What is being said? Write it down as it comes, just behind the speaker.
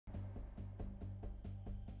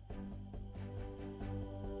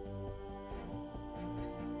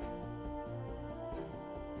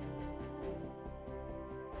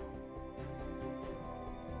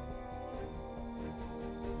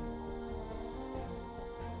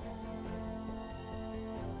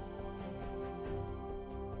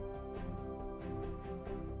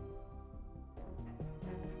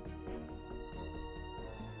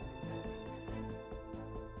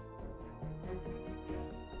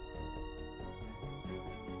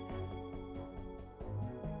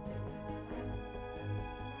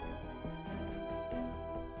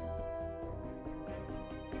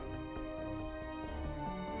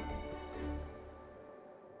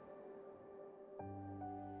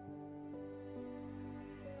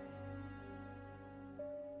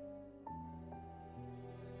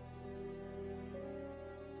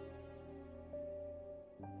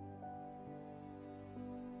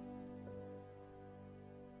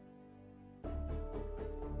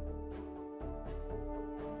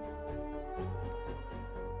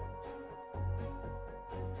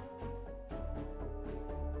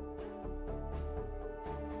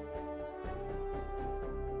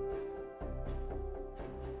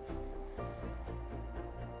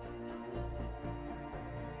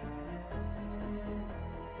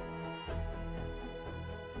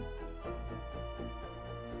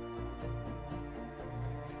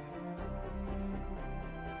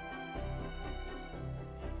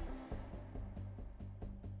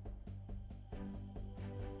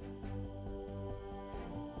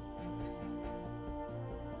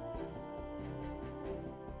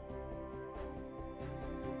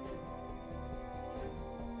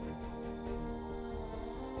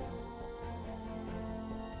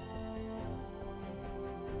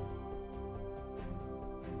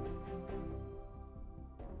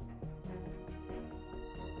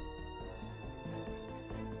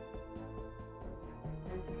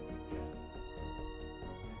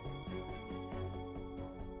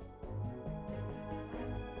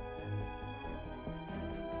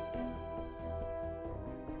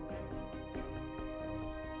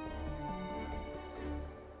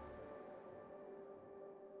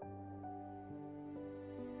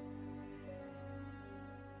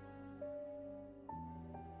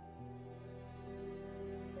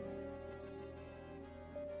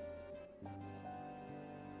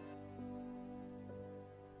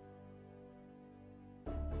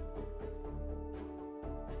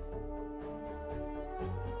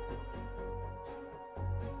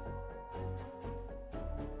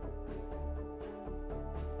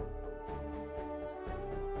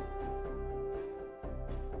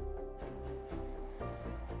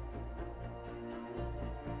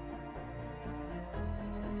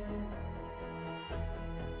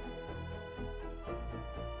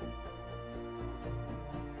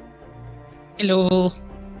Hello.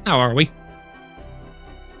 How are we?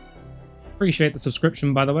 Appreciate the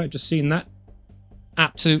subscription, by the way. Just seen that.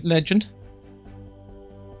 Absolute legend.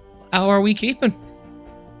 How are we keeping?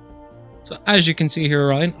 So, as you can see here,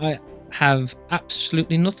 Ryan, I have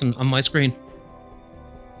absolutely nothing on my screen.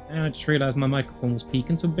 And I just realised my microphone was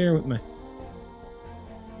peaking, so bear with me.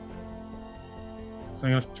 So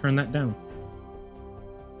I'm going to have to turn that down.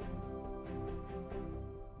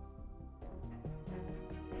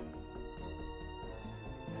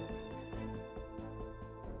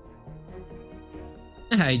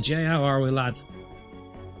 Hey Jay, how are we, lad?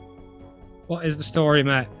 What is the story,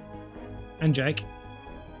 mate? And Jake?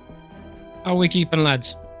 How are we keeping,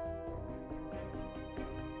 lads?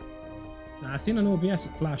 I seen an OBS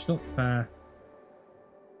that flashed up.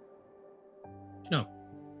 No,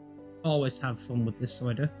 always have fun with this, so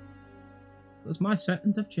I do. Because my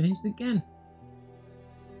settings have changed again.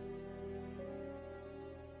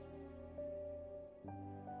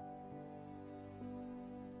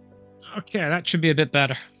 Okay, that should be a bit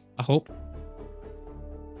better, I hope.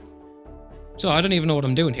 So, I don't even know what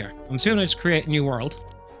I'm doing here. I'm assuming I just create a new world.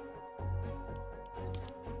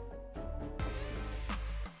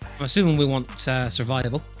 I'm assuming we want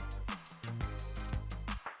survival.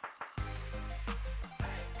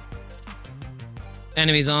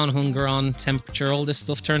 Enemies on, hunger on, temperature, all this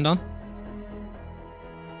stuff turned on.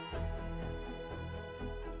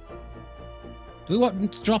 Do we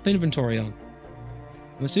want to drop inventory on?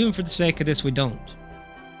 I'm assuming for the sake of this we don't.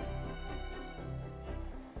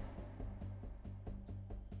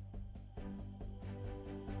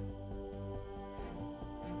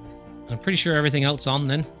 I'm pretty sure everything else on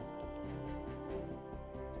then.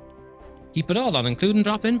 Keep it all on, including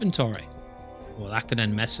drop inventory. Well, that could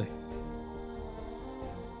end messy.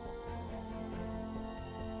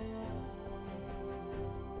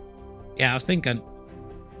 Yeah, I was thinking.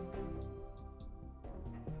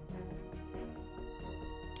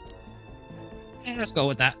 Yeah, let's go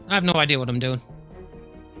with that. I have no idea what I'm doing.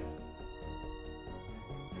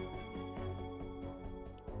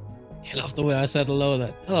 You love the way I said hello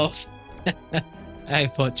then. Hello. Hey,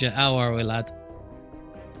 Putcha, how are we, lad?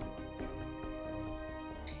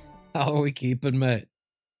 How are we keeping, mate?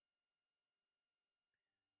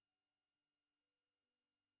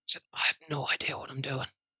 I have no idea what I'm doing.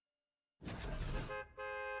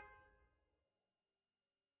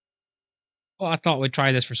 Well, I thought we'd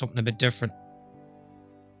try this for something a bit different.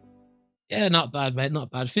 Yeah, not bad, mate, not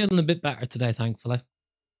bad. Feeling a bit better today, thankfully.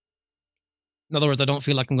 In other words, I don't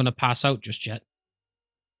feel like I'm going to pass out just yet.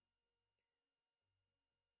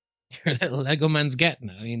 Your little Lego man's getting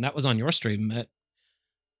it. I mean, that was on your stream, mate.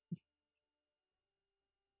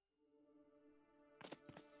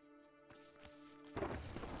 I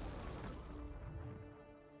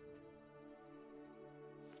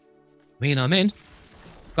mean, I'm in.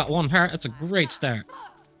 I've got one heart. That's a great start.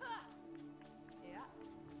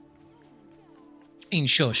 Ain't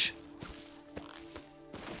shush.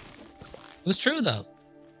 It was true, though.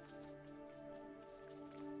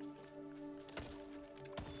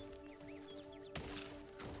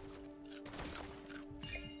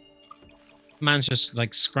 Man's just,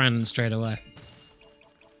 like, scranning straight away.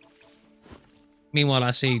 Meanwhile,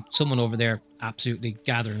 I see someone over there absolutely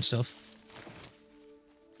gathering stuff.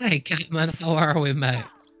 Hey, Catman, how are we, mate?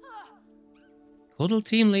 Cuddle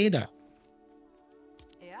team leader.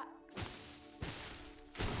 Yeah.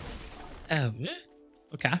 Oh, yeah?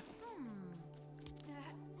 Okay.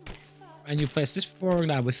 And you placed this before?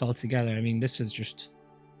 Glad we fell together. I mean, this is just...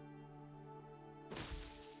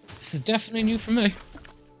 This is definitely new for me.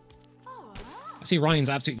 I see Ryan's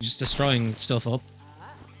absolutely just destroying stuff up.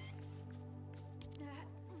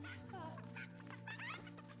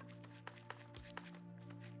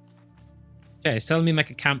 Okay, he's telling me to make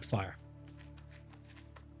a campfire.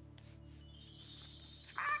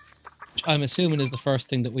 Which I'm assuming is the first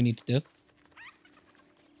thing that we need to do.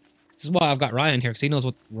 This is why I've got Ryan here, because he knows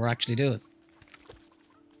what we're actually doing.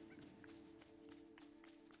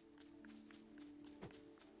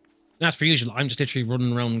 And as per usual, I'm just literally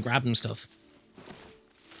running around grabbing stuff.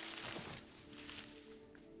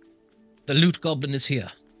 The loot goblin is here.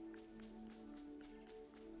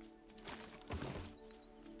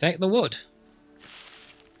 Take the wood.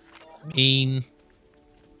 I mean...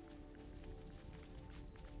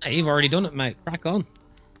 Hey, you've already done it, mate. Crack on.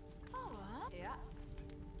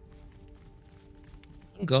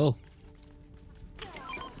 Go.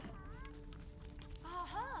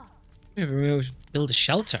 Maybe we should build a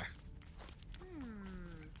shelter.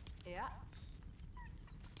 Yeah.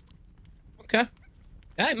 Okay.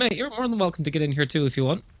 Hey, mate, you're more than welcome to get in here too if you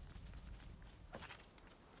want.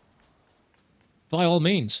 By all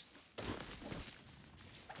means.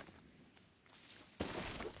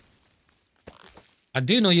 I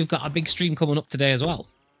do know you've got a big stream coming up today as well,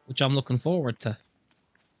 which I'm looking forward to.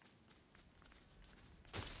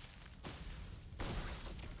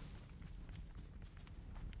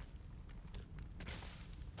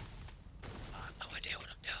 I have no idea what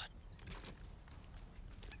I'm doing.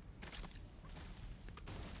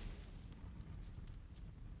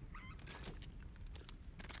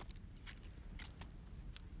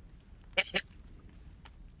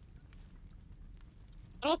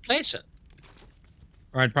 How do I place it?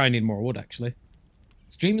 Or I'd probably need more wood, actually.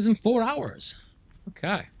 Stream is in 4 hours.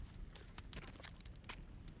 Okay.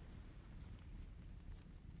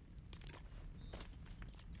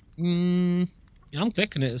 Yeah, I'm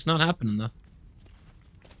clicking it. It's not happening, though.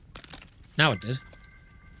 Now it did.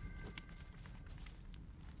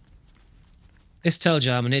 This tells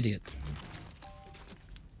you I'm an idiot.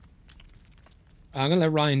 I'm going to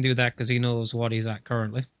let Ryan do that because he knows what he's at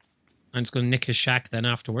currently. I'm just going to nick his shack then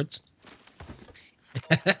afterwards.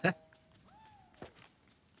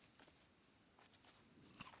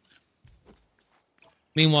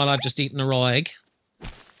 Meanwhile, I've just eaten a raw egg.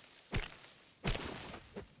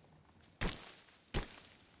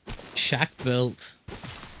 Shack built. I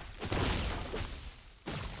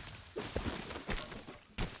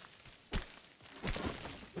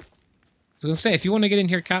was going to say, if you want to get in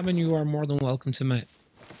here, Catman, you are more than welcome to, mate.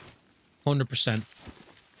 100%.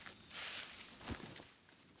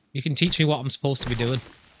 You can teach me what I'm supposed to be doing.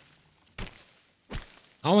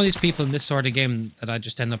 I'm one of these people in this sort of game that I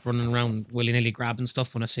just end up running around willy-nilly grabbing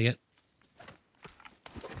stuff when I see it.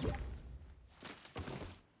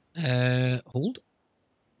 Hold.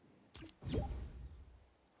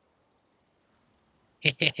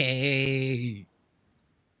 Hey,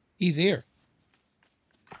 he's here.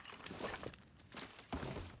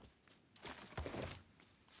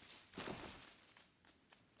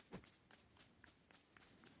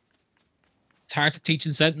 It's hard to teach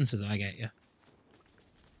in sentences, I get you.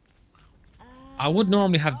 I would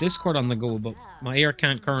normally have Discord on the go, but my ear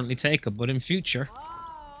can't currently take it. But in future,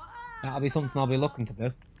 that'll be something I'll be looking to do.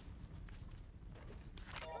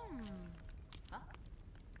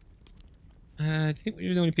 Do you think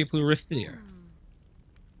we're the only people who rifted here?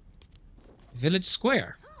 Village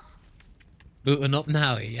Square. Booting up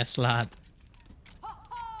now, yes lad.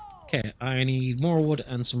 Okay, I need more wood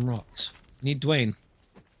and some rocks. I need Dwayne.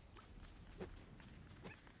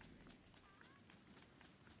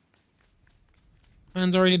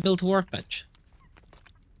 Man's already built a workbench.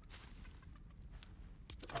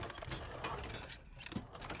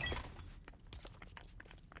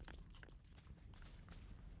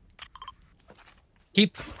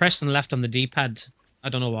 Keep pressing left on the D-pad. I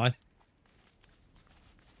don't know why.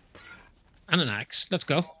 And an axe. Let's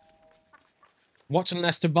go. Watching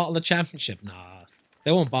Leicester bottle the championship? Nah,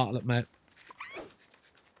 they won't bottle it, mate. I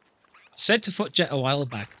said to Footjet a while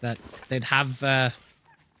back that they'd have a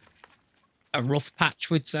rough patch,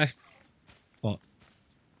 we'd say. But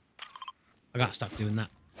I gotta stop doing that.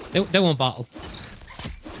 They won't bottle.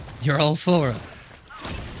 You're all for it.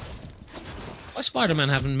 Why Spider-Man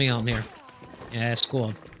having me on here? Yes, go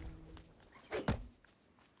on.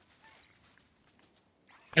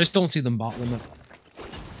 I just don't see them bottling it.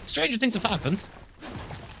 Stranger things have happened.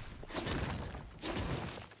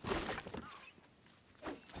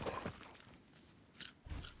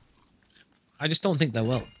 I just don't think they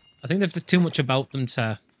will. I think there's too much about them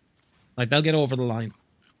to... Like, they'll get over the line.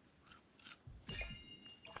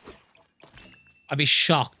 I'd be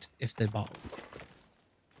shocked if they bottle.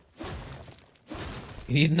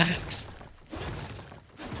 You need an axe.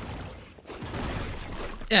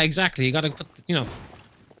 Yeah, exactly. You gotta put, you know,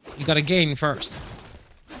 you gotta gain first.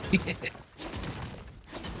 I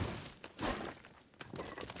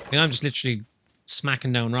mean, I'm just literally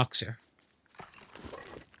smacking down rocks here.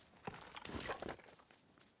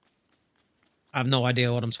 I have no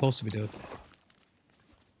idea what I'm supposed to be doing.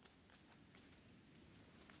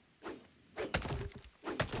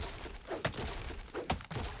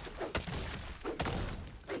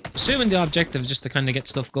 Assuming the objective is just to kind of get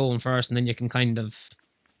stuff going first, and then you can kind of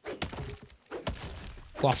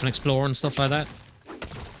go off and explore and stuff like that.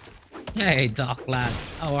 Hey, Doc, lad.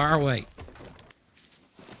 How are we?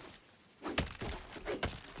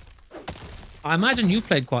 I imagine you've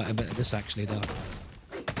played quite a bit of this, actually, Doc.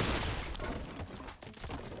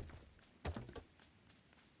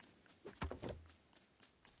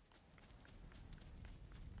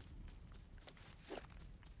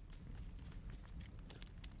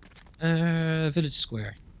 Village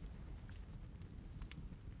Square.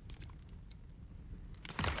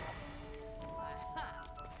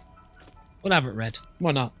 We'll have it read.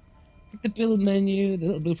 Why not? Click the build menu, the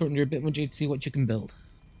little blueprint under your bit more to see what you can build.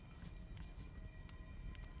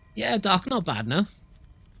 Yeah, Doc, not bad now.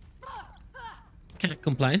 Can't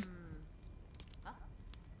complain.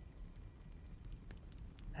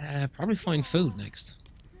 Probably find food next.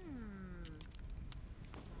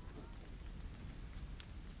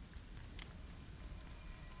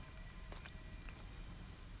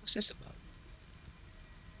 What's this about?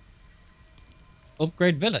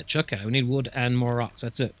 Upgrade village. Okay, we need wood and more rocks.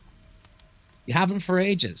 That's it. You haven't for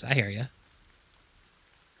ages. I hear you.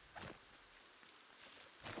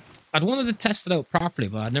 I'd wanted to test it out properly,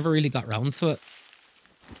 but I never really got round to it.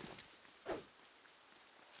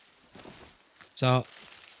 So,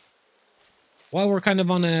 while we're kind of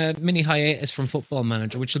on a mini hiatus from Football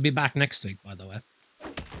Manager, which will be back next week, by the way,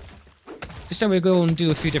 just then we go and do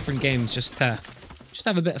a few different games just to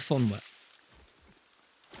have a bit of fun with.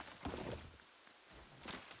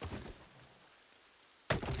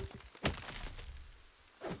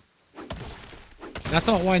 And I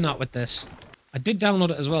thought, why not with this? I did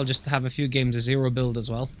download it as well, just to have a few games of zero build as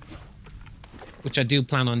well, which I do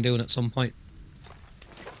plan on doing at some point.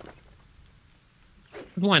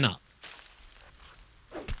 But why not?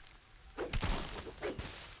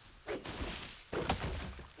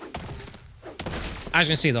 As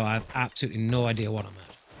you can see, though, I have absolutely no idea what I'm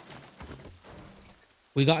at.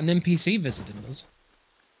 We got an NPC visiting us.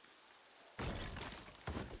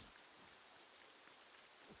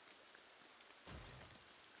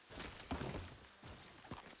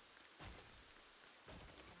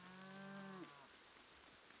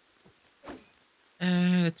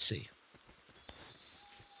 Let's see.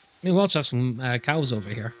 I mean, we also have some cows over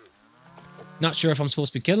here. Not sure if I'm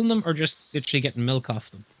supposed to be killing them or just literally getting milk off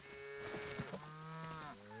them.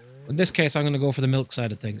 In this case, I'm going to go for the milk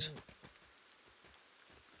side of things.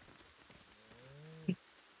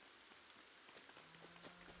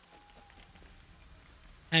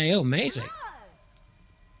 Hey, oh, amazing.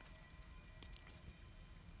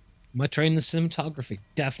 Am I trained in cinematography?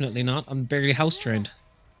 Definitely not. I'm barely house trained.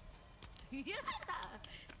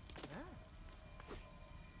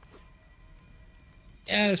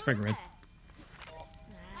 Yeah, let's bring her in.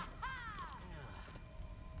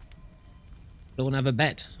 Don't have a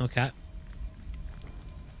bed. Okay.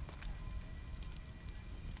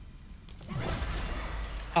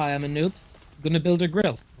 I am a noob. I'm gonna build a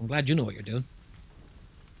grill. I'm glad you know what you're doing.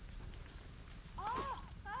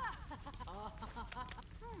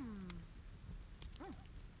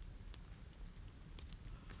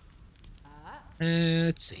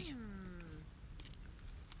 Let's see.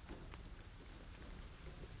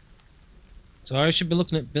 So I should be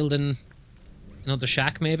looking at building another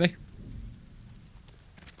shack, maybe.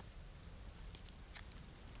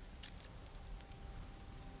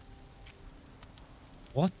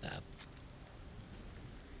 What the?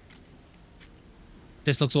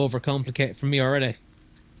 This looks overcomplicated for me already.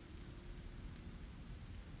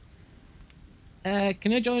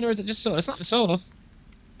 Can I join or is it just solo? It's not a solo.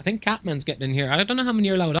 I think Catman's getting in here. I don't know how many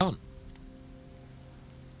you're allowed on.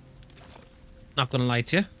 Not gonna lie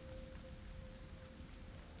to you.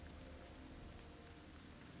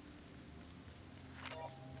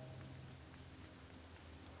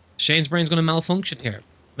 Shane's brain's gonna malfunction here.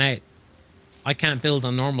 Mate, I can't build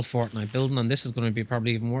on normal Fortnite. Building on this is gonna be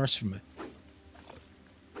probably even worse for me.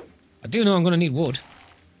 I do know I'm gonna need wood.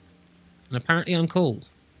 And apparently I'm cold.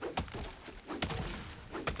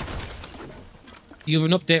 You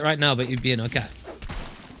have an update right now, but you'd be in okay.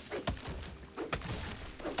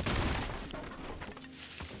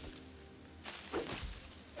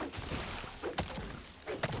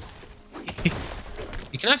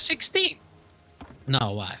 You can have 16?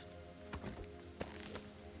 No, why?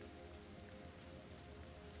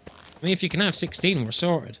 I mean, if you can have 16, we're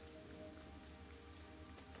sorted.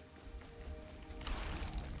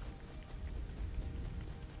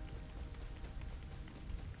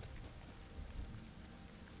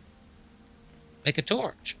 Make a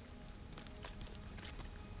torch.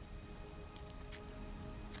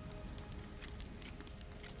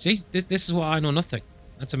 See? This is why I know nothing.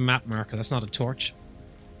 That's a map marker. That's not a torch.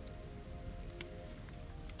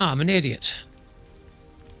 Ah, I'm an idiot.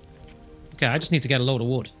 Okay, I just need to get a load of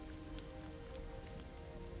wood.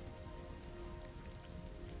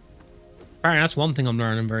 Apparently, that's one thing I'm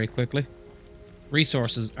learning very quickly.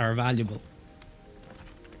 Resources are valuable.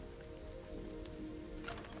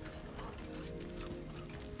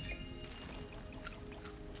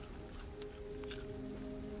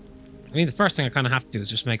 I mean, the first thing I kind of have to do is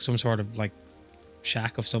just make some sort of, like,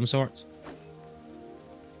 shack of some sorts.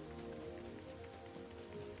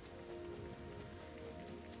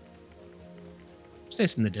 What's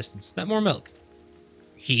this in the distance? Is that more milk?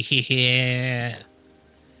 Yeah.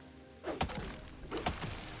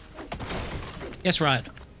 Yes, Ryan.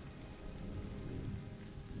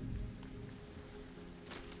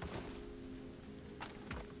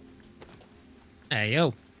 Hey,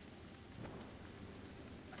 yo.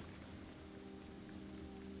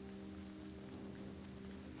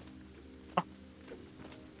 I'm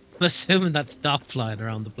assuming that's dog flying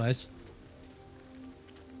around the place.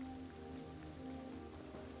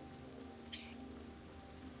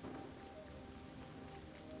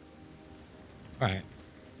 Right.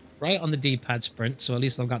 Right on the D-pad sprint, so at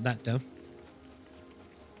least I've got that down.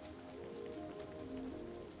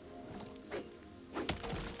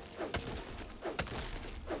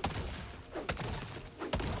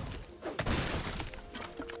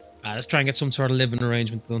 Let's try and get some sort of living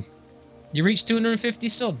arrangement done. You reached 250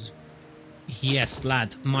 subs? Yes,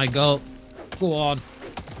 lad. My goal. Go on.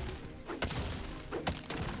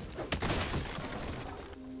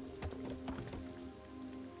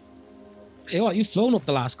 Hey, what? You've flown up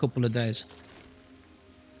the last couple of days.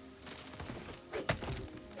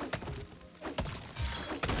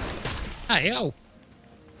 Hey, yo.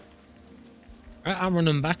 Right, I'm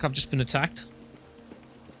running back. I've just been attacked.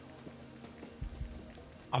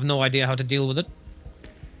 I've no idea how to deal with it.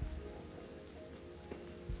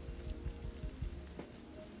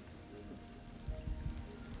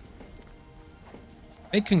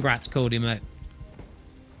 Big congrats, Cody, mate.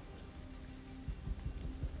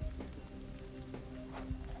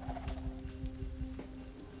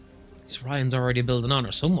 This Ryan's already building on,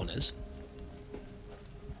 or someone is.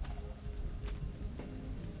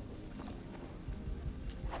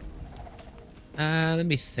 Let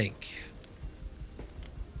me think.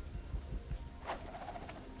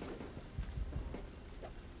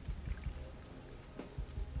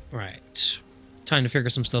 Right. Time to figure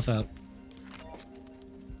some stuff out.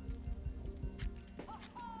 I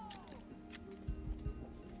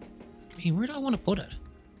mean, where do I want to put it?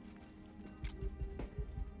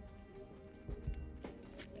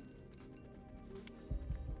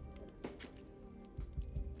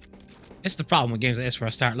 It's the problem with games like this where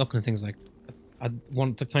I start looking at things like, I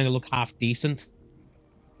want it to kind of look half decent.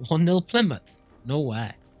 1-0 Plymouth? No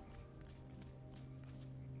way.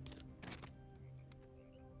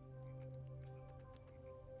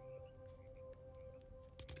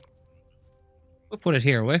 We'll put it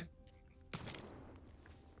here, we?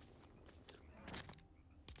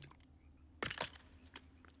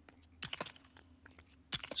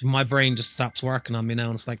 So my brain just stops working on me now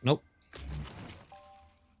and it's like, nope.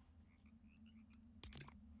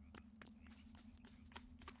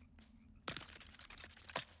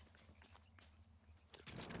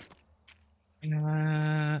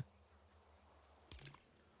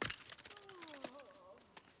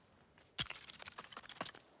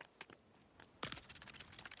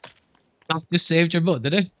 Just saved your butt,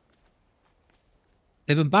 did it?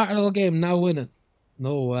 They've been battered all game, now winning.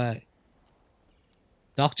 No way.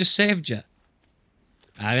 Doc just saved you.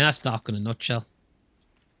 I mean, that's Doc in a nutshell.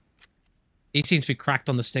 He seems to be cracked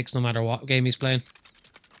on the sticks no matter what game he's playing.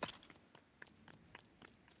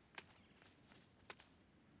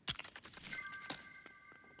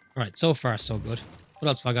 Right, so far so good. What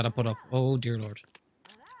else have I got to put up? Oh, dear lord.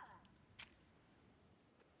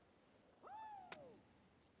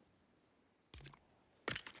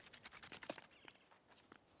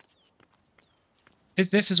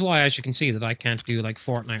 This is why, as you can see, that I can't do like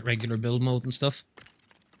Fortnite regular build mode and stuff.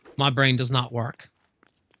 My brain does not work.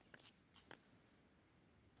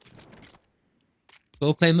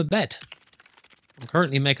 Go claim a bet. I'm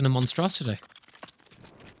currently making a monstrosity.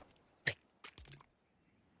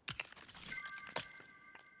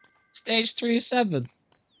 Stage 3-7.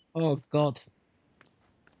 Oh god.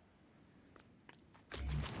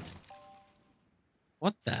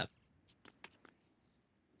 What the?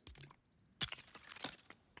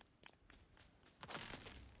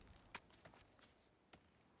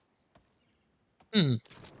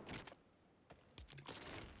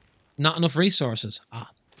 Not enough resources. Ah.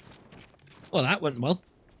 Well, that went well.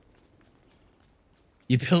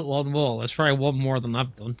 You built one wall. That's probably one more than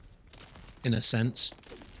I've done. In a sense.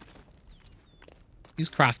 Use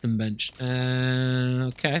crafting bench.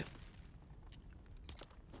 Okay.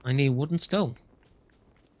 I need wood and stone.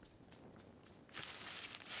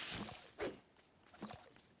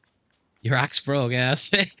 Your axe broke, yes.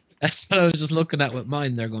 That's what I was just looking at with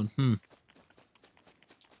mine. They're going,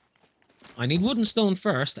 I need wood and stone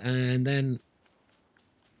first, and then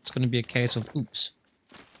it's going to be a case of oops.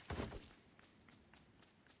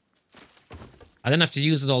 I then have to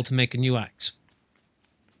use it all to make a new axe.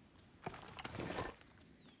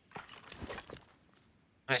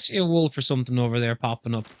 I see a wolf or something over there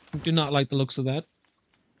popping up. I do not like the looks of that.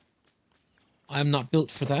 I am not built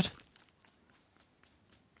for that.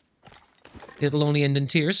 It'll only end in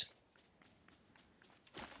tears.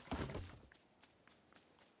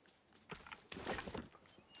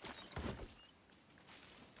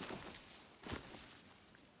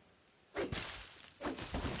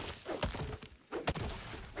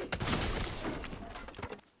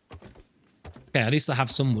 Okay, at least I have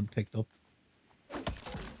some wood picked up.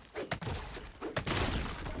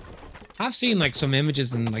 I've seen like some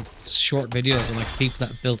images and like short videos of like people that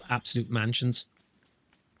have built absolute mansions.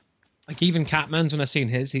 Like even Catman's, when I've seen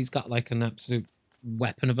his, he's got like an absolute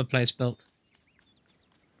weapon of a place built.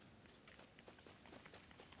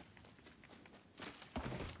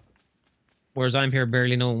 Whereas I'm here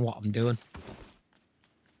barely knowing what I'm doing.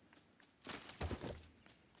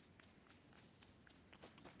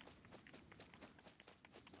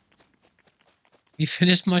 You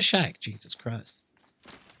finished my shack? Jesus Christ.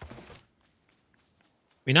 I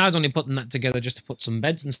mean, I was only putting that together just to put some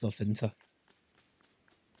beds and stuff into.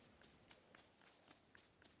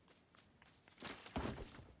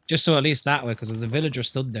 Just so at least that way, because there's a villager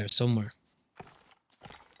stood there somewhere.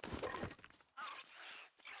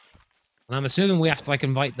 And I'm assuming we have to, like,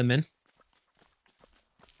 invite them in.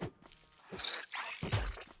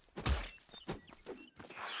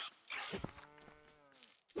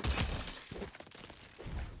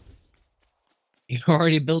 You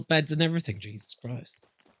already built beds and everything, Jesus Christ.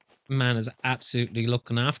 Man is absolutely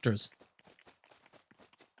looking after us.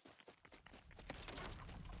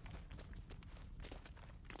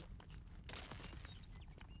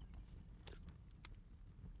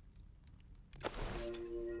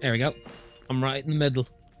 There we go. I'm right in the middle.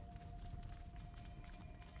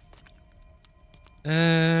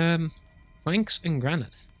 Planks and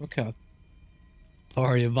granite. Okay.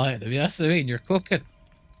 Already invited them. Yes, I mean, you're cooking.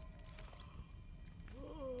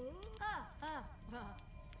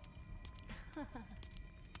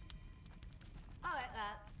 I like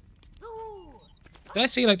that. Ooh. Did I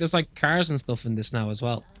see like there's like cars and stuff in this now as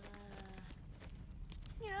well?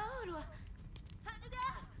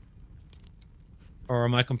 Or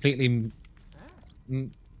am I completely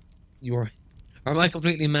or am I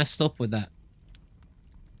completely messed up with that?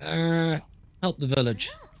 Help the village.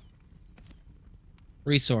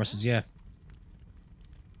 Resources, yeah.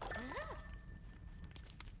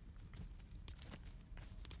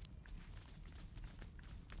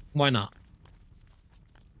 Why not?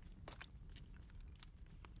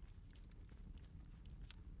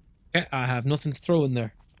 Okay, I have nothing to throw in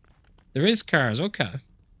there. There is cars, okay.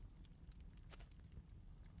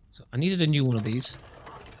 So I needed a new one of these.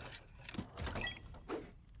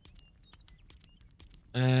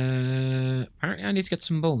 Apparently I need to get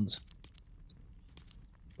some bones.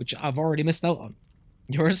 Which I've already missed out on.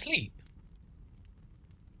 You're asleep.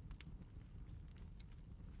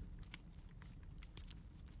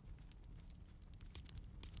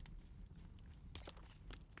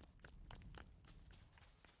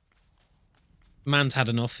 Man's had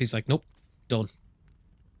enough. He's like, nope, done.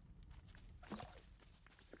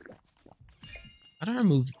 How do I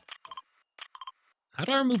remove... How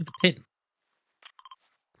do I remove the pin?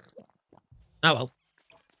 Oh well.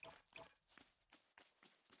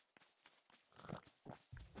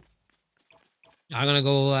 I'm gonna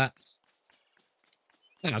go, yeah,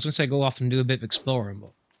 I was gonna say go off and do a bit of exploring, but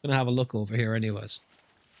I'm gonna have a look over here anyways.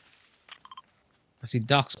 I see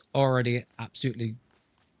Doc's already absolutely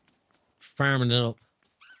farming it up.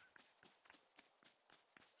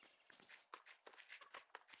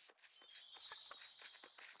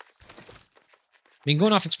 I mean,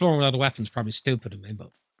 going off exploring without a weapon's probably stupid of me,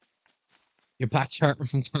 but you're back hurting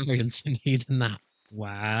from carrions and needing that.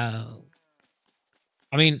 Wow.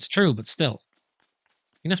 I mean, it's true, but still.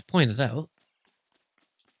 You have to point it out.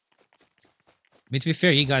 I mean, to be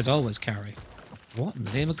fair, you guys always carry. What in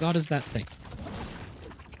the name of God is that thing?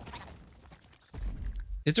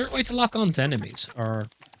 Is there a way to lock on to enemies, or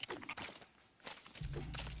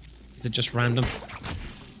is it just random?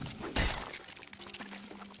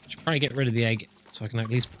 Should probably get rid of the egg so I can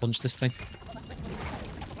at least punch this thing.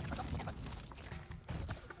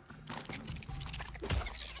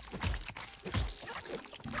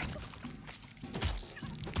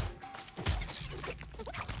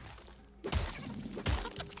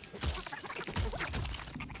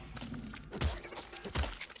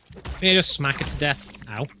 Maybe just smack it to death.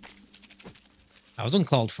 Ow. That was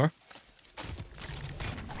uncalled for.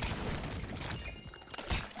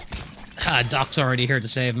 Ah, Doc's already here to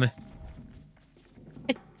save me.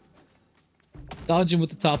 Dodging with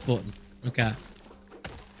the top button. Okay.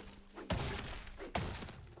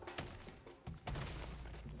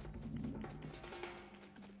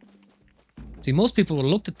 See, most people would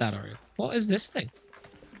have looked at that area. What is this thing?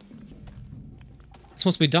 This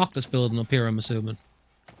must be Doc that's building up here, I'm assuming.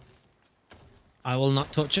 I will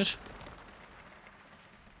not touch it.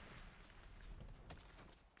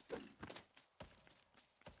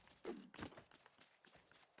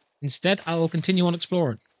 Instead, I will continue on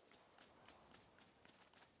exploring.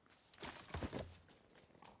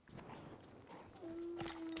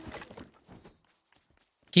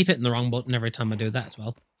 keep hitting the wrong button every time I do that as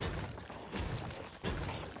well.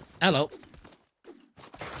 Hello.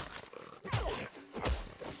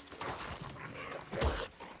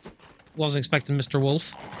 Wasn't expecting Mr.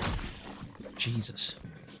 Wolf. Jesus.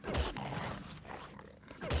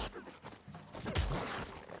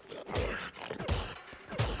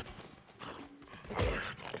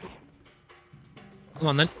 Come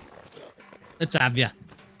on then. Let's have ya.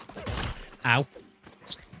 Ow.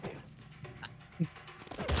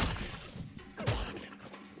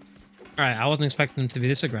 Alright, I wasn't expecting him to be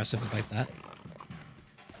this aggressive like that.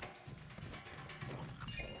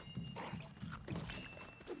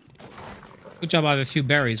 Good job I have a few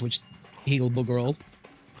berries, which heal bugger all.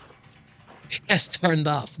 Yes, turned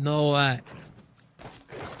off. No way.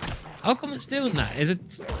 How come it's doing that? Is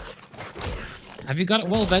it... Have you got it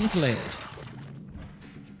well ventilated?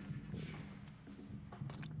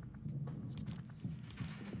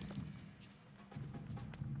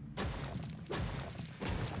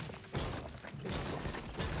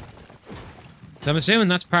 So I'm assuming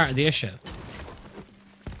that's part of the issue.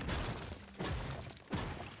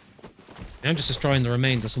 I'm just destroying the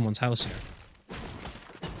remains of someone's house here.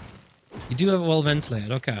 You do have it well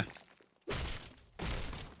ventilated, okay.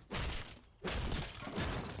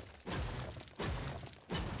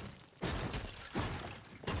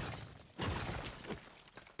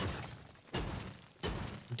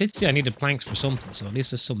 I did see I needed planks for something, so at least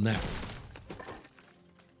there's some there.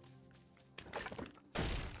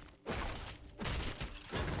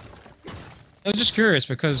 I was just curious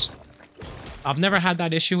because I've never had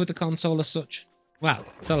that issue with the console as such. Well,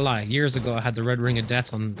 tell a lie, years ago I had the red ring of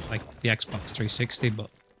death on like the Xbox 360,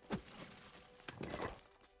 but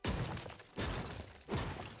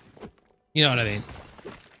you know what I mean.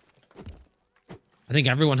 I think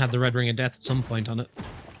everyone had the red ring of death at some point on it.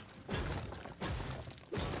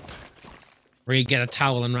 Where you get a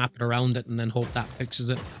towel and wrap it around it and then hope that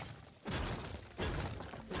fixes it.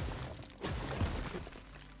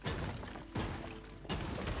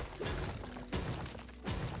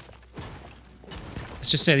 Let's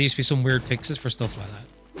just say there used to be some weird fixes for stuff like that.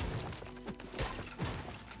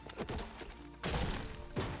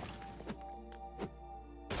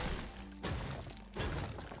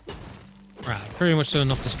 Right, pretty much done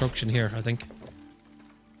enough destruction here, I think.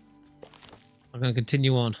 I'm going to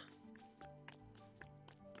continue on.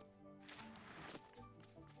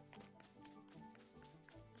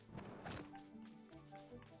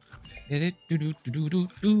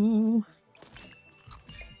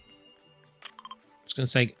 Just gonna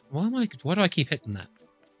say, why do I keep hitting that?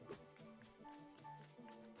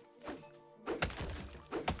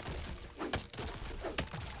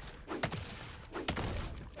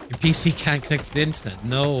 Your PC can't connect to the internet.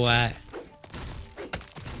 No way.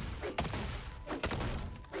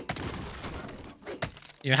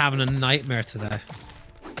 You're having a nightmare today.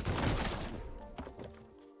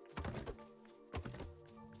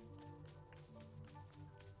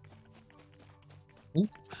 Ooh.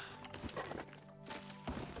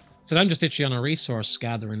 So I'm just literally on a resource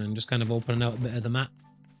gathering and just kind of opening out a bit of the map.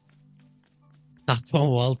 Not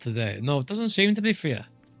going well today. No, it doesn't seem to be for you.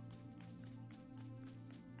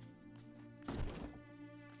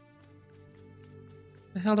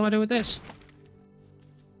 The hell do I do with this?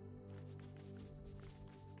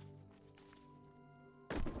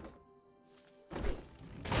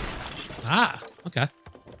 Ah, okay.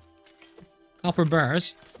 Copper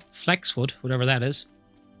bars, flexwood, whatever that is.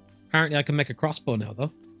 Apparently I can make a crossbow now,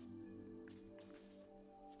 though.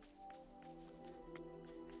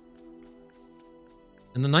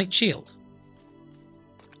 And the night shield.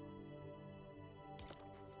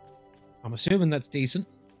 I'm assuming that's decent.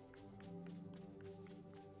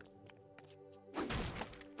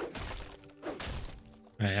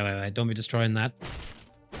 Wait, don't be destroying that.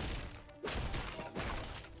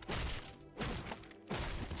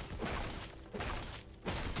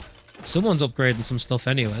 Someone's upgrading some stuff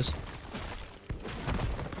anyways.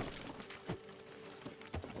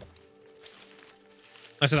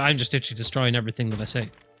 I said I'm just literally destroying everything that I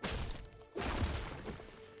see.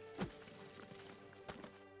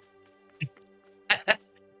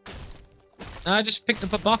 I just picked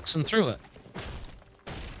up a box and threw it.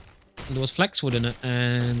 And there was flexwood in it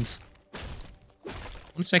and... I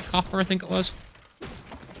want to say copper, I think it was.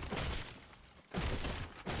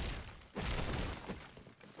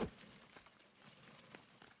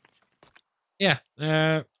 Yeah,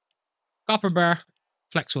 copper bar,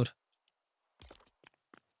 flexwood.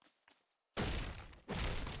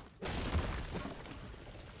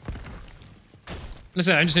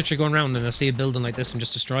 Listen, I'm just literally going around and I see a building like this and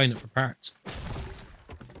just destroying it for parts.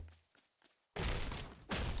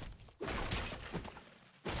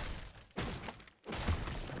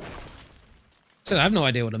 So I have no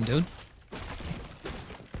idea what I'm doing.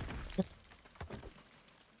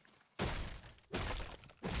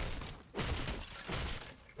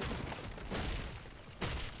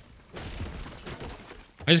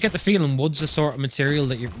 I just get the feeling wood's the sort of material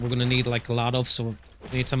that we're going to need like a lot of, so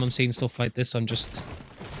anytime I'm seeing stuff like this, I'm just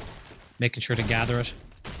making sure to gather it.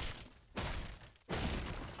 I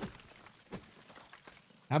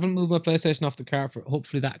haven't moved my PlayStation off the car, for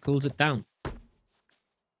hopefully that cools it down.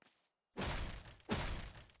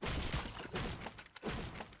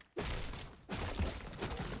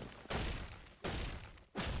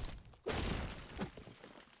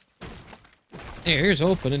 Hey, here's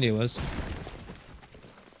open anyways.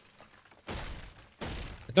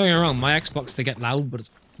 Don't get me wrong, my Xbox they get loud, but it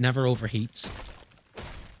never overheats.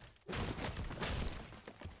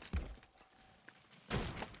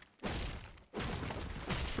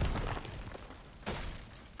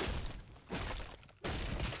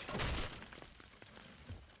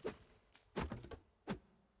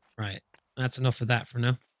 Right, that's enough of that for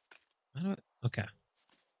now. Okay.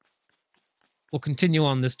 We'll continue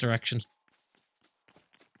on this direction.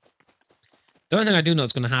 The only thing I do know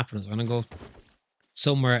is going to happen is I'm going to go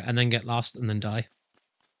somewhere and then get lost and then die.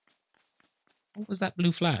 What was that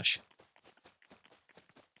blue flash?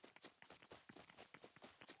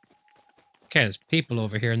 Okay, there's people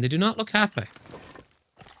over here and they do not look happy.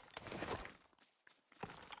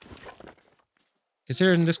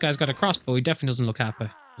 Considering this guy's got a crossbow, he definitely doesn't look happy.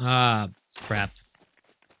 Ah, crap.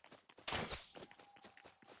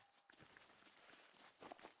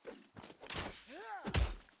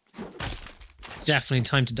 Definitely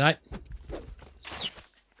time to die.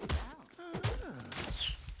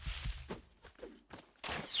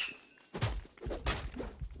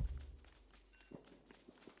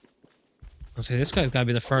 I'll say this guy's got to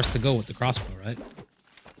be the first to go with the crossbow, right?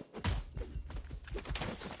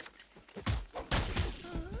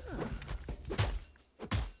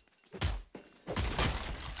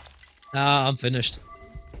 Ah, I'm finished.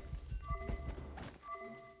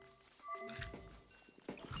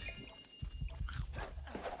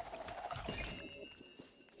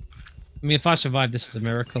 I mean, if I survive, this is a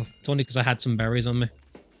miracle. It's only because I had some berries on me.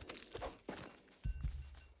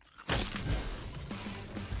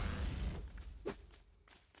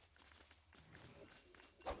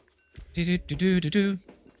 Do-do-do-do-do-do.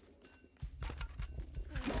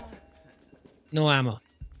 No ammo.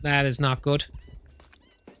 That is not good.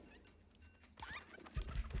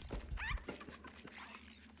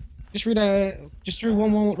 Just drew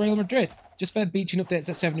 1-1 with Real Madrid. Just fed beaching updates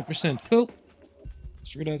at 70%. Cool.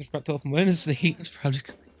 Just realised I forgot to open windows. The heating's probably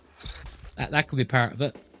that could be part of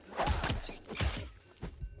it.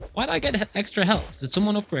 Why did I get extra health? Did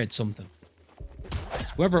someone upgrade something?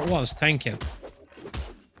 Whoever it was, thank you.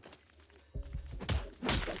 You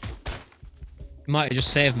might have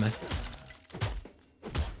just saved me.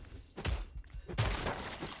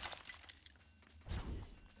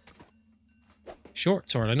 Short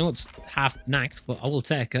sword. I know it's half knacked, but I will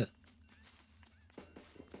take it.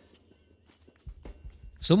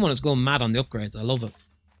 Someone is going mad on the upgrades. I love it.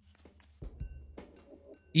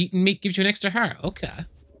 Eating meat gives you an extra heart. Okay.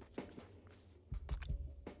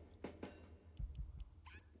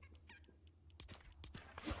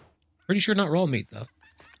 Pretty sure not raw meat, though. What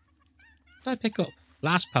did I pick up?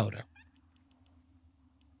 Blast powder.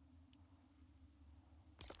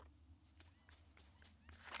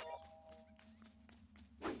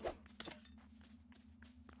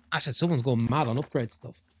 I said someone's going mad on upgrade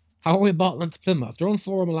stuff. How are we bottling to Plymouth? Drawn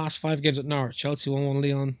 4 in the last 5 games at Norwich. Chelsea 1-1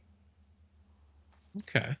 Leon.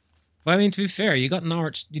 Okay. Well, I mean, to be fair, you got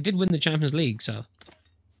Norwich. You did win the Champions League, so.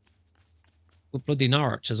 Good bloody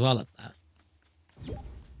Norwich as well at that.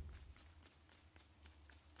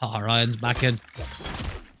 Oh, Ryan's back in.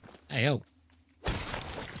 Hey, yo.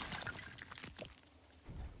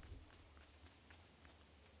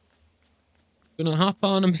 Gonna hop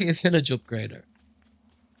on and be a village upgrader.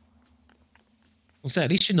 I said,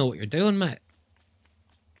 at least you know what you're doing, mate.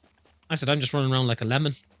 I said, I'm just running around like a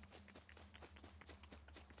lemon.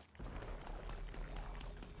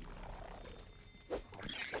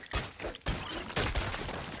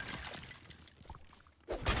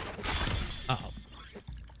 Uh-oh.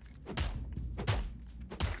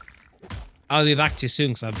 I'll be back to you soon,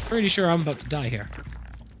 because I'm pretty sure I'm about to die here.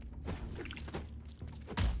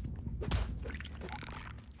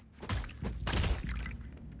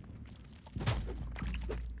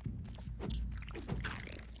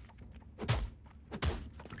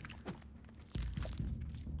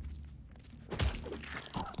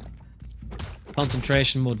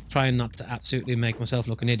 Concentration mode, trying not to absolutely make myself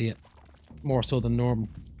look an idiot. More so than normal.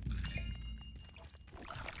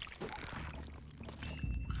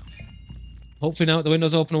 Hopefully now that the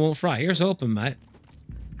window's open, it won't fry. Here's open, mate.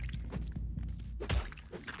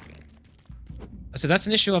 I said that's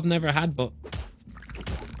an issue I've never had, but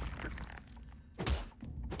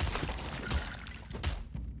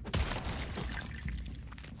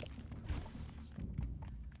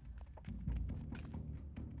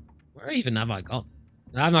where even have I gone?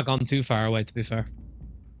 I've not gone too far away, to be fair.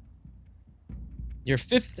 Your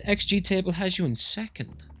 5th XG table has you in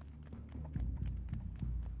 2nd.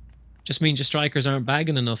 Just means your strikers aren't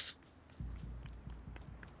bagging enough.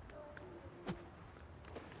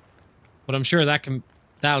 But I'm sure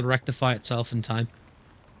that'll rectify itself in time.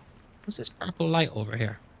 What's this purple light over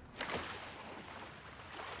here?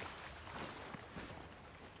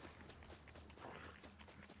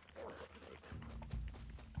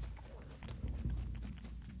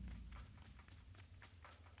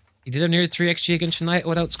 You did a near 3 XG against United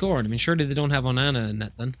without scoring. I mean, surely they don't have Onana in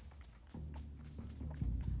net then.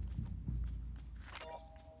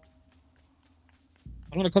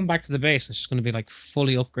 I'm gonna come back to the base. It's just gonna be like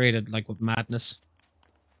fully upgraded, like with madness.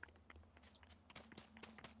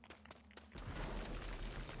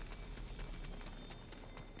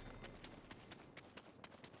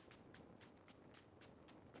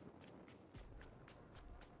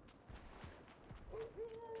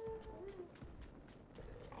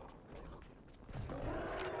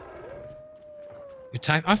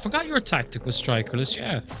 I forgot your tactic was strikerless,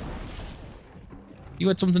 yeah. You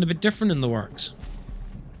had something a bit different in the works.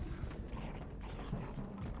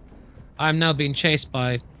 I'm now being chased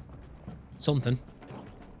by something.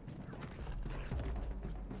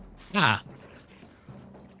 Ah.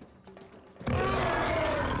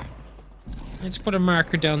 Let's put a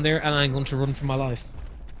marker down there and I'm going to run for my life.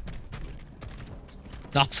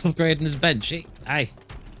 Doc's upgrading his bench, eh? Aye.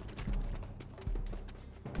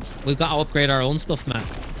 We've got to upgrade our own stuff, man.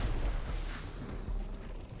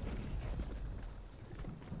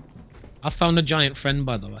 I found a giant friend,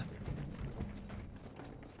 by the way.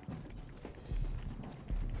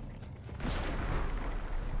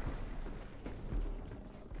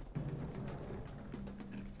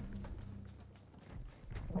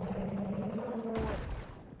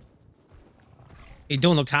 He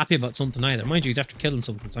don't look happy about something either. Mind you, he's after killing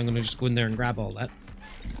something, so I'm going to just go in there and grab all that.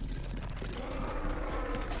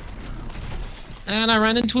 And I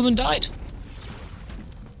ran into him and died.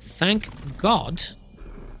 Thank God.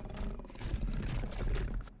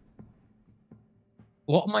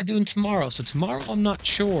 What am I doing tomorrow? So tomorrow I'm not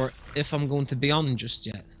sure if I'm going to be on just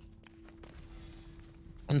yet.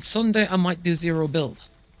 On Sunday I might do 0 build.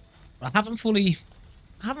 But I haven't fully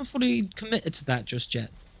committed to that just yet.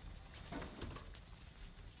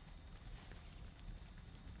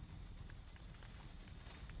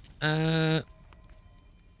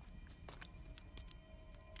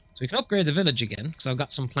 So we can upgrade the village again, because I've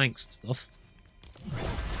got some planks and stuff.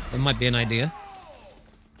 That might be an idea.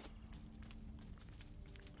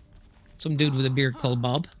 Some dude with a beard called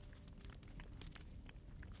Bob.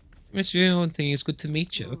 Mr. You know one thing, it's good to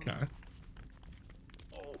meet you, okay.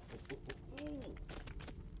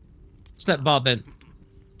 Let's let Bob in.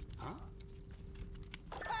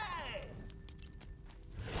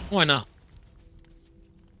 Why not?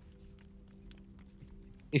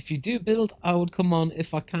 If you do build, I would come on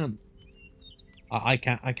if I can. I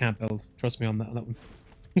can't build. Trust me on that one.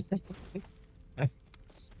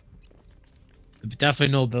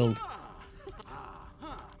 Definitely no build.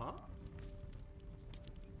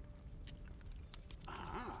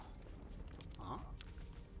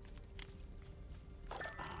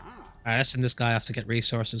 Alright, let's send this guy off to get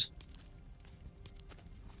resources.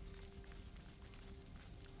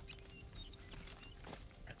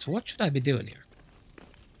 Alright, so what should I be doing here?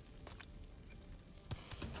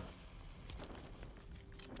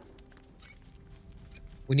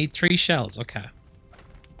 We need 3 shells, okay.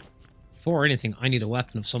 Before anything, I need a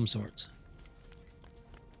weapon of some sorts.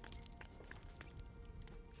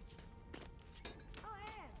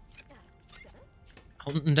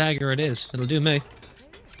 Hunting dagger it is. It'll do me.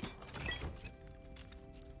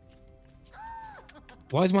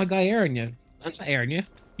 Why is my guy airing you? I'm not airing you.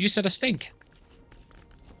 You said a stink.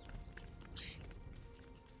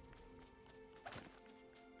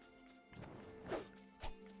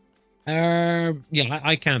 Yeah,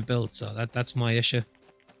 I can't build, so that's my issue.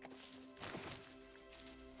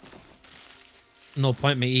 No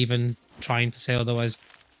point me even trying to say otherwise.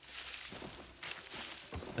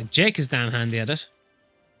 Like, Jake is down handy at it.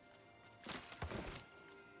 What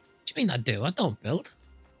do you mean I do? I don't build.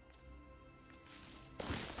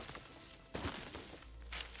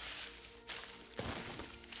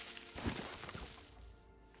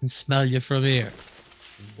 Can smell you from here.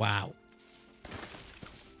 Wow.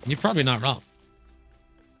 You're probably not wrong.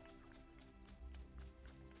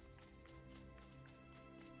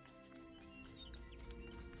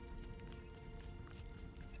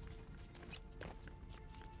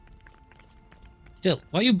 Still,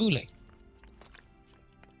 why are you bullying?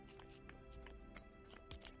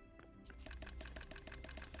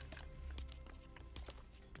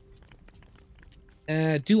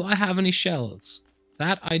 Do I have any shells?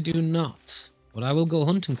 That I do not. But I will go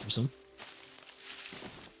hunting for some.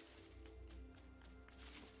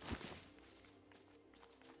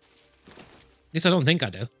 At least I don't think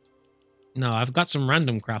I do. No, I've got some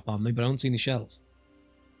random crap on me, but I don't see any shells.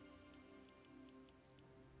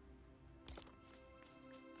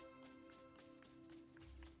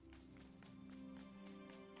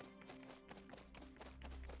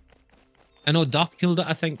 I know Doc killed it,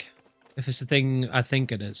 I think. If it's the thing I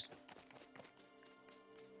think it is.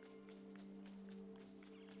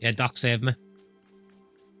 Yeah, Doc saved me.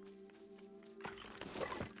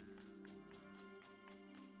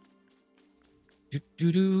 Do,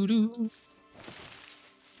 do, do, do.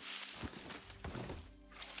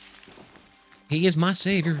 He is my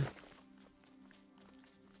savior.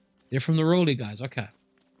 They're from the Rolly guys, okay.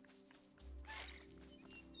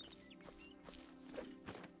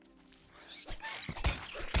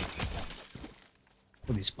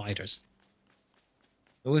 Oh, these spiders.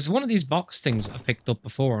 It was one of these box things I picked up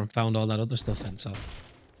before and found all that other stuff in, so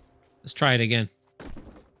let's try it again.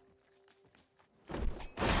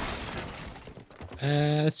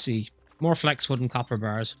 Let's see. More flexwood and copper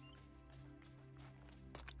bars.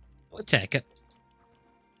 I'll take it.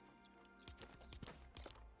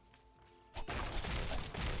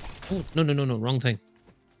 Oh, no, no, no, no, wrong thing.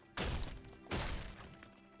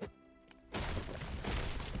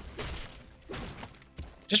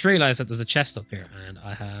 Just realized that there's a chest up here and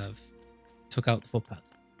I have took out the footpath.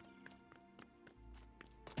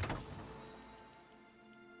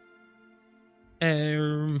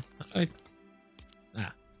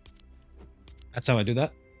 That's how I do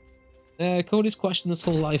that. Cody's questioned this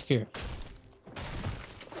whole life here.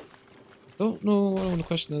 Don't know what I want to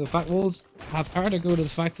question. The fact was, have part of go to the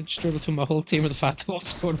fact that you struggle to my whole team or the fact that I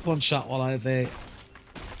scored one shot while I have a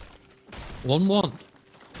 1-1.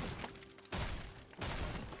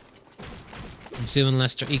 I'm assuming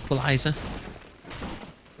Leicester equaliser.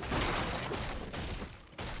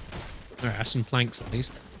 There are some planks at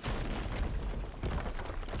least.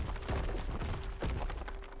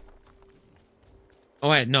 Oh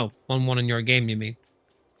wait, no. 1-1 in your game, you mean?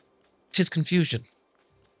 'Tis confusion.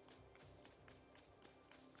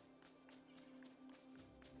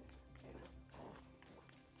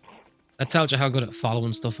 That tells you how good at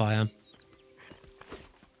following stuff I am.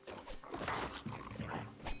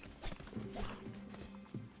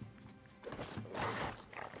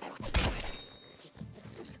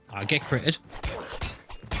 I get critted.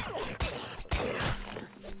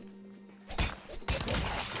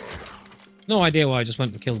 No idea why I just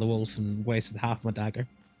went and killed the wolf and wasted half my dagger.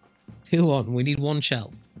 2-1, we need 1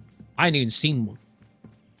 shell. I ain't even seen one.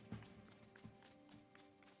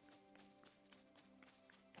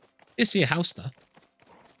 You see a house there.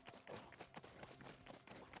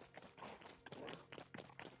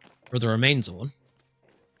 Or the remains of one.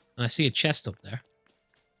 And I see a chest up there.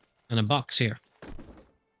 And a box here.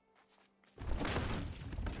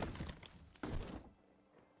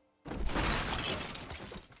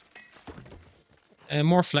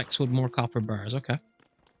 More flexwood, more copper bars, okay.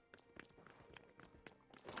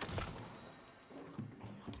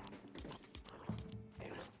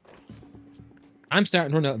 I'm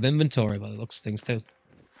starting to run out of inventory by the looks of things too.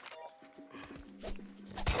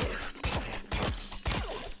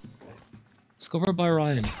 Discovered by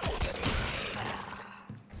Ryan.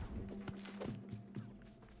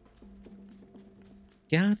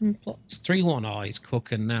 Garden plots. 3-1. Oh, he's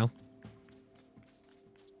cooking now.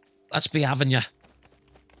 Let's be having ya.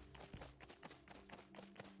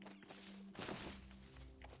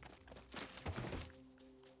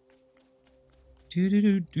 Do do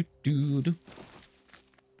do do do do.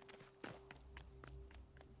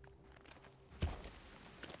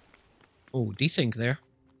 Oh, desync there.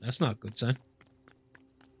 That's not a good sign.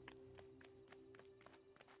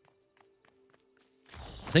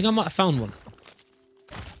 I think I might have found one.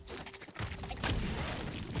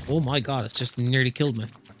 Oh my god, it's just nearly killed me.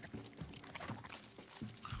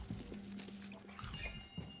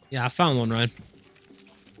 Yeah, I found one, Ryan.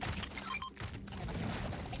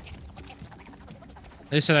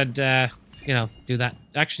 They said I'd, you know, do that.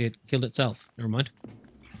 Actually, it killed itself. Never mind.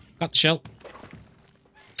 Got the shell.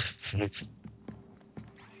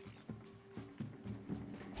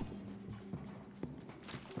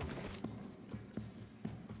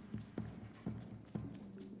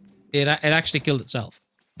 It actually killed itself.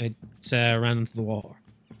 It ran into the water.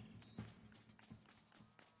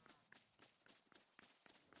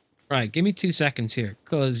 Right, give me 2 seconds here,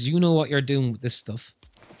 because you know what you're doing with this stuff.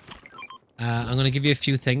 I'm going to give you a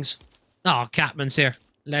few things. Oh, Catman's here.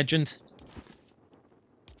 Legend.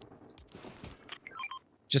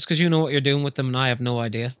 Just because you know what you're doing with them and I have no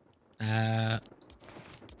idea. You're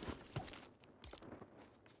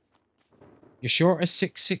short of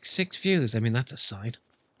 666 views. I mean, that's a sign.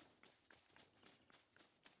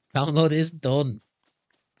 Download is done.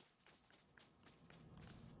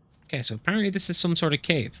 Okay, so apparently this is some sort of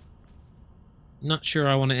cave. Not sure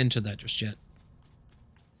I want to enter that just yet.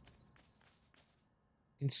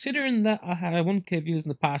 Considering that I had 1K views in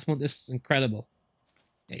the past month, this is incredible.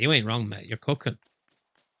 Yeah, you ain't wrong, mate. You're cooking.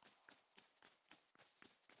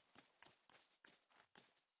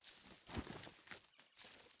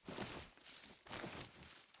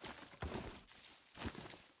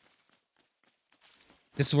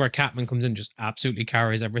 This is where Catman comes in, just absolutely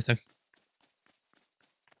carries everything.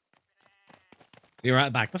 Be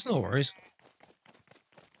right back. That's no worries.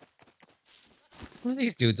 What are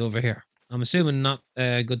these dudes over here? I'm assuming not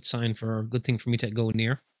a good sign for a good thing for me to go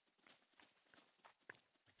near.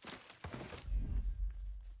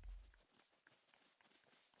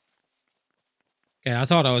 Okay, I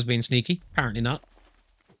thought I was being sneaky. Apparently not.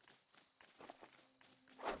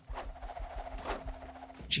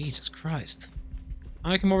 Jesus Christ.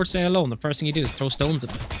 I come over to say hello and the first thing you do is throw stones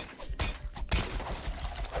at me.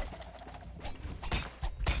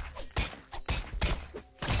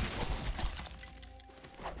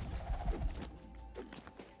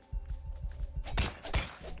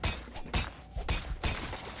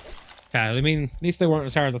 Okay, I mean, at least they weren't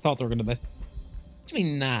as hard as I thought they were going to be. What do you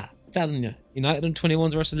mean, nah? I'm telling you. United in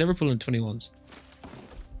 21s versus Liverpool in 21s.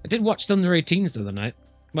 I did watch the under 18s the other night.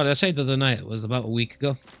 Well, I say the other night, it was about a week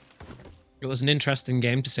ago. It was an interesting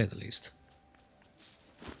game, to say the least.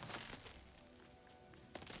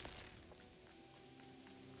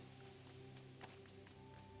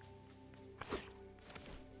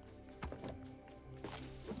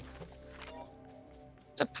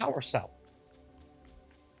 It's a power cell.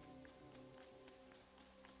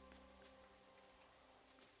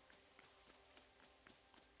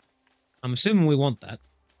 I'm assuming we want that.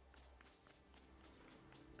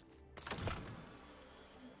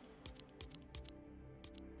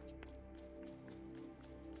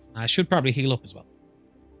 I should probably heal up as well.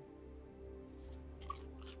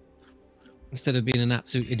 Instead of being an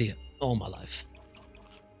absolute idiot all my life.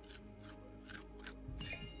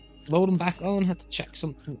 Load them back on, had to check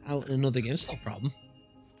something out in another game, it's no problem.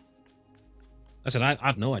 I said, I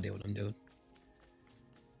have no idea what I'm doing.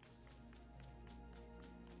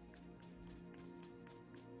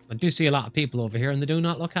 I do see a lot of people over here and they do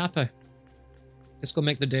not look happy. It's gonna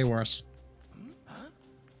make the day worse.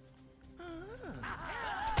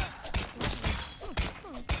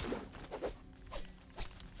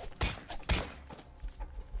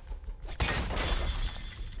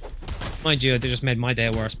 Mind you, they just made my day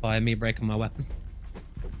worse by me breaking my weapon.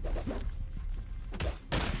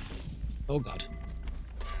 Oh god.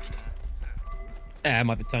 Yeah, it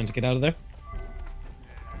might be time to get out of there.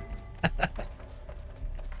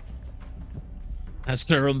 I was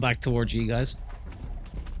gonna run back towards you guys.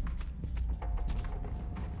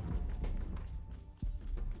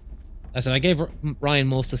 I said I gave Ryan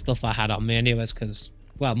most of the stuff I had on me anyways, because,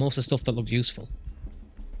 well, most of the stuff that looked useful.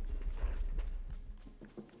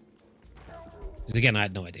 Because again, I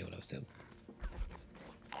had no idea what I was doing.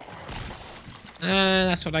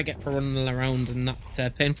 That's what I get for running around and not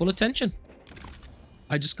paying full attention.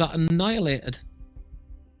 I just got annihilated.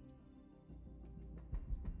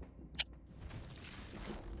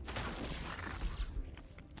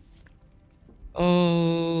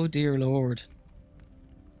 Oh dear lord.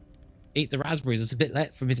 Eat the raspberries, it's a bit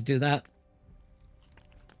late for me to do that.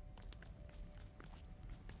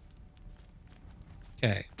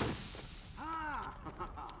 Okay.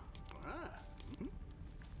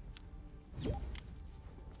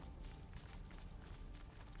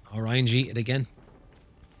 Orange eat it again.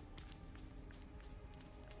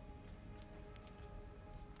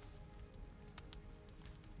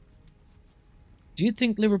 Do you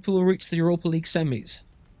think Liverpool will reach the Europa League semis?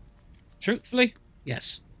 Truthfully,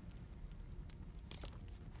 yes.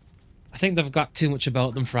 I think they've got too much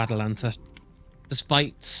about them for Atalanta,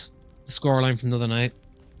 despite the scoreline from the other night.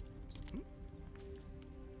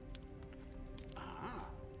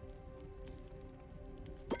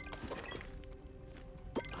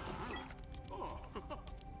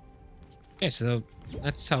 Okay, so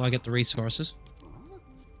that's how I get the resources.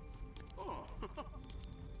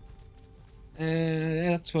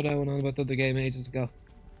 That's what I went on about the other game ages ago.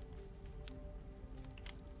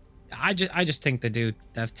 I just think they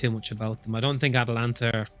have too much about them. I don't think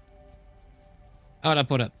Atalanta How would I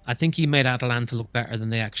put it? I think he made Atalanta look better than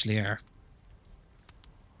they actually are.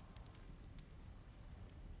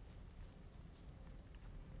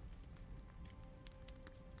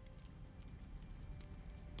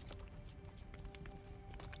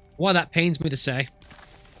 Well, that pains me to say.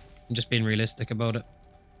 I'm just being realistic about it.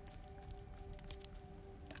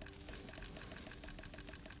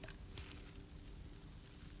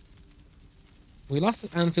 We lost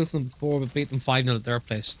at Anfield to them before, but beat them 5-0 at their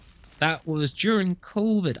place. That was during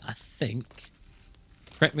COVID, I think.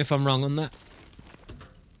 Correct me if I'm wrong on that.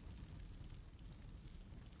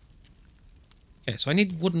 Okay, so I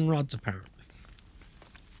need wooden rods, apparently.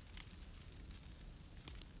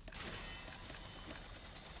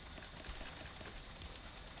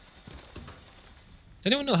 Does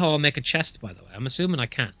anyone know how I'll make a chest, by the way? I'm assuming I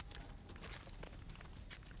can.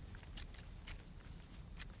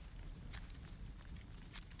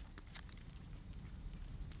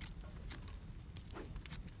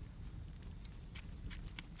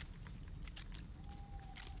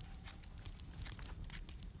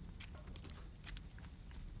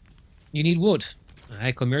 You need wood.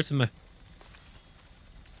 Aye, come here to me.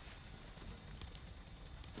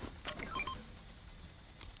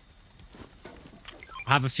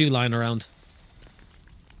 I have a few lying around.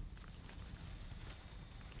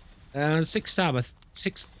 6 tab,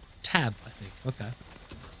 6 tab, I think. Okay.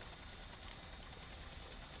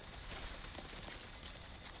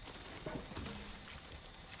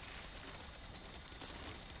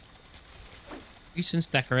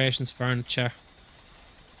 Recent decorations, furniture.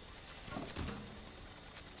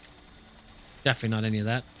 Definitely not any of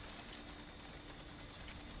that.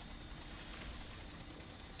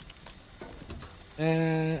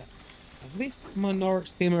 At least my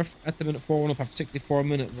Norwich team are at the minute 4-1 up after 64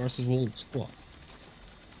 minutes versus Wolves. What?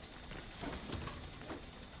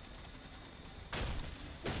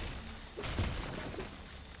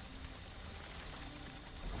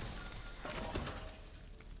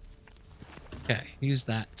 Okay, use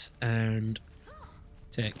that and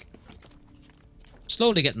take.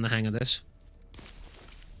 Slowly getting the hang of this.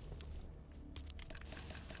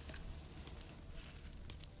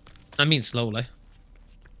 I mean slowly.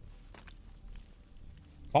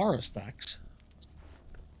 Forest axe.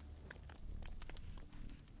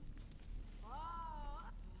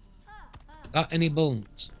 Got any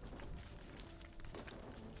bones?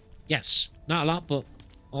 Yes. Not a lot, but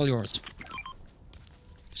all yours.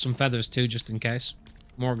 Some feathers too, just in case.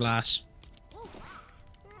 More glass.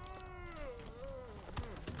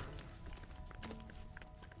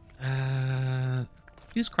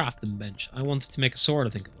 Use crafting bench. I wanted to make a sword, I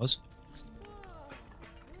think it was.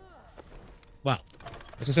 Well,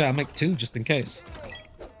 as I say, I'll make 2 just in case.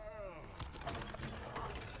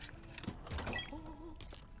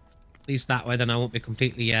 At least that way, then I won't be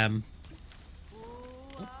completely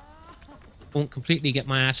won't completely get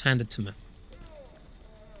my ass handed to me.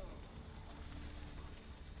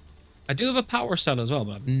 I do have a power cell as well,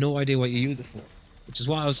 but I have no idea what you use it for. Which is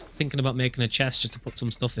why I was thinking about making a chest just to put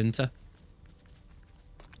some stuff into.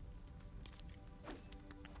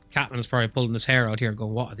 Catman is probably pulling his hair out here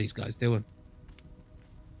going, what are these guys doing?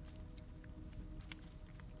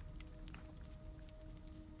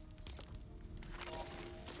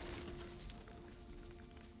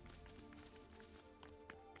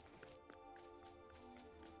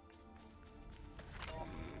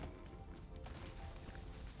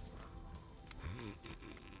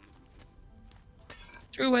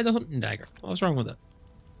 Threw away the hunting dagger. What was wrong with it?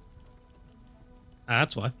 Ah,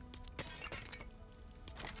 that's why.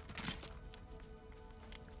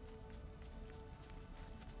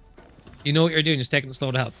 You know what you're doing, just taking it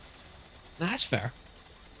slow to help. Nah, that's fair.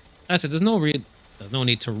 That's it, there's no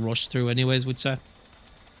need to rush through anyways, we'd say.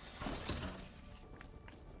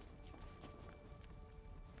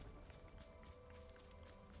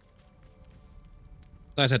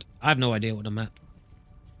 Like I said, I have no idea what I'm at.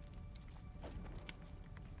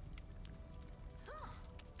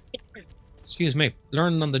 Excuse me.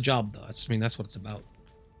 Learning on the job, though. That's what it's about.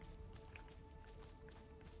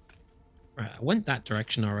 Right, I went that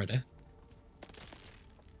direction already.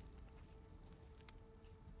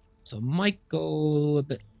 So might go a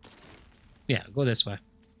bit... Yeah, go this way.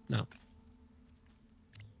 No.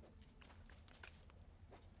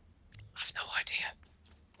 I have no idea.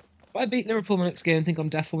 If I beat Liverpool in the next game, I think I'm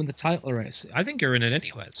definitely in the title race. I think you're in it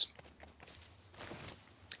anyways.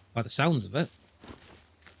 By the sounds of it.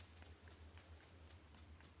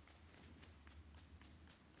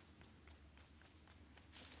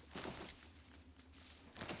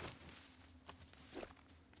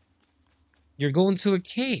 You're going to a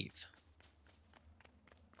cave.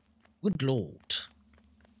 Good lord.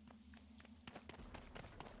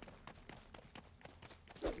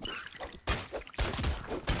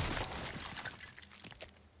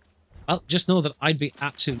 Well, just know that I'd be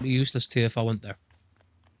absolutely useless to you if I went there.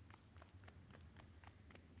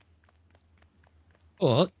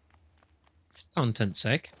 But, for content's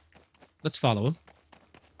sake, let's follow him.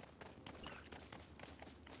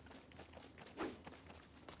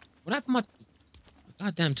 What happened to my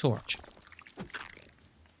goddamn torch?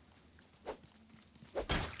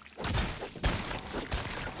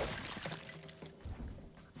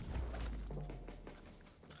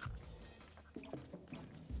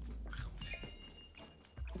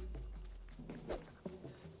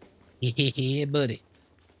 Yeah, buddy.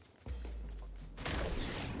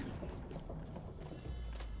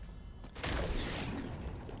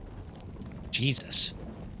 Jesus.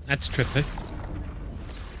 That's trippy.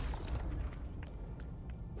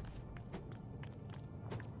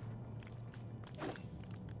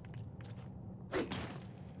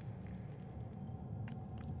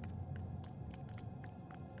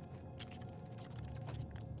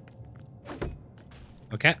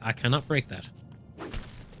 Okay, I cannot break that.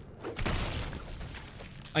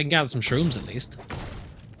 I can gather some shrooms at least.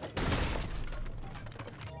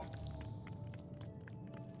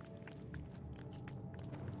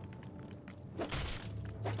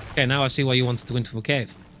 Okay, now I see why you wanted to go into a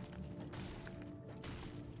cave.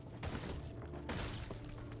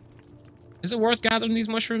 Is it worth gathering these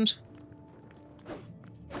mushrooms?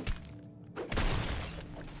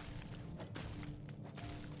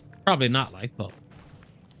 Probably not, like, but...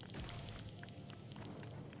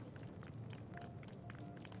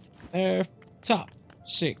 Top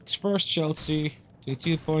 6. First Chelsea.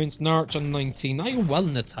 2 points. Norwich on 19. Now you're well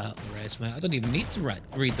in the title race, mate. I don't even need to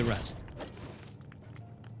read the rest. I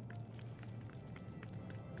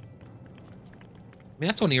mean,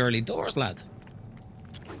 that's only early doors, lad.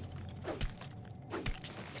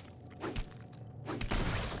 The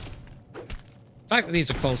fact that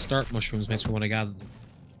these are called start mushrooms makes me want to gather them.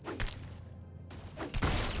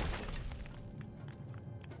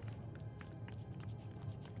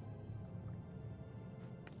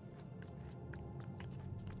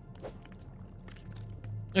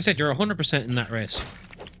 I said you're 100% in that race.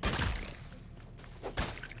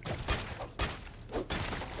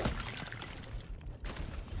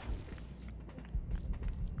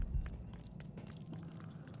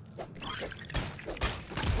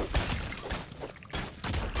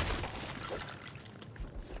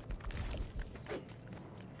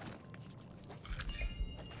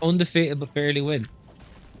 Undefeated but barely win.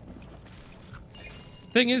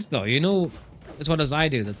 Thing is, though, you know as well as I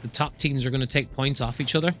do that the top teams are going to take points off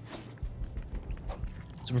each other.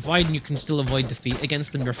 So providing you can still avoid defeat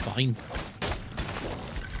against them, you're fine.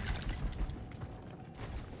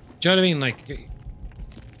 Do you know what I mean? Like,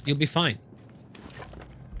 you'll be fine.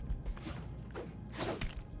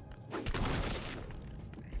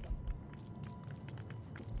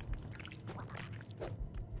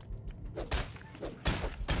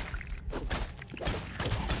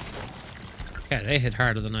 Okay, they hit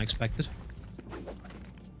harder than I expected.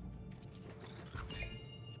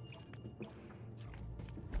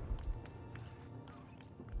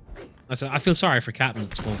 I said, I feel sorry for Captain at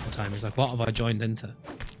this moment in time. He's like, what have I joined into?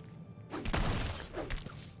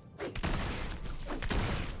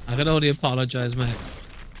 I can only apologise, mate.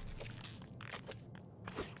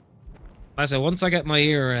 I said, once I get my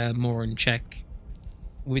ear more in check,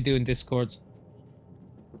 we'll be doing Discords.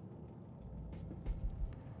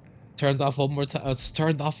 Turned off one more time. It's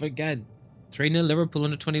turned off again. 3-0 Liverpool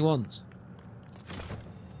under 21s.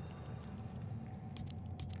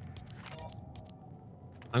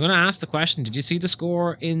 I'm going to ask the question, did you see the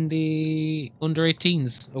score in the under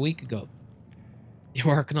 18s a week ago? You're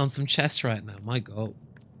working on some chess right now, my God.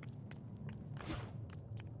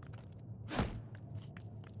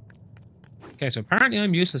 Okay, so apparently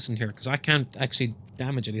I'm useless in here because I can't actually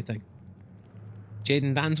damage anything.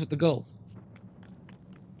 Jaden Dan's with the goal.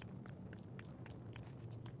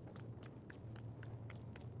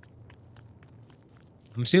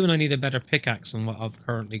 I'm assuming I need a better pickaxe than what I've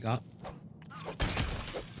currently got.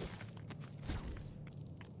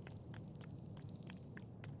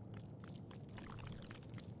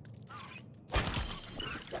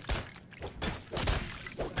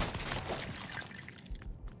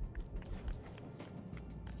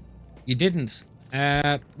 You didn't.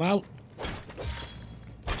 Well,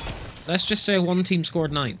 let's just say one team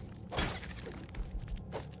scored 9.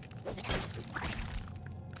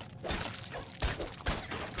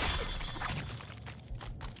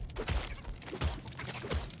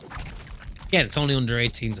 Yeah, it's only under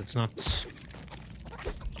 18s, it's not...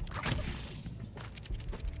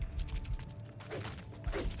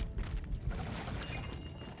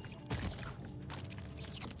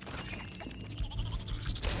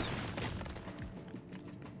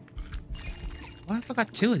 have I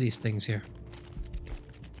got two of these things here?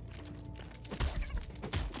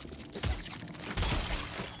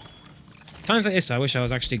 Times like this, I wish I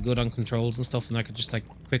was actually good on controls and stuff and I could just like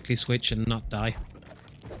quickly switch and not die.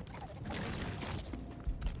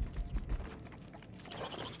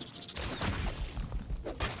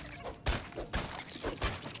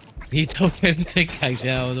 He took in pickaxe,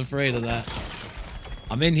 yeah, I was afraid of that.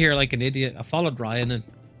 I'm in here like an idiot. I followed Ryan and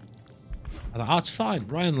I was like, oh, it's fine.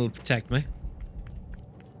 Ryan will protect me.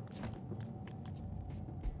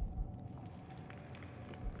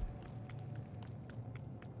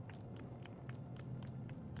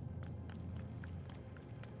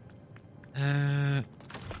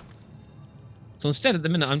 So instead, at the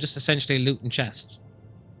minute, I'm just essentially looting chests.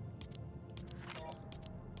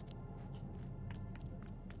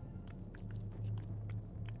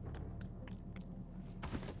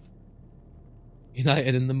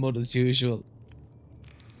 United in the mud as usual.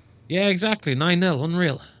 Yeah, exactly. 9-0.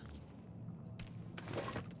 Unreal.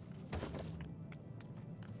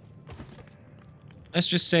 Let's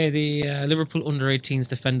just say the Liverpool under-18s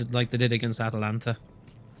defended like they did against Atalanta.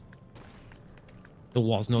 There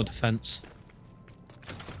was no defence.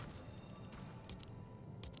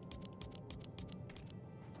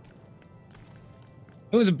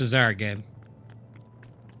 It was a bizarre game.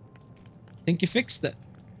 Think you fixed it?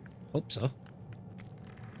 Hope so.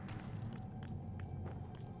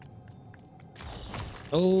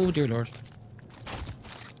 Oh, dear Lord.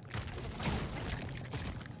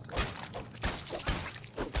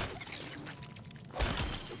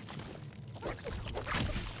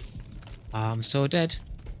 I'm so dead.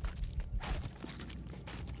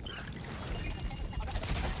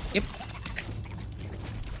 Yep.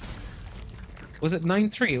 Was it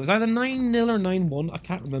 9-3? It was either 9-0 or 9-1. I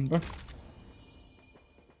can't remember.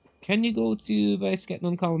 Can you go to base, get an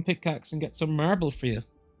uncommon pickaxe and get some marble for you?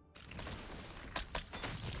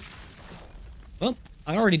 Well,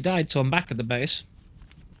 I already died, so I'm back at the base.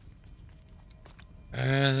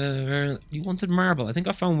 You wanted marble. I think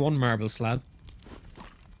I found one marble slab.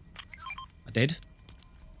 I did.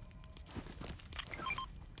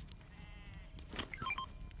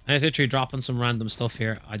 I was literally dropping some random stuff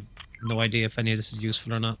here. I had no idea if any of this is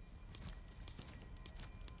useful or not.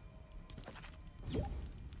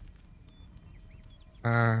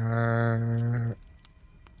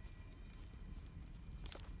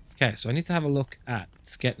 Okay, so I need to have a look at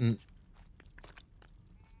getting...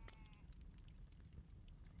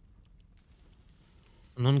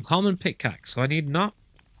 an uncommon pickaxe. So I need not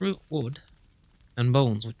root wood and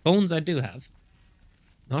bones. With bones I do have.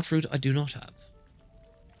 Not root I do not have.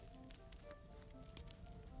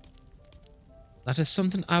 That is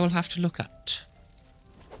something I will have to look at.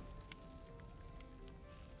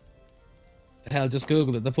 The hell, just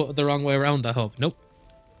Google it. They put it the wrong way around, I hope. Nope.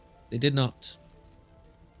 They did not.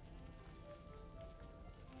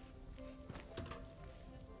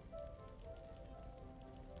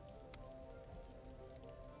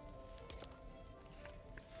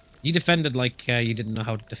 You defended like you didn't know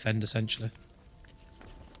how to defend, essentially.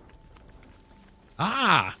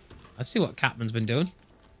 Ah! I see what Catman's been doing.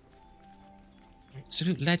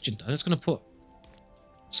 Absolute legend. I'm just going to put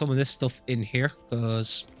some of this stuff in here,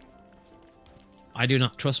 because I do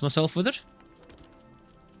not trust myself with it.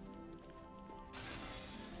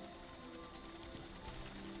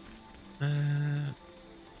 So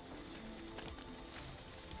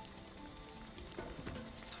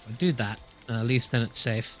if I do that, at least then it's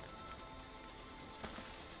safe.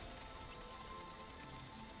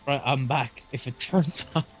 Right, I'm back. If it turns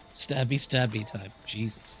on, stabby stabby time.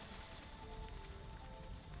 Jesus.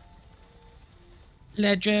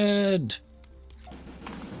 Legend!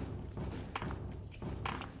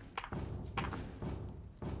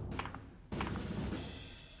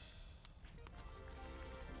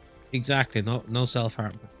 Exactly, no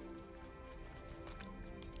self-harm.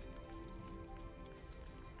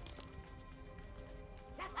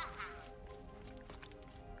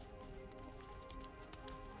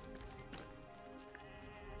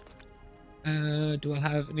 Do I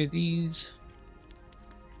have any of these?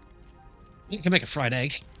 You can make a fried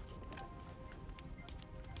egg.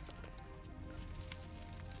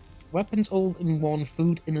 Weapons all in one,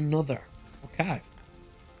 food in another. Okay.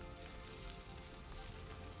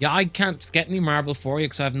 Yeah, I can't get any marble for you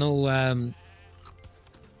because I have no,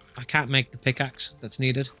 I can't make the pickaxe that's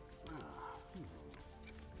needed.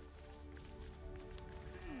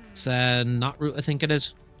 It's, not root, I think it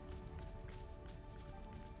is.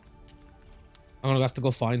 I'm gonna have to go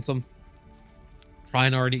find some.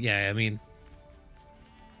 Brian already, yeah, I mean,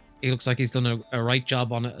 he looks like he's done a right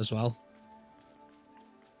job on it as well.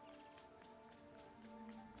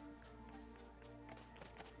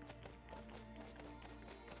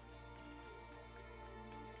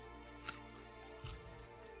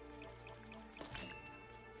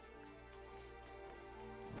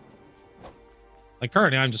 Like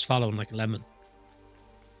currently I'm just following like a lemon.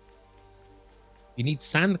 You need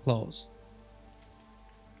sand claws.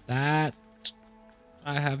 That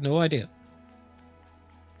I have no idea.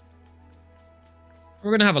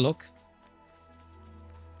 We're gonna have a look.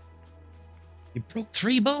 You broke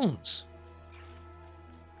 3 bones.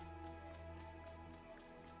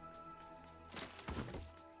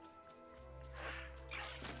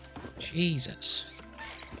 Jesus.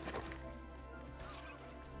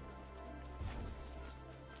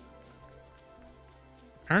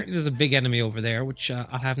 Apparently there's a big enemy over there, which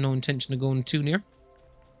I have no intention of going too near.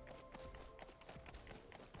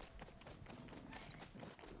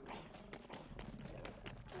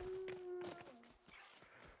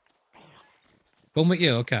 Going with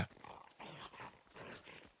you, okay.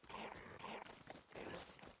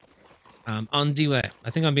 On the way. I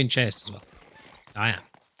think I'm being chased as well. I am.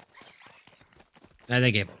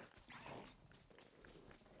 They gave up.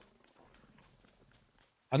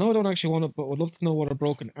 I know I don't actually want it, but would love to know what a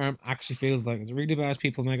broken arm actually feels like. It's really bad as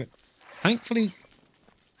people make it. Thankfully,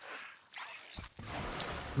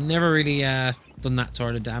 never really done that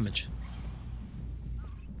sort of damage.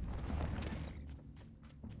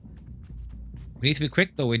 We need to be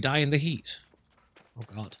quick though, we die in the heat. Oh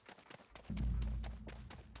god.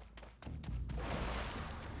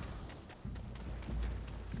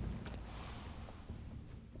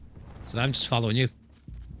 So I'm just following you.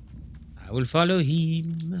 I will follow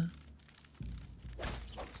him.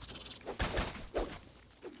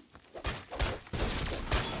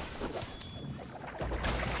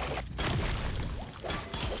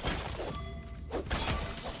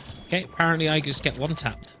 Okay, apparently I just get one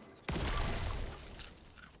tapped.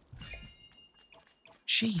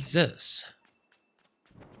 Jesus.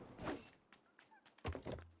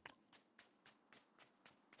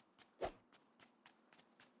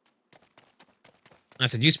 I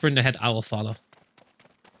said, you sprint ahead, I will follow.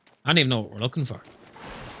 I don't even know what we're looking for.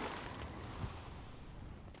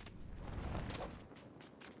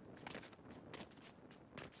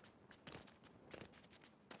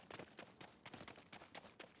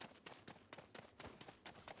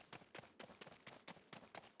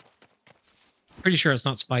 Pretty sure it's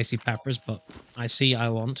not spicy peppers, but I see I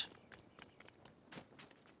want.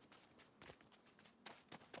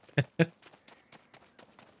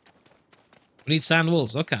 We need sand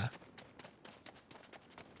wolves, okay.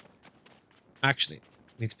 Actually,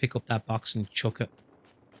 we need to pick up that box and chuck it.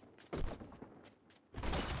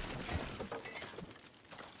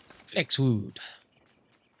 Flexwood.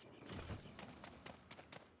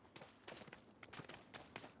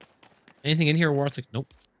 Anything in here worth it?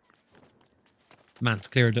 Nope. Man's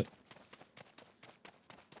cleared it.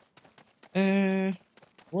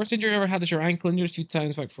 Worst injury I ever had is your ankle injured a few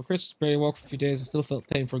times back for Christmas. Barely walked for a few days and still felt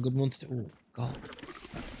pain for a good month. Oh, God.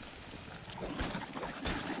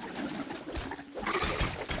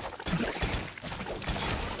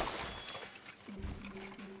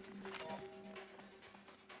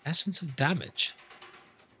 Essence of damage.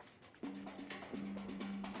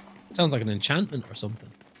 Sounds like an enchantment or something.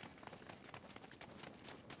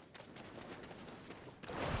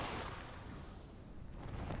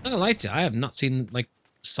 I'm not gonna lie to you, I have not seen, like,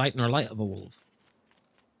 sight nor light of a wolf.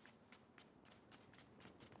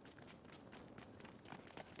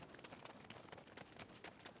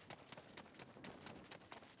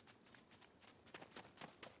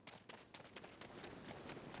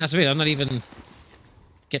 That's weird, I'm not even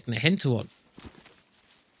getting a hint of one.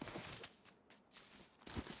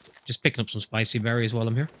 Just picking up some spicy berries while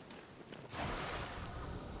I'm here.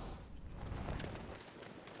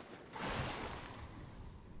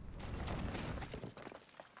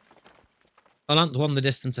 Hold on, the one in the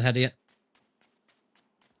distance ahead of you.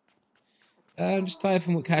 I'm just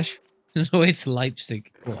typing with cash. No, it's Leipzig.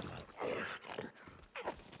 Go on, lad.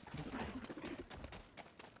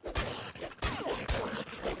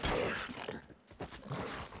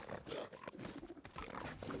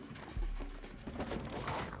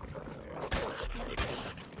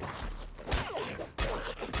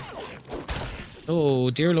 Oh,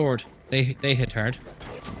 dear lord. They hit hard.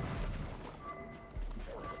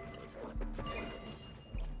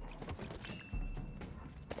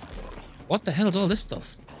 What the hell is all this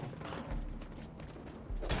stuff?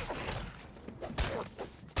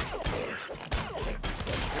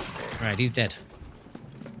 Alright, he's dead.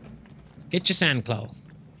 Get your sandclaw.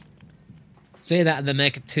 Say that and then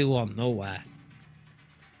make it 2-1. No way.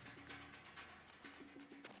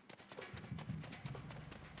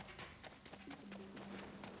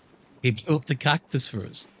 He blew up the cactus for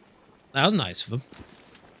us. That was nice of him.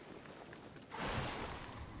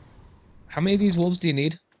 How many of these wolves do you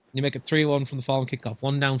need? You make it 3-1 from the following kickoff.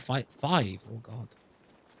 1 down, 5. Oh, God.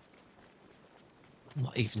 I'm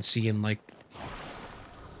not even seeing, like...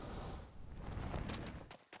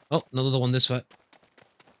 Oh, another one this way.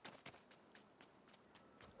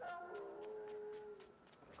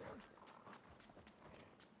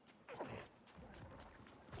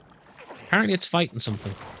 Apparently it's fighting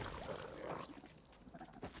something.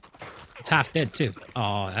 It's half dead, too.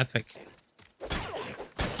 Oh, epic.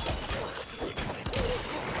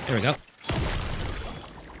 There we go.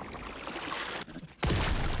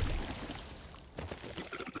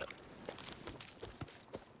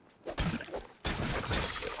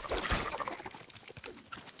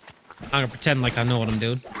 I'm gonna pretend like I know what I'm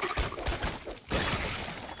doing.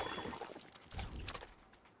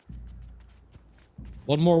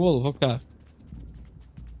 One more wolf, okay.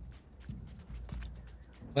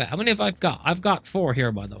 Wait, how many have I got? I've got 4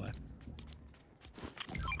 here, by the way.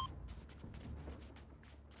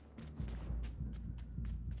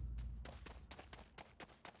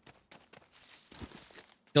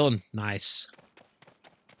 Done. Nice.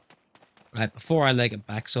 Right, before I leg it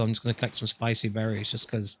back, so I'm just going to collect some spicy berries, just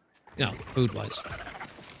because, you know, food-wise.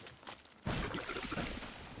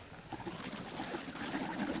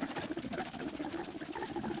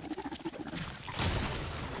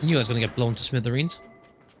 I knew I was going to get blown to smithereens.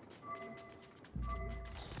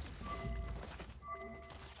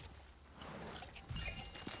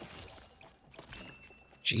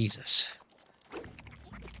 Jesus.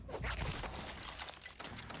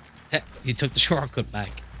 You took the shortcut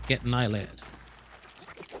back. Get annihilated.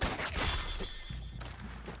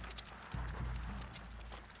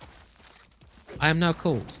 I am now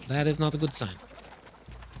cold. That is not a good sign.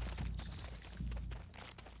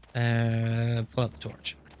 Pull out the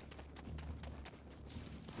torch.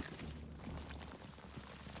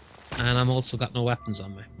 And I'm also got no weapons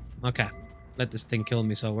on me. Okay. Let this thing kill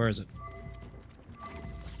me, so where is it?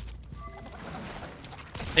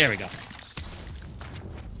 There we go.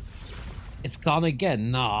 It's gone again.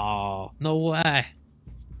 No. No way.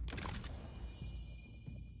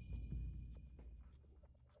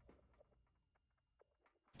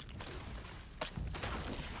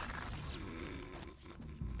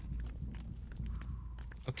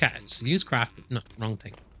 Okay, so use craft. No, wrong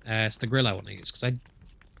thing. It's the grill I want to use, because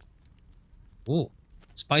I... Ooh.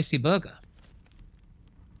 Spicy burger.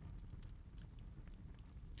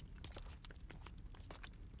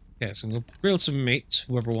 Okay, so we'll grill some meat,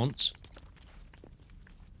 whoever wants.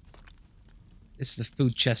 This is the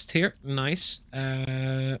food chest here. Nice.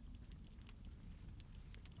 So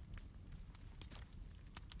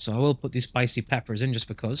I will put these spicy peppers in just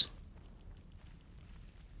because.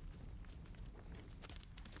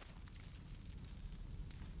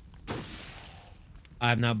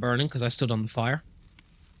 I'm now burning because I stood on the fire.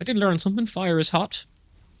 I did learn something. Fire is hot.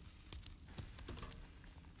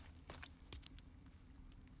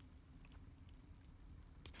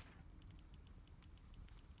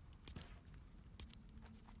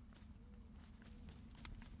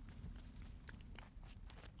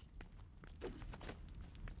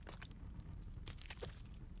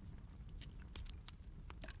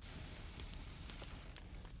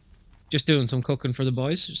 Just doing some cooking for the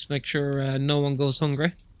boys. Just make sure no one goes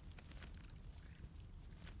hungry.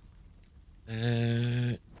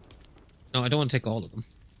 No, I don't want to take all of them.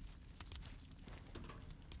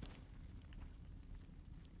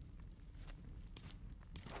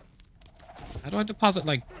 How do I deposit,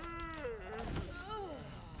 like...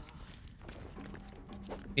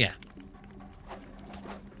 Yeah.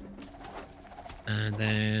 And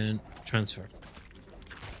then transfer.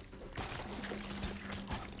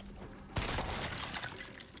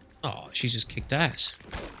 Oh, she just kicked ass.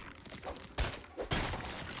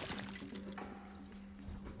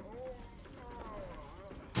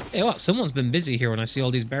 Hey, what? Someone's been busy here when I see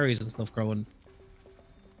all these berries and stuff growing.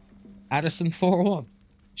 Addison 4-1.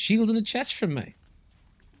 Shielding a chest from me.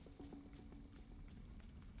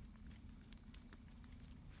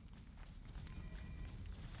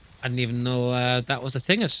 I didn't even know that was a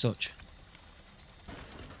thing as such.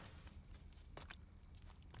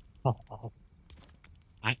 Oh.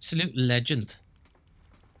 Absolute legend.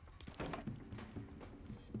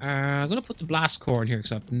 I'm going to put the blast core in here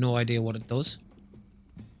because I have no idea what it does.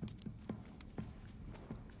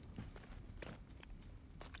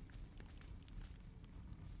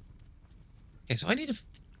 Okay, so I need a...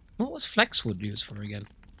 What was Flexwood used for again?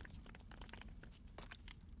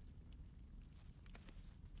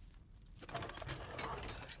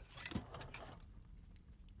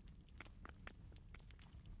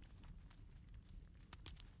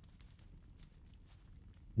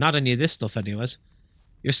 Not any of this stuff anyways.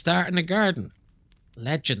 You're starting a garden.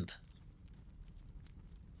 Legend.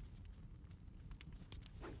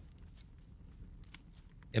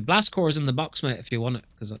 Yeah, blast core is in the box, mate, if you want it.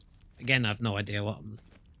 Because, again, I have no idea what I'm...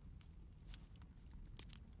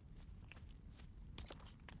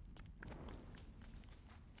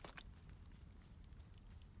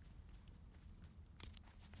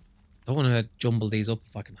 I don't want to jumble these up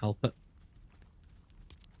if I can help it.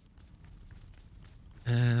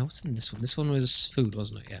 What's in this one? This one was food,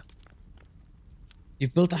 wasn't it? Yeah.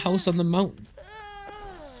 You've built a house on the mountain.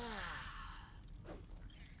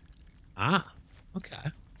 Ah,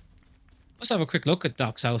 okay. Let's have a quick look at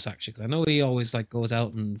Doc's house, actually, because I know he always like goes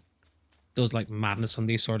out and does like madness on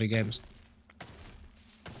these sort of games.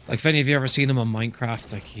 Like, if any of you ever seen him on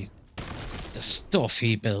Minecraft, like the stuff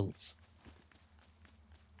he builds.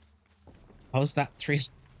 How's that 3?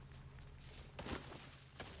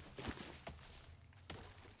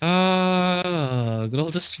 Oh, good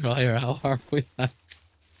old destroyer. How are we at?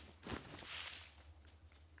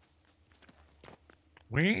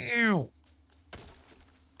 Wow.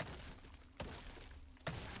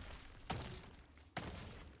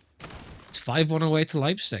 It's 5-1 away to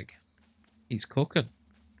Leipzig. He's cooking.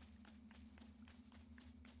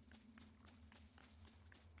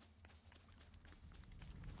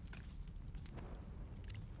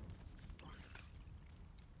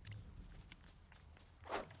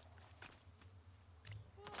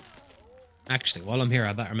 Actually, while I'm here,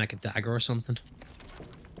 I better make a dagger or something.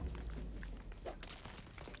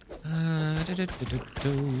 At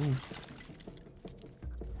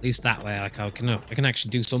least that way, like I can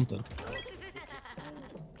actually do something.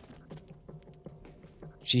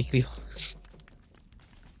 Cheeky.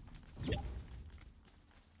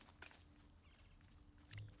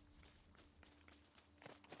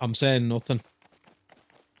 I'm saying nothing.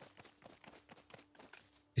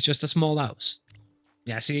 It's just a small house.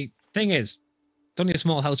 Yeah, see, thing is, it's only a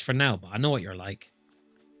small house for now, but I know what you're like.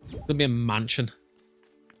 It's gonna be a mansion.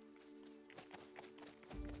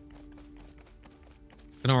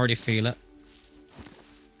 I can already feel it.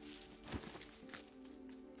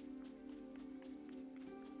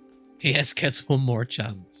 PS gets one more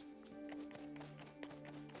chance.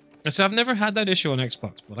 So I've never had that issue on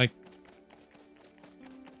Xbox, but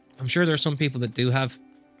I'm sure there are some people that do have.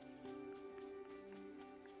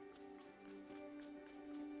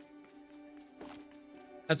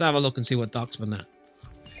 Let's have a look and see what Doc's been at.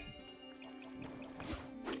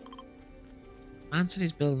 Man said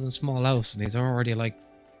he's building a small house and he's already like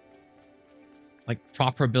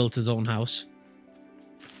proper built his own house.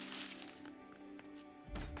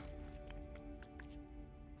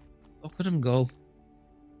 Look at him go.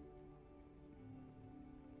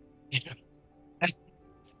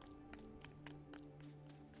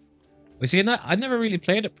 We see, I never really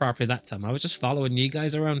played it properly that time. I was just following you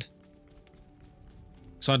guys around.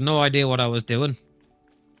 So I had no idea what I was doing.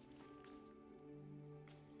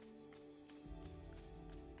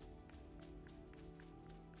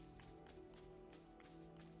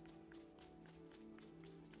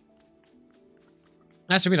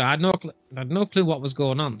 That's what I mean. I had no clue what was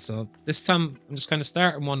going on. So this time I'm just kind of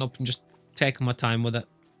starting one up and just taking my time with it.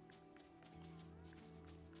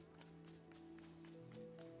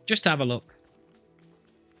 Just have a look.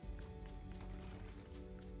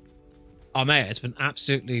 Oh mate, it's been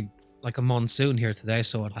absolutely like a monsoon here today,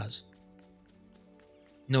 so it has.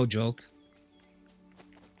 No joke.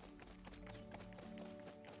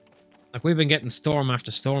 Like, we've been getting storm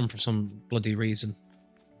after storm for some bloody reason.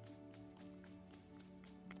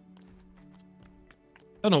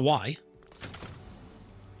 Don't know why.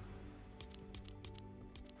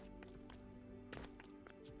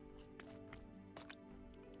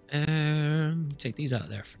 Take these out of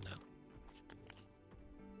there for now.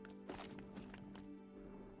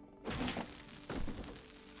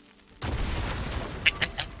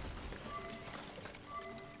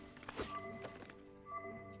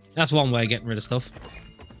 That's one way of getting rid of stuff.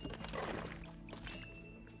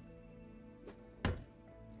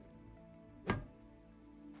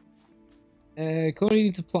 Cody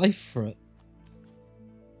needs to apply for it.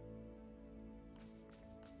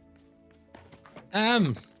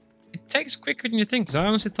 It takes quicker than you think, because I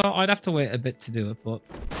honestly thought I'd have to wait a bit to do it, but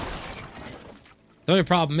the only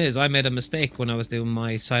problem is I made a mistake when I was doing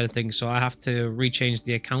my side of things, so I have to rechange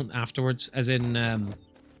the account afterwards, as in,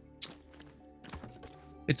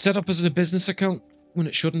 it's set up as a business account when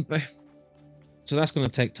it shouldn't be. So that's going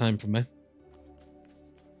to take time for me.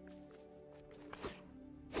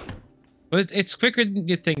 But it's quicker than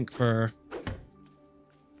you think for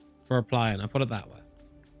applying, I'll put it that way.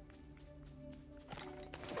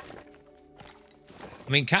 I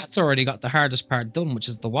mean, Cat's already got the hardest part done, which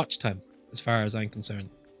is the watch time. as far as I'm concerned.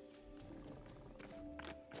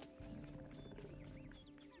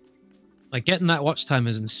 Like, getting that watch time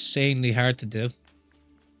is insanely hard to do.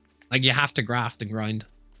 Like, you have to graft and grind.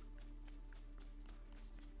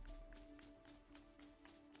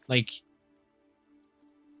 Like,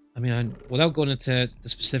 I mean, without going into the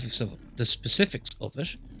specifics of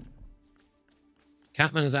it,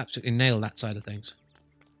 Catman has absolutely nailed that side of things.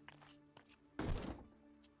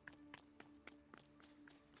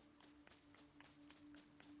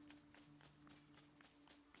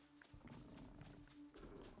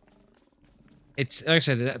 It's like I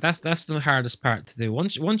said, that's the hardest part to do.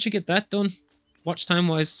 Once you get that done, watch time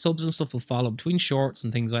wise, subs and stuff will follow between shorts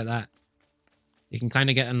and things like that. You can kind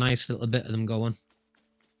of get a nice little bit of them going.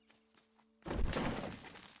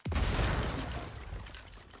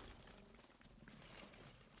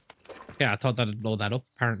 Yeah, I thought that'd blow that up.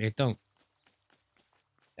 Apparently it don't.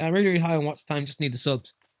 Really, really high on watch time, just need the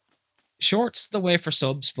subs. Shorts the way for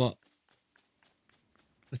subs, but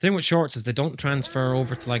the thing with shorts is they don't transfer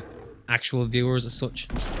over to like actual viewers as such.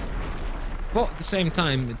 But at the same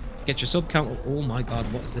time, get your sub count. Oh my god,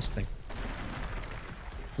 what is this thing?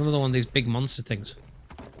 It's another one of these big monster things.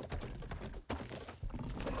 I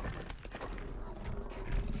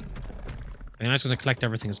mean, I'm just going to collect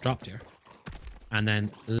everything that's dropped here. And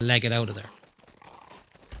then leg it out of there.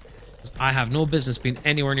 I have no business being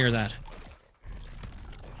anywhere near that.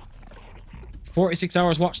 46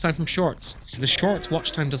 hours watch time from shorts. So the shorts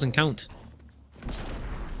watch time doesn't count.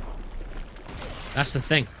 That's the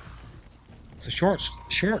thing. So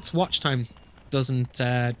shorts watch time doesn't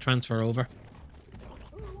transfer over.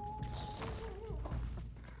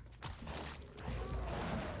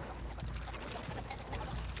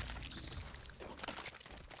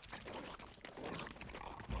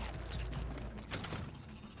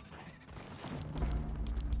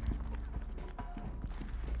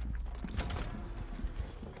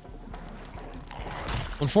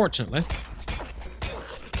 Unfortunately.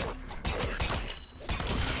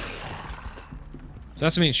 So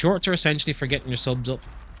that's what I mean. Shorts are essentially for getting your subs up.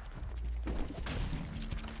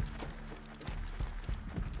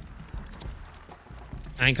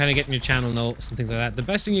 And kind of getting your channel notes and things like that. The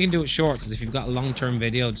best thing you can do with shorts is if you've got a long-term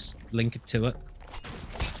video, just link it to it.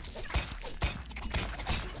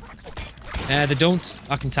 They don't,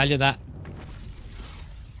 I can tell you that.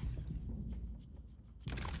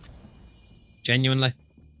 Genuinely.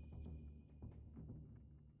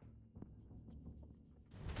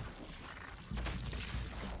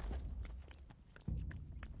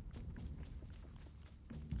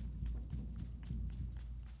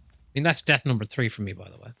 I mean, that's death number 3 for me, by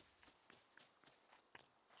the way.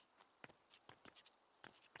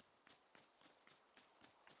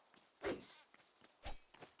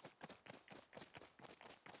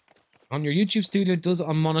 On your YouTube studio, it does it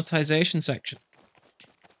on monetization section.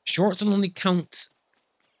 Shorts will only count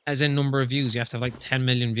as in number of views. You have to have like 10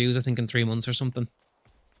 million views, I think, in 3 months or something.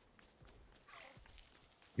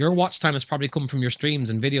 Your watch time has probably come from your streams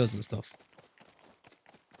and videos and stuff.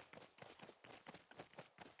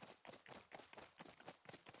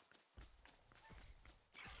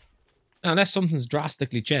 Now, unless something's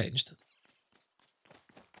drastically changed.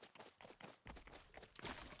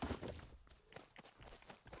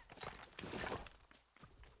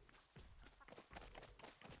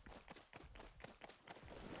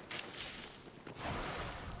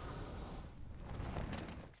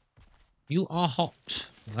 You are hot.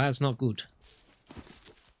 That's not good.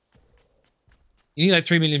 You need like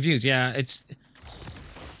 3 million views. Yeah, it's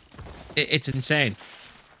insane.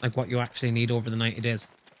 Like what you actually need over the 90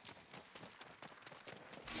 days.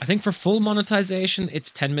 I think for full monetization,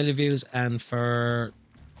 it's 10 million views, and for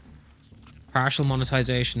partial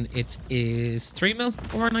monetization, it is 3 mil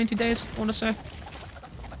over 90 days, I want to say.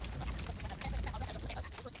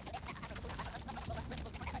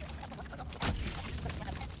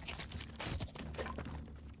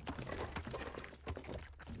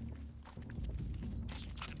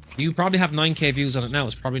 You probably have 9k views on it now.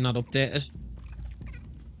 It's probably not updated.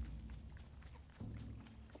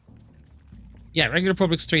 Yeah, regular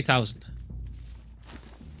public's 3,000.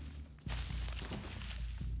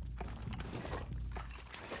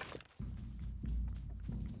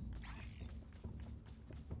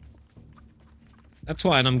 That's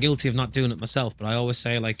why, and I'm guilty of not doing it myself, but I always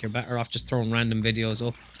say, like, you're better off just throwing random videos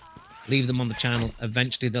up. Leave them on the channel.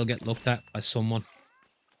 Eventually they'll get looked at by someone.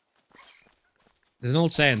 There's an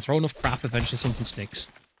old saying, throw enough crap, eventually something sticks.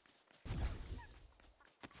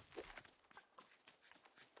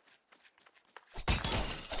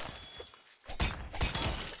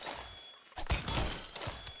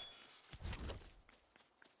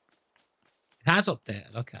 It has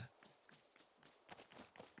updated, okay.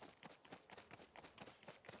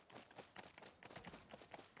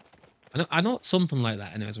 I know it's something like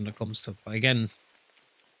that anyways when it comes to, but again,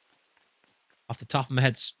 off the top of my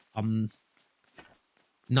head, I'm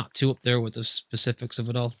not too up there with the specifics of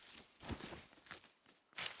it all.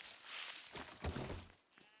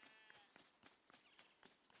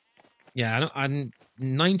 Yeah, I'm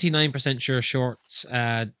 99% sure shorts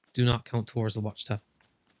do not count towards the watch time.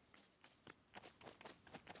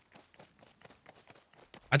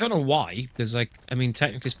 I don't know why, because like, I mean,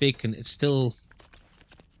 technically speaking, it's still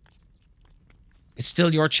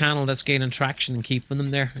your channel that's gaining traction and keeping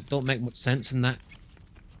them there. It don't make much sense in that.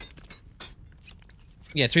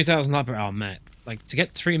 Yeah, 3,000 odd per hour, mate. Like, to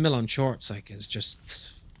get 3 mil on shorts, like, is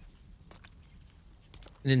just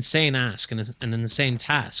an insane ask and an insane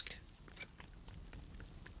task.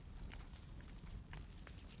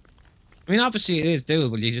 I mean, obviously it is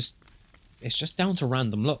doable. It's just down to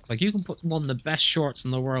random luck. Like, you can put one of the best shorts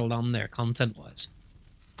in the world on there, content-wise.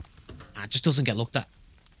 It just doesn't get looked at.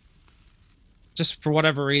 Just for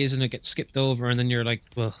whatever reason, it gets skipped over, and then you're like,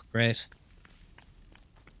 well, great.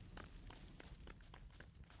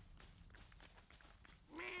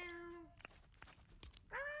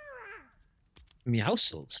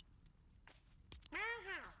 Meowscles.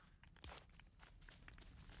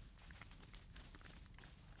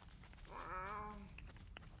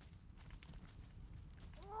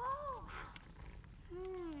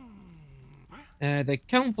 They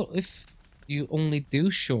count, but if you only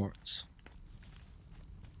do shorts.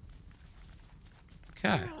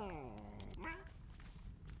 Okay.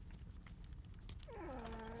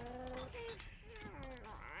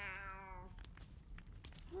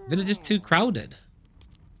 Village is too crowded.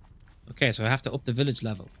 Okay, so I have to up the village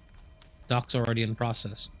level. Dock's already in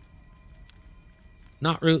process.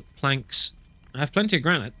 Knot root, planks. I have plenty of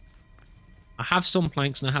granite. I have some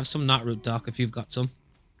planks and I have some knot root dock if you've got some.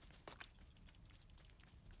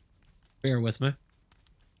 Bear with me. I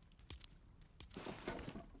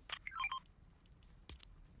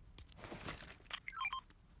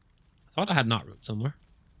thought I had knot root somewhere.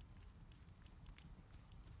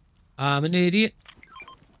 I'm an idiot.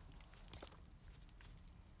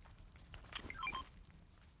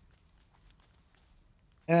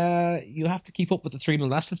 You have to keep up with the 3 mil.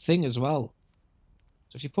 That's the thing as well.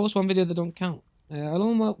 So if you post one video, they don't count. I'll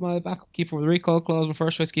unlock my backup keeper with recall clause. My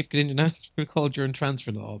first choice keep getting announced recall during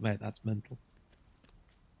transfer. Oh, mate, that's mental.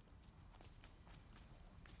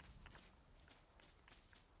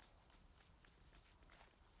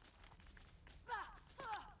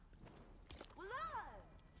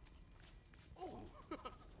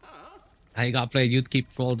 Now you gotta play Youth Keep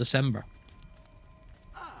for all December.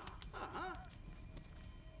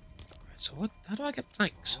 So what? How do I get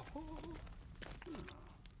planks?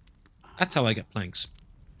 That's how I get planks.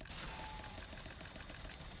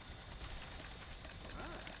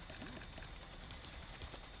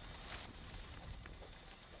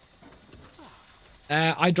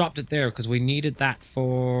 I dropped it there because we needed that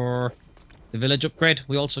for the village upgrade.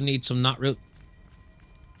 We also need some knot root.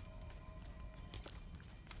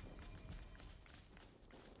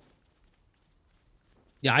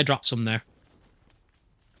 Yeah, I dropped some there.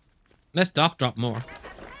 Unless Doc dropped more.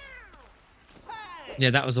 Yeah,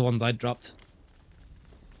 that was the ones I dropped.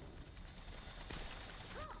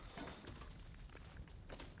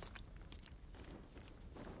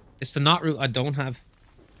 It's the knot root I don't have.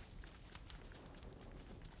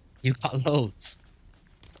 You got loads.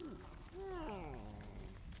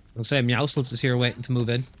 I'll say Meowscles is here waiting to move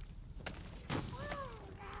in.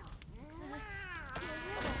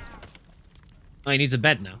 Oh, he needs a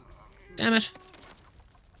bed now. Damn it.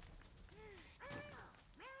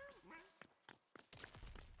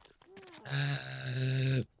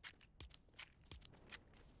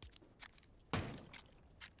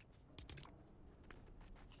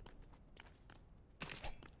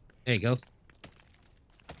 There you go.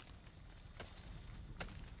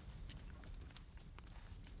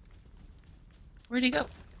 Where'd he go?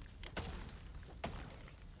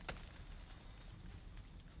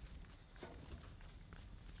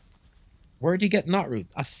 Where'd he get knot root?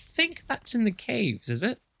 I think that's in the caves, is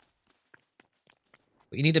it?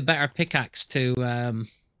 But you need a better pickaxe to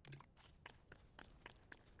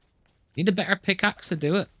need a better pickaxe to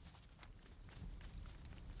do it.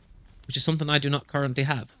 Which is something I do not currently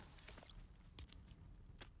have.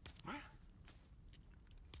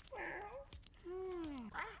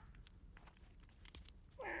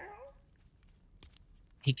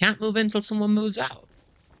 He can't move in until someone moves out.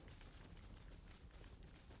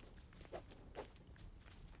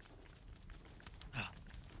 Oh.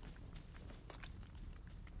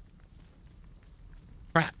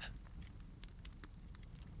 Crap.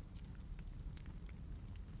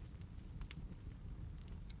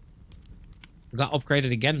 Got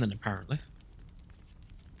upgraded again then, apparently.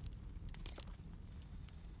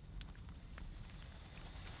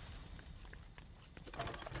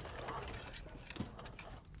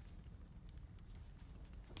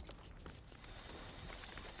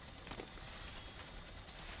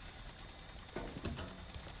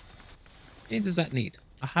 How many does that need?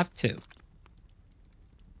 I have 2.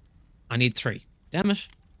 I need 3. Damn it.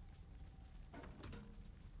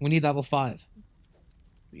 We need level 5.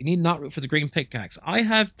 You need knot root for the green pickaxe. I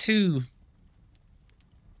have 2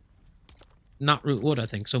 knot root wood, I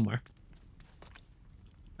think, somewhere.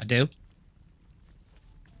 I do.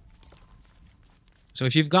 So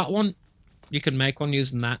if you've got one, you can make one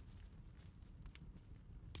using that.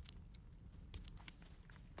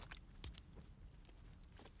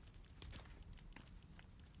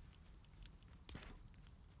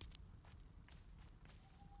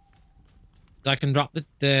 I can drop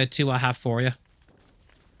the 2 I have for you.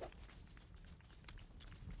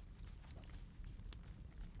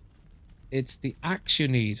 It's the axe you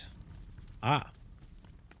need. Ah.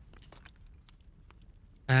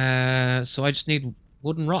 So I just need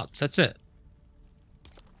wooden rods. That's it.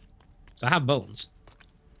 So I have bones.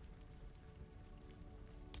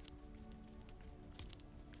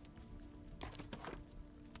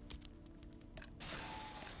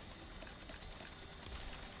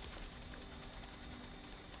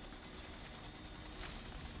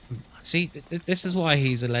 See, this is why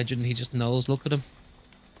he's a legend. He just knows. Look at him.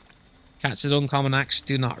 Catch an uncommon axe.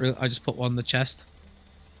 Do not root. I just put one in the chest.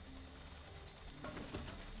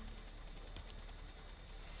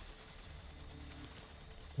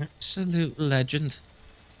 Absolute legend.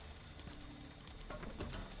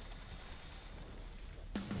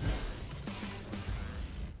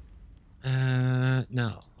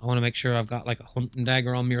 No. I want to make sure I've got like a hunting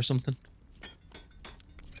dagger on me or something.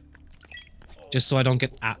 Just so I don't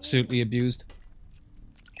get absolutely abused.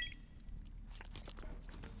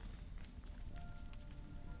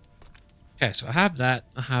 Okay, so I have that.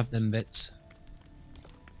 I have them bits.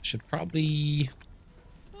 Should probably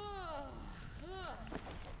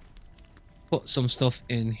put some stuff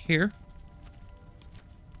in here.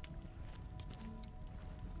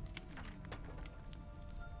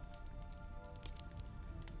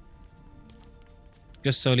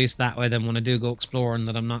 Just so at least that way then when I do go exploring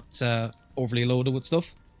that I'm not overly loaded with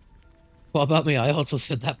stuff. What about me? I also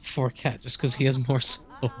said that before, Cat, just because he has more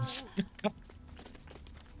souls.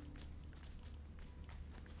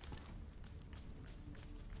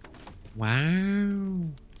 Wow.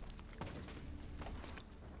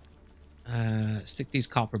 Stick these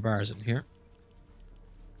copper bars in here.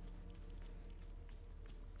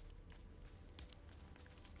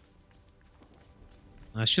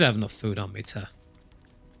 I should have enough food on me to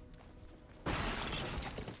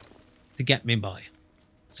get me by.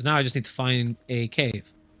 So now I just need to find a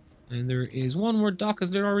cave. And there is one where Doc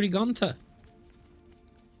has already gone to.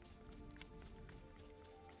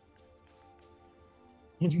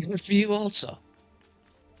 Good for you also.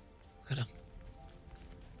 Look at him.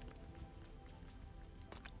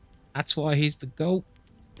 That's why he's the GOAT.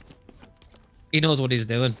 He knows what he's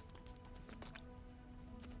doing.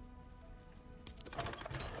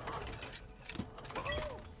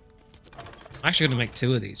 I'm actually going to make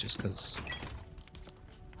 2 of these just because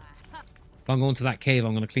if I'm going to that cave,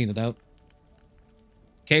 I'm going to clean it out.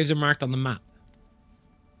 Caves are marked on the map.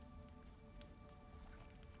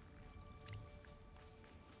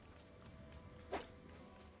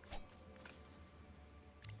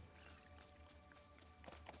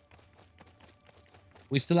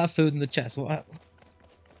 We still have food in the chest. What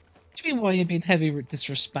do you mean why you're being heavy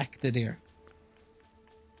disrespected here?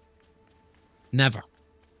 Never.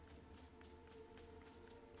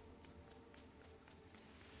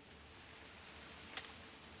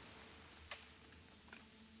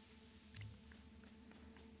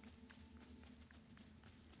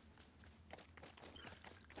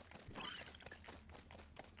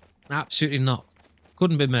 Absolutely not.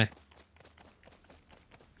 Couldn't be me.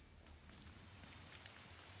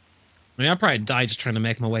 I mean, I probably died just trying to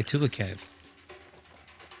make my way to a cave.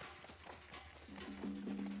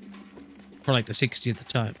 For like the 60th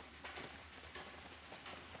time.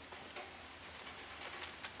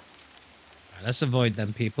 Right, let's avoid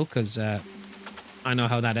them people, because I know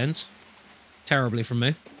how that ends. Terribly from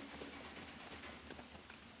me.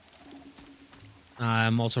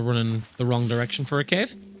 I'm also running the wrong direction for a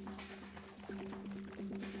cave.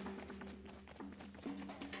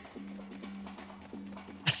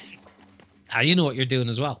 You know what you're doing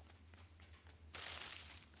as well.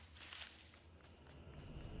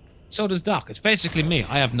 So does Doc. It's basically me.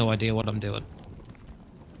 I have no idea what I'm doing.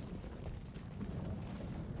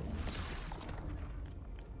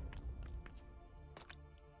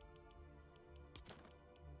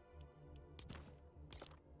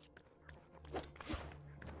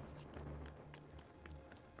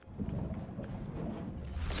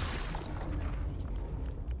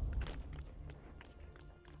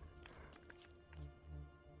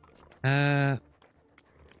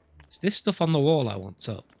 It's this stuff on the wall I want,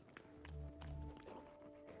 so.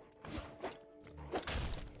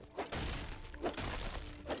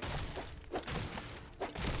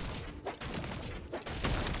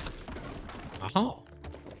 Aha.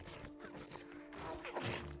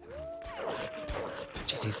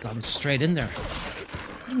 Jeez, he's gone straight in there.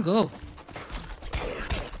 Let him go.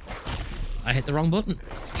 I hit the wrong button.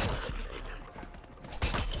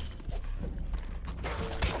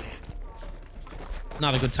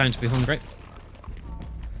 Not a good time to be hungry.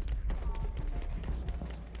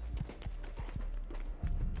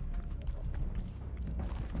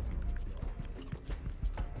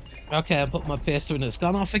 Okay, I put my pistol in. It's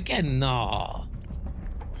gone off again. No.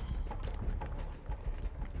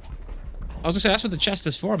 I was gonna say, that's what the chest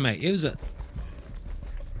is for, mate. Use it.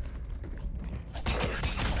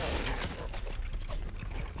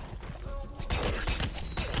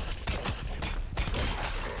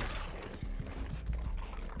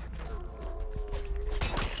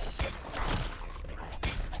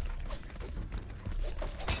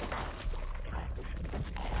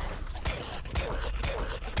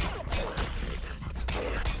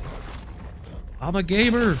 I'm a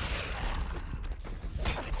gamer.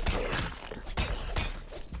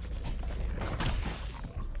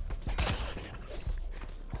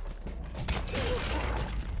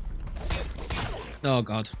 Oh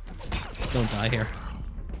god. Don't die here.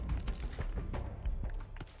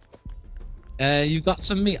 You got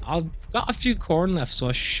some meat. I've got a few corn left, so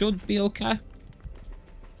I should be okay.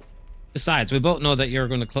 Besides, we both know that you're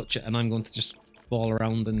going to clutch it and I'm going to just fall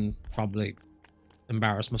around and probably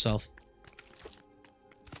embarrass myself.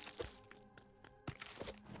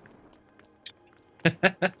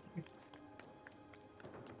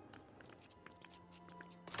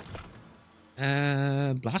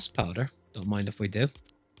 Blast powder. Don't mind if we do.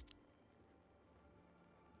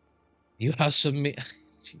 You have some meat.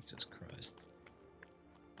 Jesus Christ.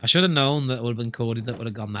 I should have known that it would have been Cody that would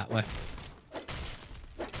have gone that way.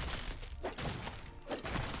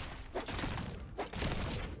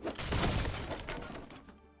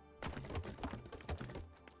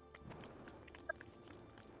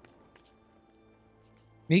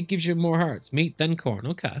 Meat gives you more hearts. Meat, then corn.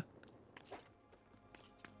 Okay.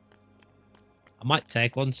 I might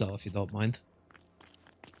take one, so if you don't mind.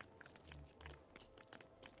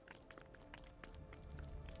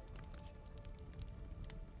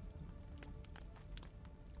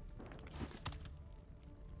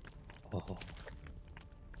 Oh.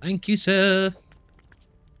 Thank you, sir.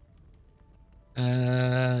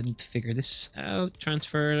 I need to figure this out.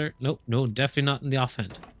 Transfer. Nope, no, definitely not in the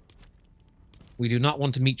offhand. We do not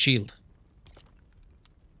want to meet shield.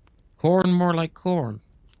 Corn, more like corn.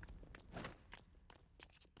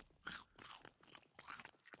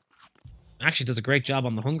 Actually does a great job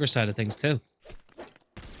on the hunger side of things too.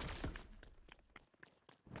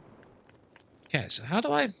 Okay, so how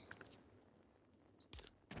do I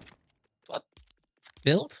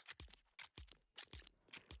build?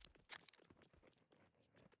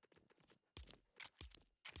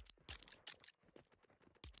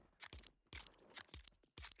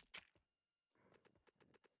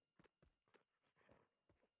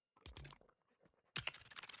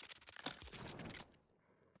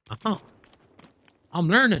 Uh-huh. I'm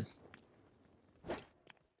learning.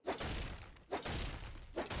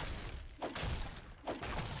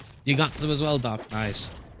 You got some as well, Doc. Nice.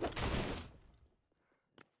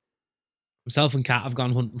 Myself and Kat have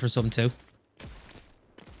gone hunting for some too.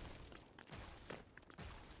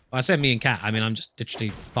 Well, I say me and Kat, I mean I'm just literally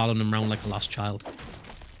following them around like a lost child.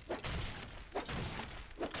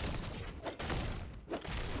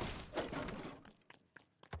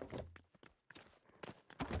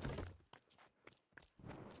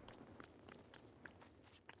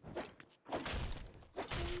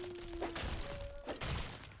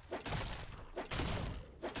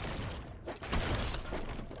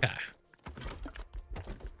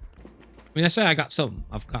 I mean, I say I got some.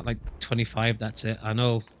 I've got like 25, that's it. I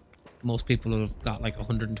know most people have got like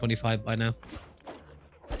 125 by now.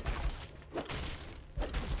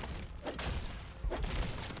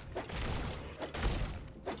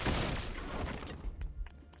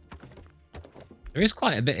 There is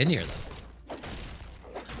quite a bit in here, though.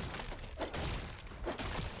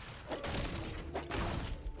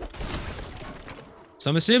 So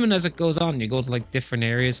I'm assuming as it goes on, you go to like different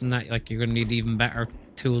areas and that, like you're going to need even better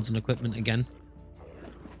tools and equipment again.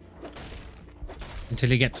 Until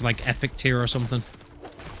you get to like epic tier or something.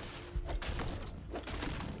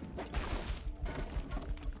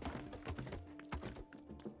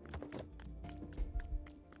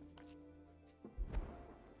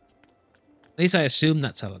 least I assume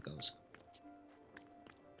that's how it goes.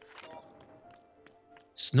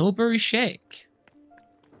 Snowberry Shake.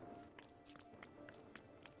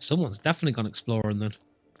 Someone's definitely gone exploring then.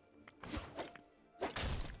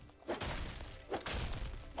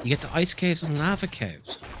 You get the ice caves and lava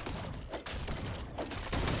caves.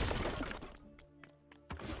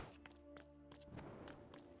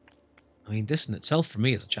 I mean, this in itself for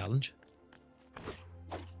me is a challenge.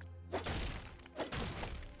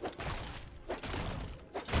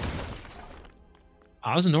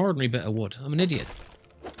 I was an ordinary bit of wood. I'm an idiot.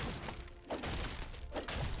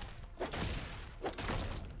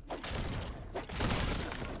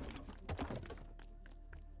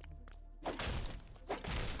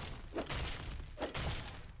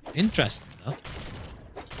 Interesting, though.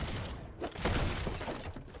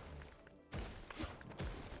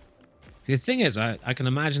 The thing is, I can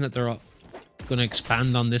imagine that they're going to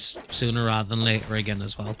expand on this sooner rather than later again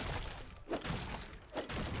as well.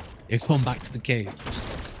 You're going back to the caves.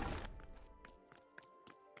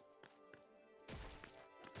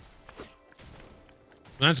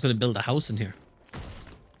 Man's going to build a house in here.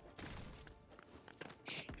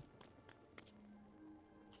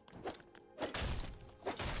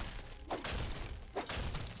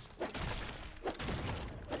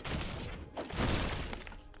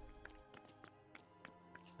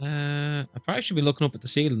 I probably should be looking up at the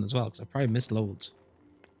ceiling as well, because I probably missed loads.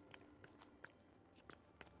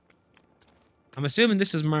 I'm assuming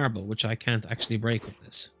this is marble, which I can't actually break with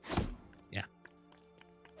this. Yeah.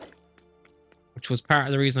 Which was part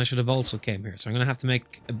of the reason I should have also came here. So I'm going to have to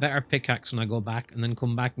make a better pickaxe when I go back, and then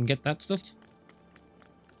come back and get that stuff.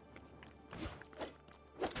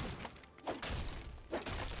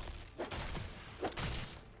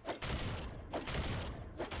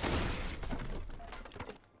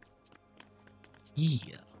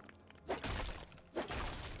 Yeah.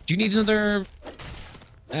 Do you need another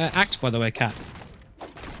axe, by the way, Cat?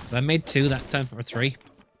 Because I made 2 that time, or 3.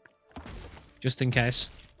 Just in case.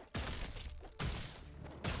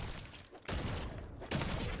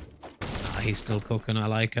 Ah, he's still cooking, I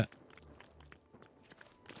like it.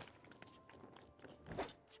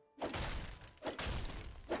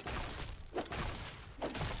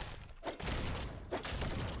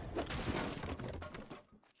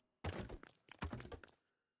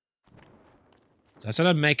 So I said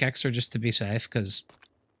I'd make extra just to be safe, because...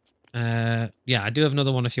 yeah, I do have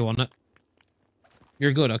another one if you want it.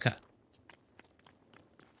 You're good, okay.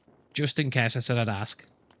 Just in case I said I'd ask.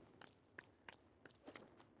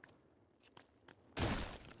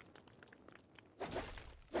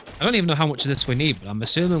 I don't even know how much of this we need, but I'm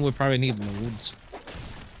assuming we probably need loads.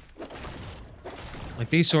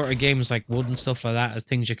 Like these sort of games like wood and stuff like that is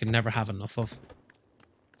things you can never have enough of.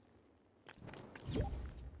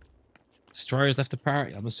 Destroyer's left the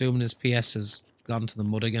party. I'm assuming his PS has gone to the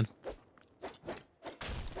mud again.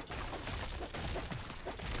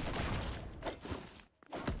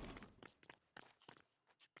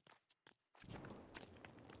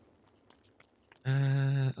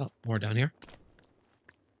 Oh, more down here.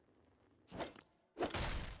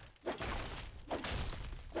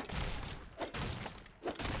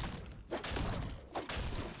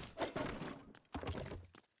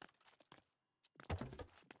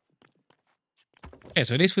 Okay,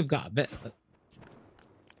 so at least we've got a bit of it.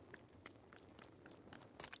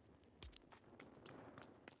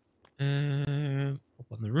 Up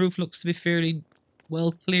on the roof looks to be fairly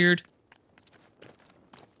well cleared.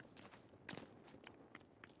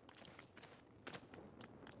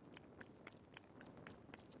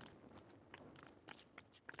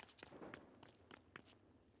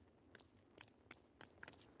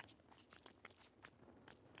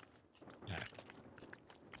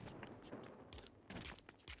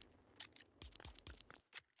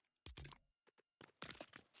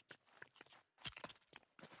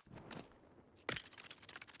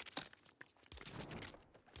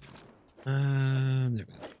 There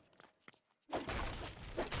we go.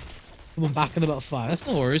 Coming back in about 5. That's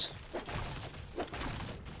no worries.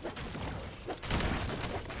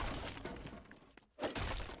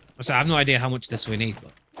 So I have no idea how much this we need,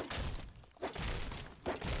 but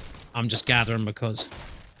I'm just gathering because.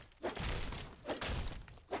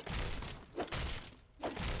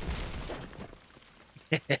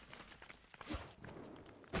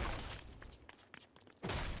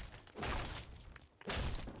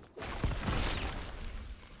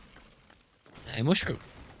 A mushroom.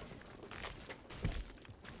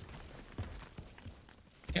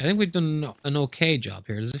 Yeah, I think we've done an okay job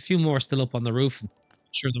here. There's a few more still up on the roof. I'm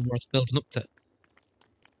sure they're worth building up to.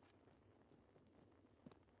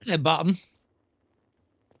 Hey, Bottom.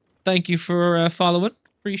 Thank you for following.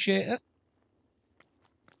 Appreciate it.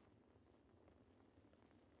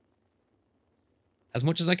 as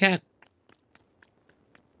much as I can.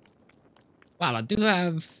 Well, I do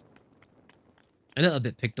have a little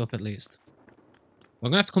bit picked up at least. We're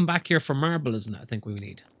going to have to come back here for marble, isn't it? I think we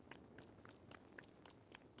need.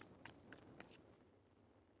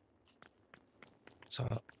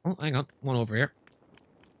 So, oh, hang on. One over here.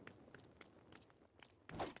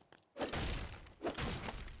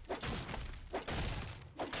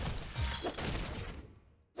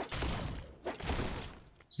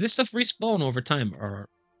 Does this stuff respawn over time, or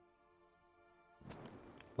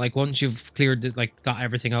like once you've cleared this, like got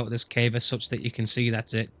everything out of this cave as such that you can see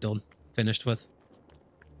that's it, done, finished with?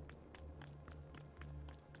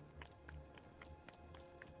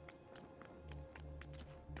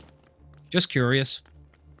 Just curious.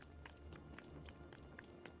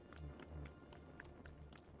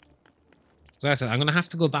 As I said, I'm gonna have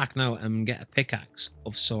to go back now and get a pickaxe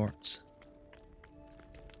of sorts.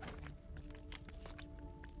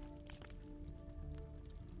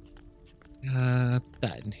 Put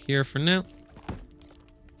that in here for now.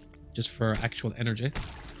 Just for actual energy.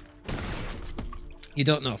 You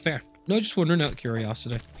don't know, fair. No, just wondering out of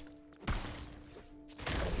curiosity.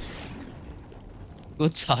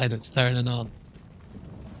 Good sign it's turning on.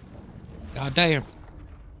 God damn.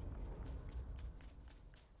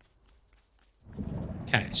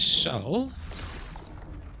 Okay, so...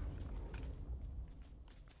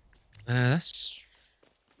 that's...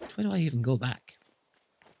 Where do I even go back?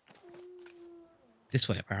 This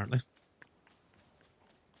way, apparently.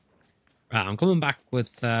 Right, I'm coming back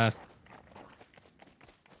with all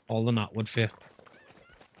the knotwood for you.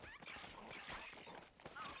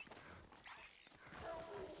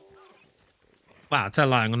 Wow, tell a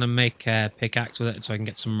lie, I'm going to make a pickaxe with it so I can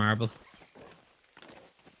get some marble.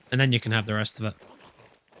 And then you can have the rest of it.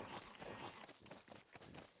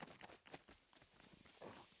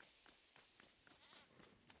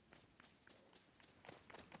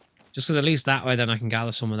 Just because at least that way then I can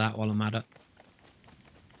gather some of that while I'm at it.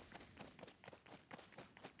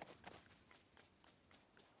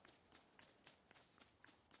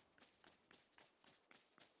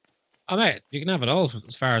 Oh mate, you can have it all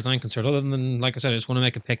as far as I'm concerned, other than, like I said, I just want to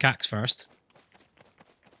make a pickaxe first.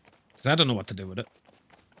 Because I don't know what to do with it.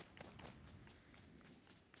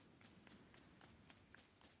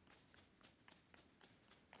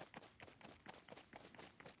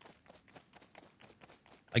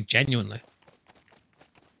 Like, genuinely.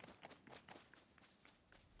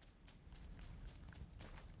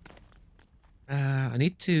 I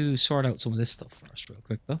need to sort out some of this stuff first real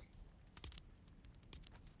quick though.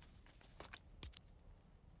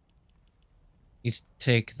 Need to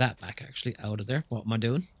take that back actually out of there. What am I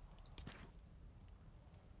doing?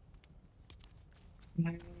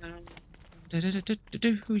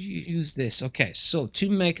 Use this. Okay, so to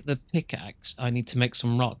make the pickaxe, I need to make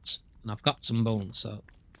some rods. And I've got some bones, so...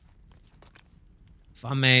 If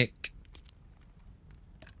I make...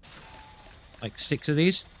 like 6 of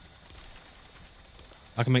these...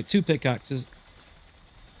 I can make 2 pickaxes.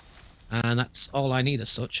 And that's all I need as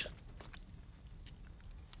such.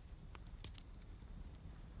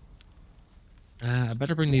 I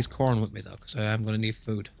better bring these corn with me though, because I am going to need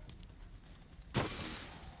food.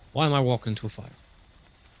 Why am I walking into a fire?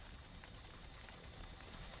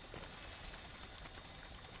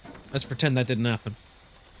 Let's pretend that didn't happen.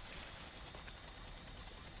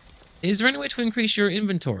 Is there any way to increase your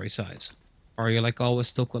inventory size? Or are you like always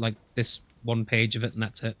stuck with like this one page of it and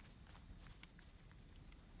that's it?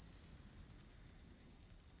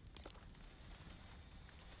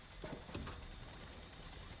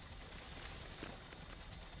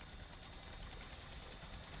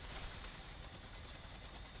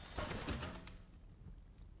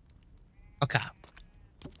 Okay.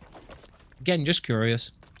 Again, just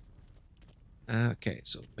curious. Okay,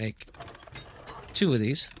 so make 2 of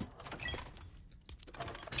these.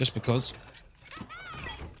 Just because.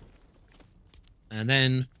 And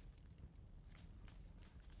then...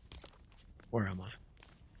 where am I?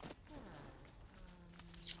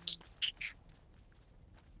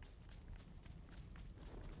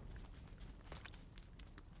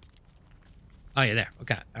 Oh, yeah, there.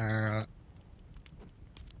 Okay.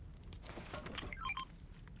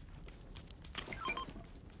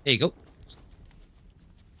 There you go.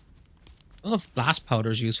 I don't know if blast powder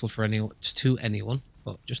is useful for anyone,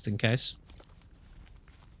 but just in case.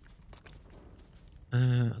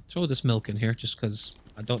 I'll throw this milk in here just because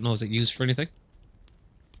I don't know is it used for anything.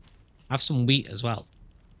 I have some wheat as well.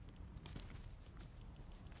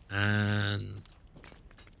 And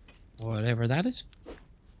whatever that is.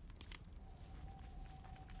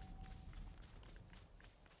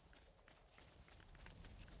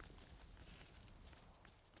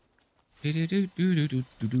 I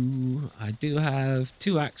do have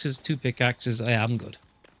 2 axes, 2 pickaxes. Yeah, I'm good.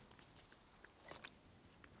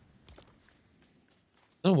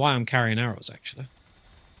 I don't know why I'm carrying arrows, actually.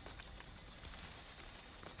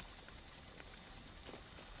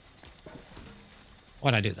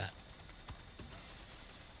 Why'd I do that?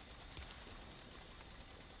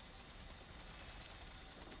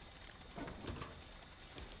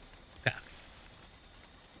 Yeah.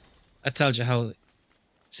 That tells you how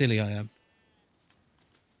silly I am.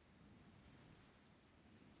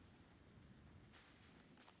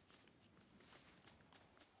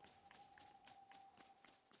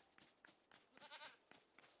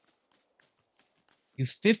 You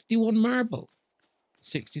 51 marble.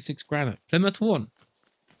 66 granite. Plymouth 1.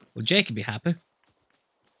 Well, Jake would be happy.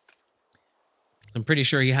 I'm pretty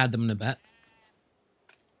sure he had them in a bet.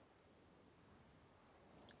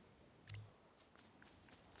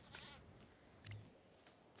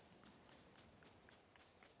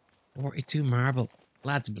 $42 marble.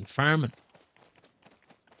 Lads have been farming.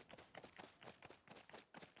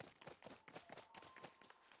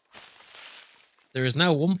 There is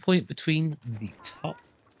now 1 point between the top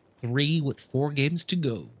 3 with 4 games to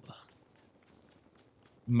go.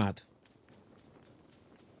 Mad.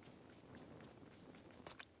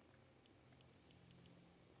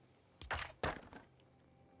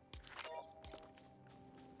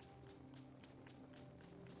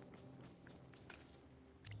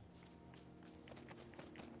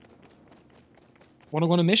 Want to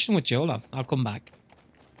go on a mission with you? Hold on, I'll come back.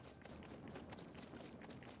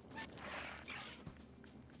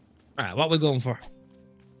 Alright, what are we going for?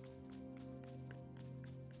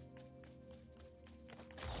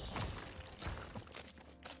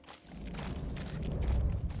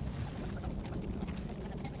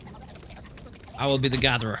 I will be the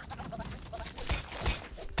gatherer.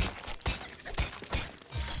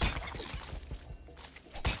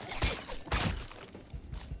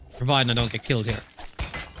 Providing I don't get killed here.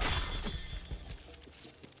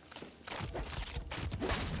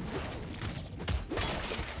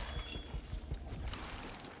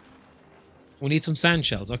 We need some sand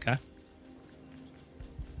shells, okay.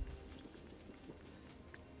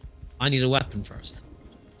 I need a weapon first.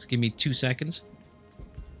 Just give me 2 seconds.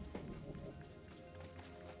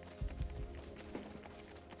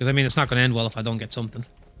 Because, I mean, it's not going to end well if I don't get something.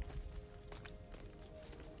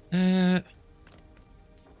 How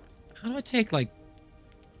do I take, like...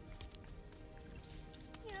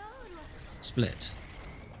 split?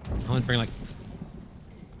 I want to bring, like...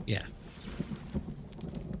 yeah.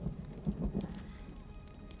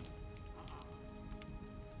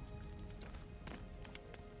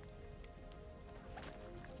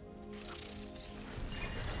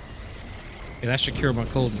 Okay, that should cure my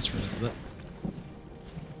coldness for a little bit.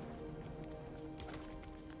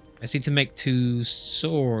 I need to make 2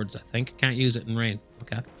 swords, I think. Can't use it in rain.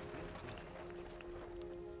 Okay.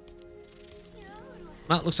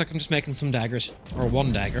 Well, it looks like I'm just making some daggers. Or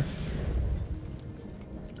 1 dagger.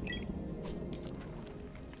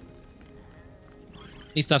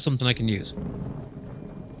 At least that's something I can use.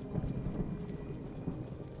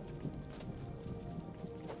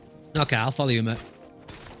 Okay, I'll follow you, mate.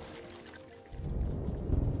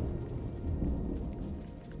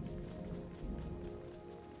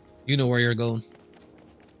 You know where you're going.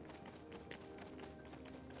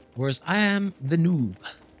 Whereas I am the noob.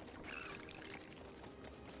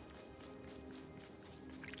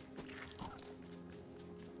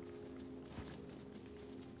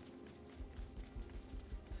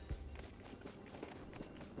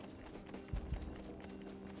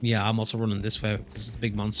 Yeah, I'm also running this way because it's a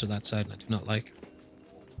big monster that side and I do not like.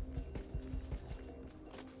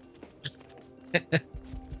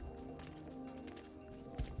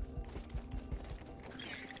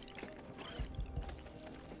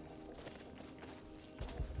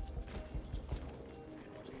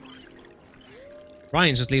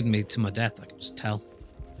 Ryan's just leading me to my death, I can just tell.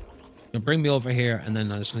 He'll bring me over here and then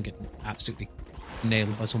I'm just going to get absolutely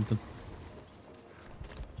nailed by something.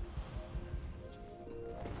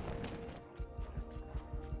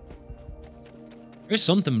 There's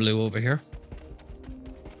something blue over here.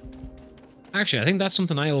 Actually, I think that's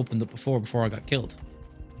something I opened up before I got killed.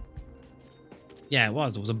 Yeah, it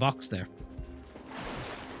was. There was a box there.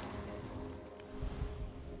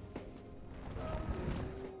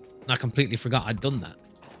 And I completely forgot I'd done that.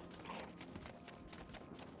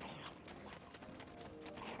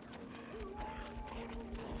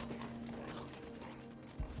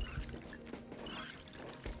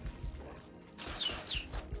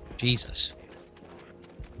 Jesus.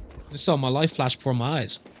 I just saw my life flash before my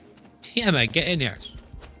eyes. Yeah, mate, get in here.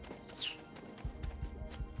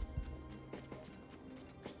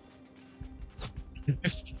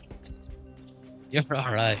 You're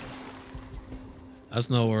alright. That's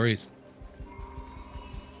no worries.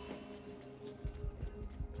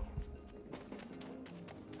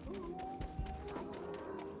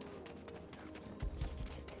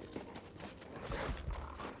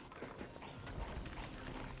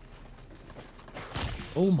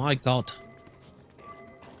 Oh my god.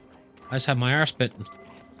 I just had my arse bitten.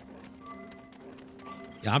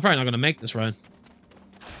 Yeah, I'm probably not going to make this round.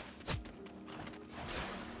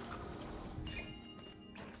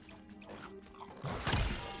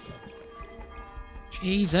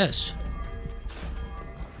 Jesus.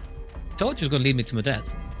 Told you it was going to lead me to my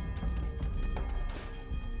death.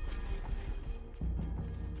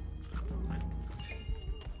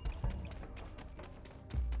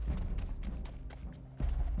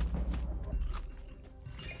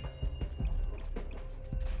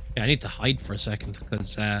 Yeah, I need to hide for a second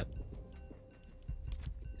because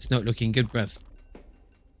it's not looking good, bruv.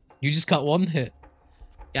 You just got one hit.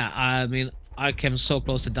 Yeah, I mean, I came so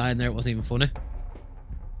close to dying there, it wasn't even funny.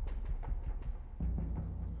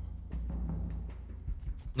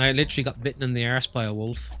 I literally got bitten in the arse by a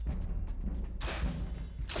wolf.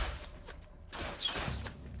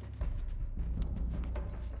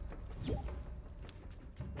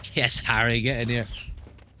 Yes, Harry, get in here.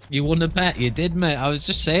 You won a bet. You did, mate. I was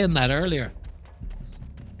just saying that earlier.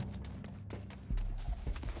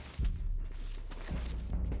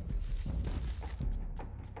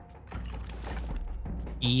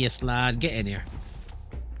 Yes, lad. Get in here.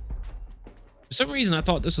 For some reason, I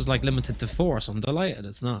thought this was like limited to 4, so I'm delighted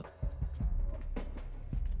it's not.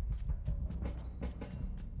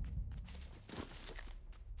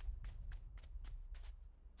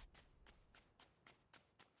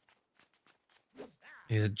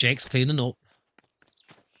 Jake's cleaning up.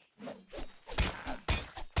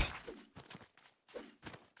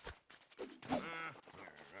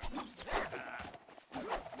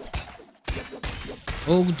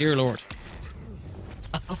 Oh, dear lord.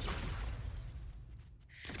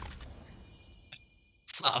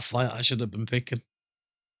 It's not a fight I should have been picking.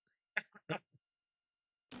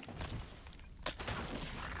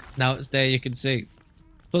 Now it's there, you can see.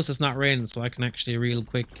 Plus, it's not raining, so I can actually real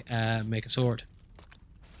quick make a sword.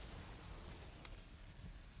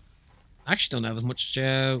 I actually don't have as much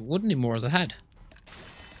wood anymore as I had.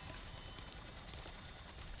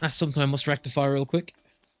 That's something I must rectify real quick.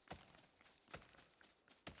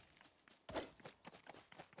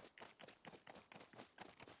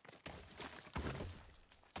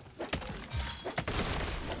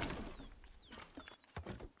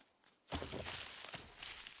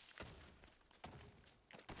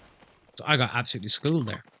 So I got absolutely schooled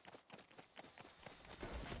there.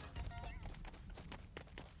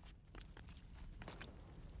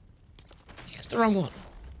 Yeah, it's the wrong one.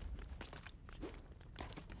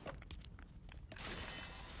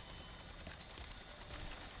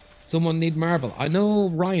 Someone need marble. I know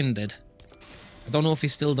Ryan did. I don't know if he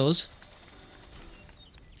still does.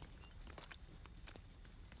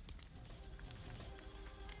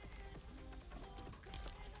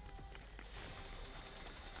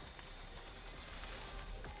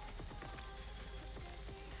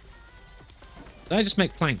 Did I just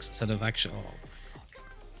make planks instead of actual... Oh,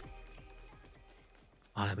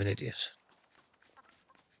 God. I'm an idiot.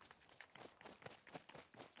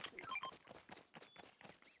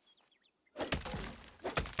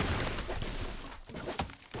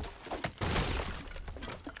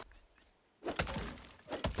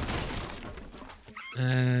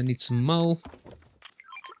 Need some mo.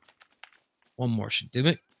 One more should do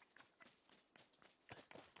it.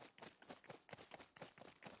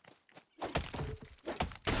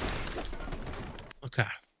 Okay.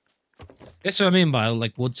 That's what I mean by,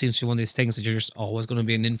 like, wood seems to be one of these things that you're just always going to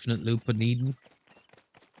be an infinite loop of needing.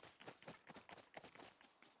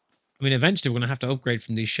 I mean, eventually we're going to have to upgrade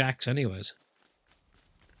from these shacks anyways.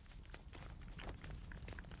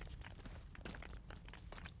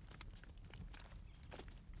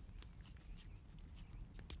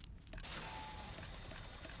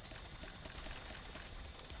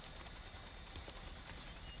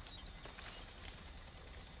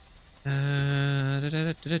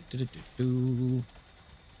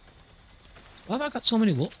 Why have I got so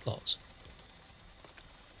many wolf claws?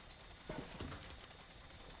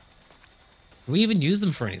 Can we even use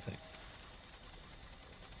them for anything?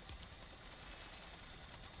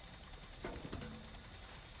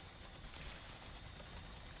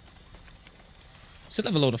 Still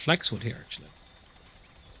have a load of flexwood here, actually.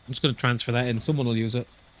 I'm just going to transfer that in. Someone will use it.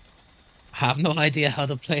 I have no idea how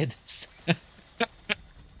to play this.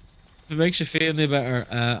 If it makes you feel any better,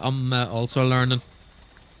 I'm also learning.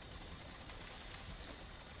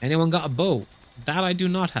 Anyone got a bow? That I do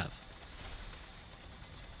not have.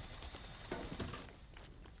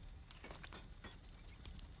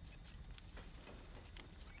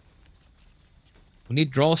 We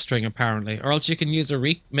need drawstring apparently, or else you can use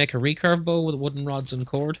make a recurve bow with wooden rods and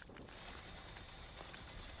cord.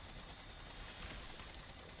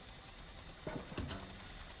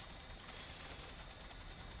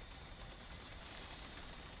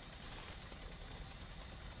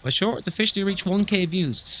 My shorts officially reached 1k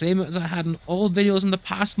views, same as I had in all videos in the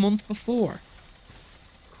past month before.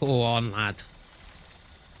 Go on, lad.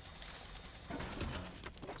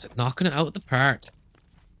 Is it knocking it out of the park?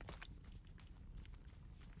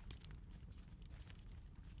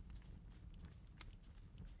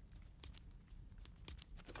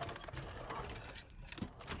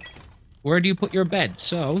 Where do you put your bed?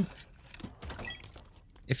 So,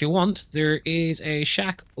 if you want, there is a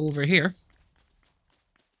shack over here.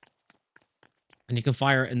 And you can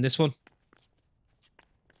fire it in this one.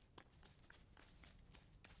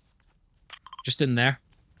 Just in there.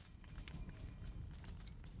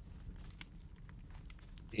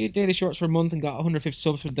 Did daily shorts for a month and got 150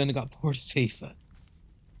 subs, but then I got bored of FIFA.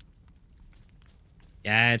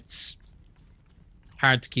 Yeah, it's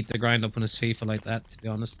hard to keep the grind up on his FIFA like that, to be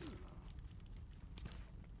honest.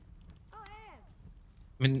 I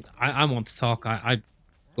mean, I want to talk. I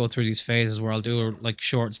go through these phases where I'll do like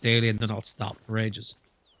shorts daily and then I'll stop for ages.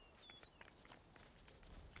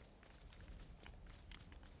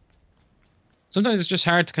 Sometimes it's just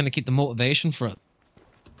hard to kind of keep the motivation for it.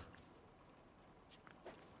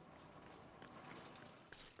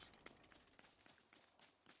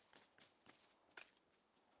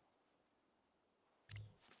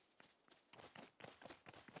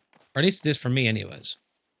 Or at least it is for me anyways.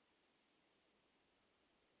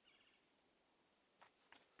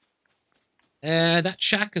 That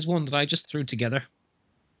shack is one that I just threw together.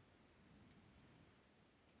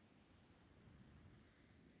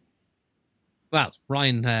 Well,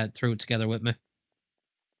 Ryan threw it together with me.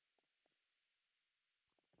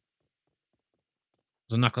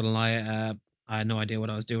 I'm not gonna lie, I had no idea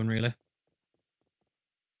what I was doing really.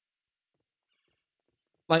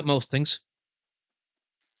 Like most things.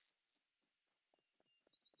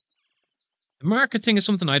 The marketing is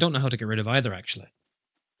something I don't know how to get rid of either, actually.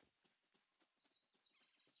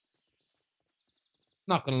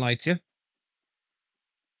 Not gonna lie to you. I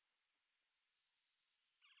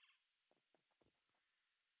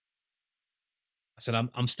said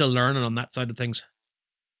I'm still learning on that side of things.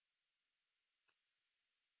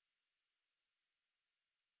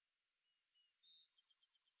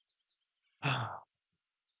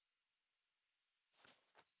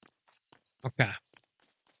 Okay.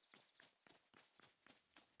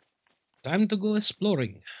 Time to go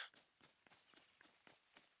exploring.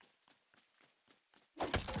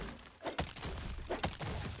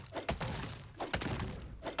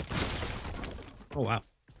 Oh wow.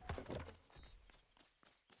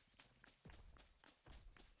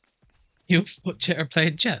 You've put chair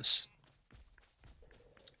playing chess.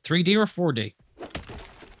 3D or 4D?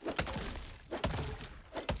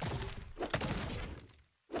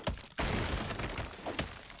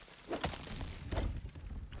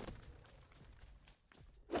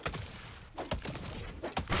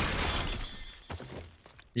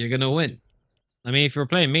 You're gonna win. I mean, if you're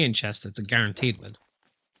playing me in chess, it's a guaranteed win.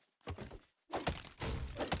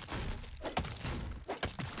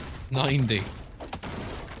 90.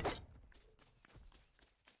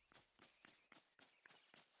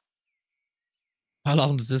 How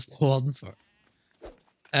long does this go on for?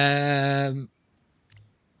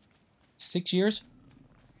 6 years,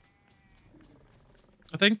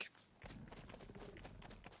 I think.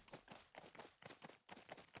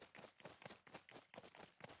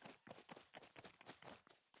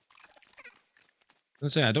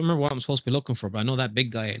 I don't remember what I'm supposed to be looking for, but I know that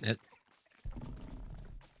big guy in it.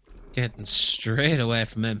 Getting straight away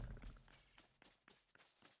from him.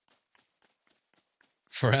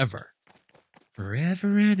 Forever.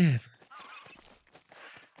 Forever and ever.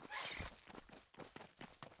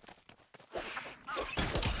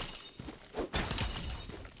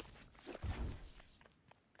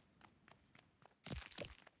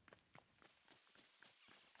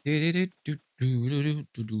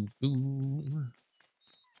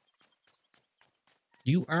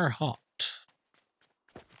 You are hot.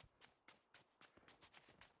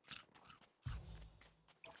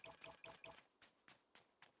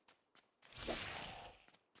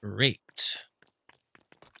 Great.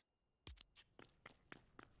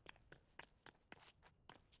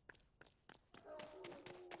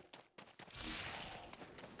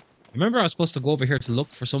 remember I was supposed to go over here to look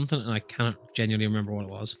for something, and I can't genuinely remember what it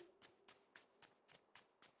was.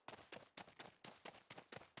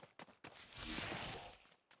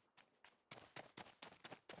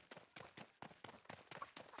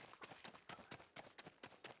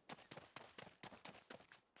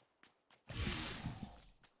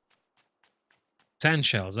 Sand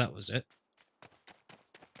shells, that was it.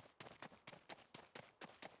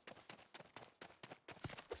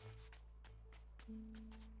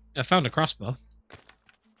 I found a crossbow.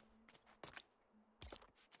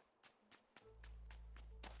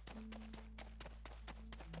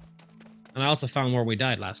 And I also found where we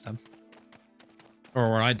died last time.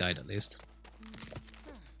 Or where I died, at least.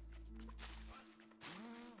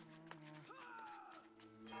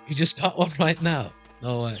 You just got one right now.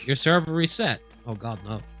 No, your server reset. Oh god,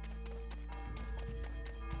 no.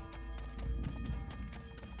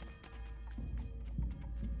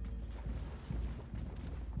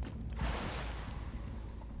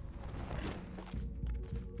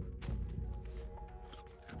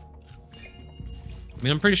 I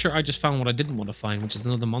mean, I'm pretty sure I just found what I didn't want to find, which is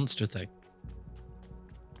another monster thing.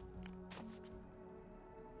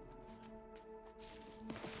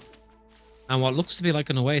 And what looks to be like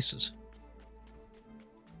an oasis.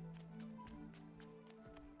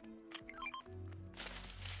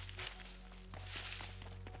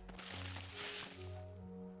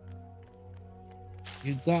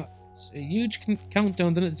 You got a huge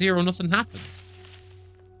countdown, then at 0, nothing happened.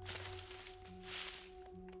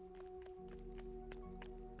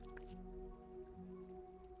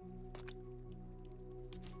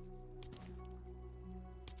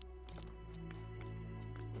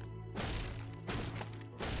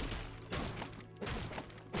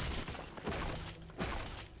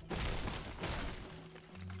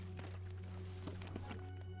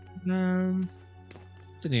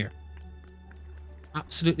 What's in here?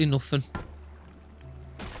 Absolutely nothing.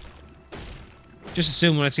 Just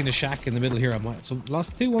assume when I seen a shack in the middle here, I might have some.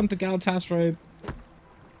 Lost 2-1 to Galatasaray.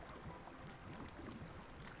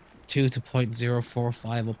 2 to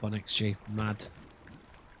 0.045 up on XG. Mad.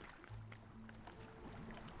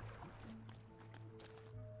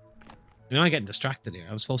 You know, I'm getting distracted here.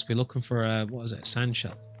 I was supposed to be looking for what is it? A sand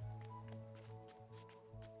shell.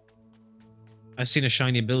 I seen a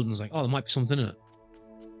shiny building. I was like, oh, there might be something in it.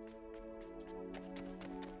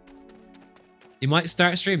 You might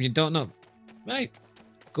start a stream, you don't know. Mate,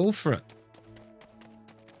 go for it.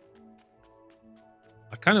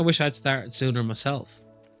 I kind of wish I'd started sooner myself.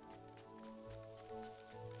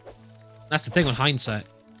 That's the thing with hindsight.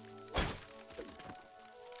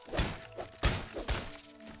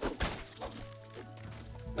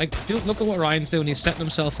 Like, look at what Ryan's doing. He's setting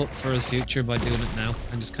himself up for his future by doing it now.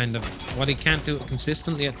 And just kind of, what he can't do it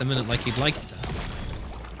consistently at the minute like he'd like to.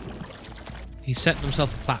 He's setting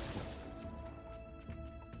himself a platform.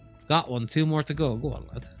 Got one, 2 more to go. Go on,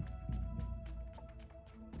 lad.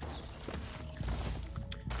 I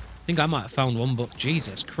think I might have found one, but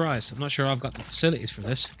Jesus Christ, I'm not sure I've got the facilities for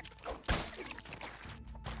this.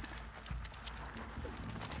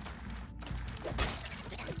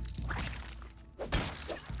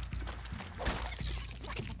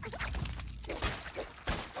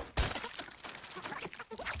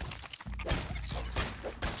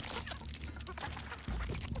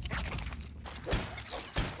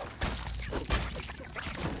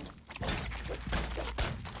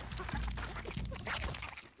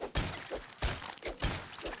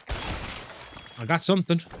 I got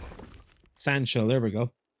something. Sandshell, there we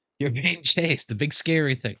go. You're being chased, the big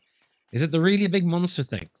scary thing. Is it the really big monster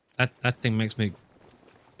thing? That thing makes me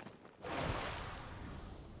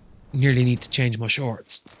nearly need to change my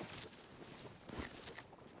shorts.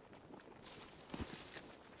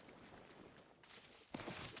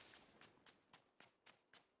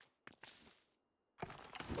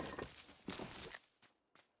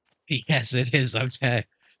 Yes, it is, okay.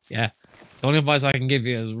 Yeah. The only advice I can give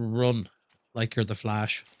you is run like you're the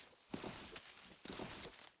Flash.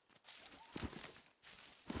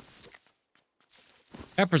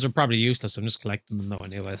 Peppers are probably useless. I'm just collecting them though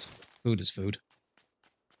anyways. Food is food.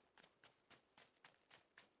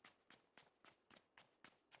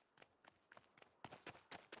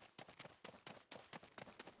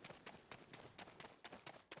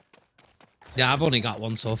 Yeah, I've only got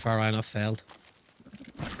one so far and I've failed.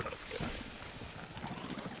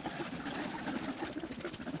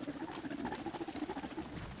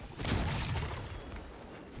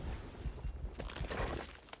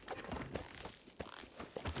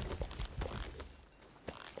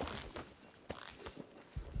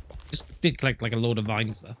 Did collect like a load of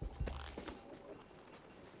vines though.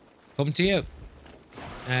 Come to you.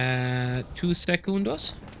 2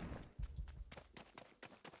 seconds.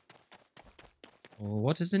 Oh,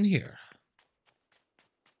 what is in here?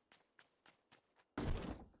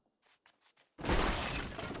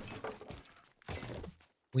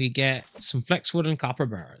 We get some flexwood and copper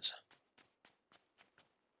bars.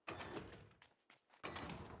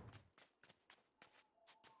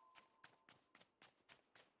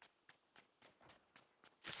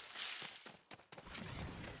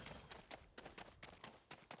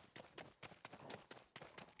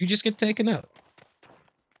 You just get taken out.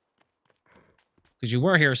 Because you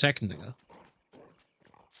were here a second ago.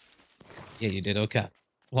 Yeah, you did. Okay.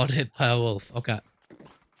 What hit by a wolf? Okay.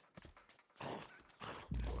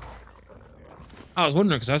 I was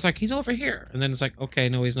wondering because I was like, he's over here. And then it's like, okay,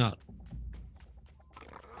 no, he's not.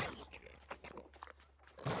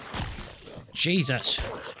 Jesus.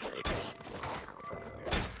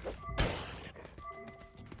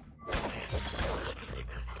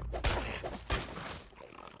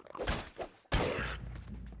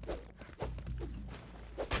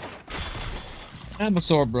 My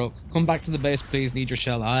sword broke. Come back to the base, please. Need your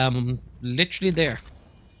shell. I am literally there.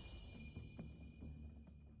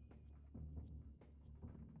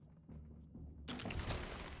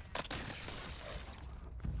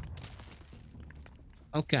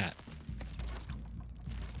 Okay.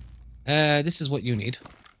 This is what you need.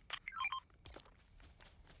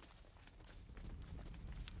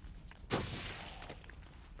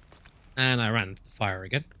 And I ran into the fire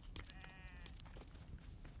again.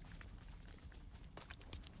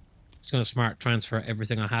 Just gonna smart transfer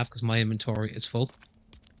everything I have because my inventory is full.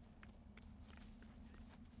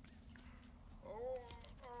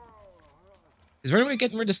 Is there any way of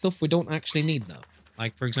getting rid of stuff we don't actually need though?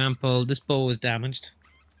 Like, for example, this bow is damaged.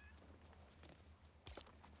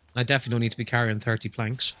 I definitely don't need to be carrying 30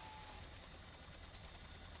 planks.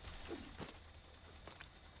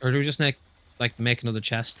 Or do we just make another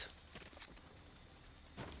chest?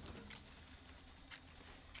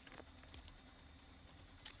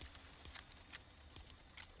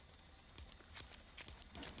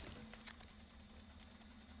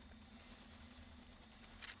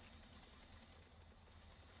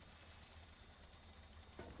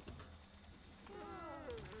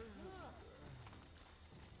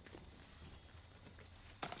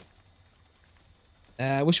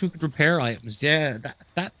 I wish we could repair items. Yeah,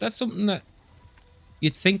 that's something that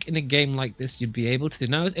you'd think in a game like this you'd be able to do.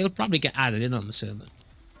 Now, it'll probably get added in on the server.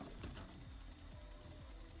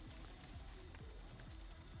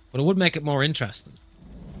 But it would make it more interesting.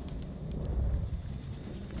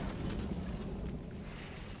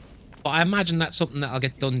 But I imagine that's something that'll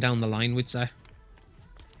get done down the line, we'd say.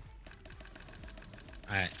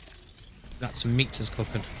 Alright. Got some meats is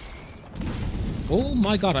cooking. Oh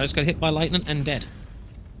my god, I just got hit by lightning and dead.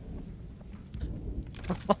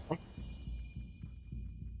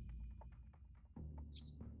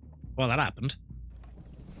 Well, that happened.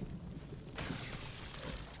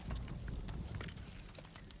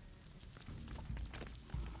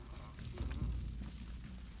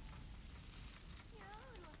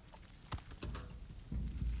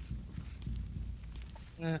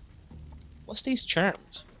 What's these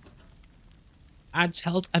charms? Adds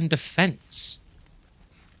health and defense.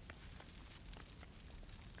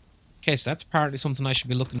 Okay, so that's apparently something I should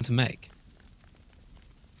be looking to make.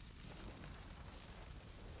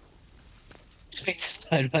 I just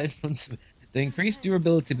died right in front of me. They increased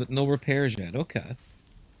durability, but no repairs yet. Okay.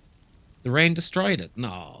 The rain destroyed it.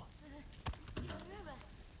 No.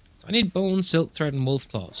 So I need bone, silk thread, and wolf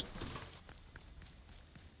claws.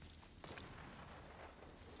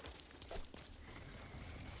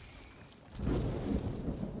 I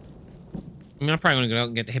mean, I'm probably going to go out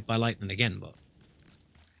and get hit by lightning again, but...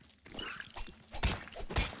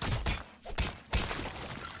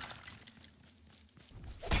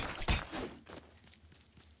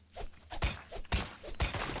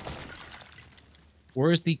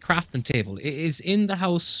 Where's the crafting table? It is in the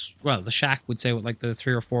house, well, the shack would say, with like the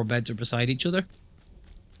 3 or 4 beds are beside each other.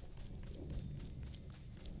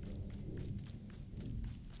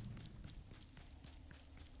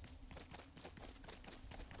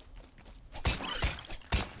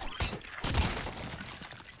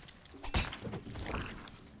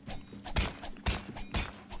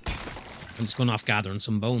 I'm just going off gathering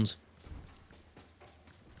some bones.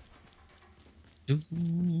 Do,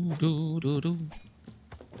 do, do, do.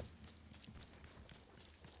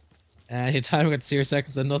 Your timer got 0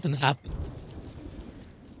 seconds and nothing happened.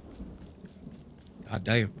 God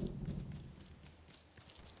damn.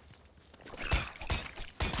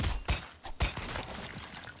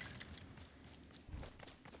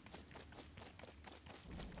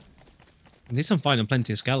 At least I'm finding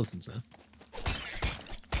plenty of skeletons now.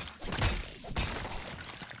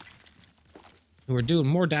 who are doing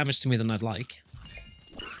more damage to me than I'd like.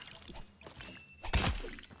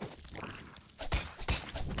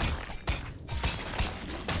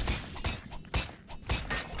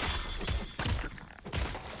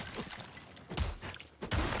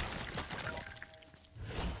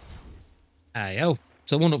 Yo,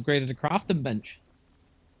 someone upgraded the crafting bench.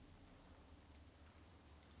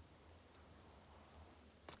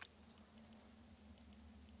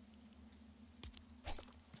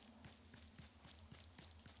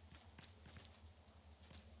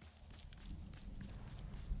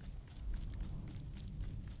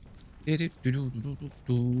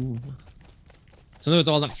 So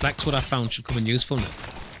now all that flex wood I found should come in useful now.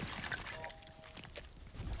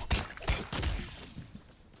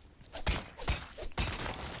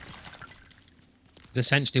 It's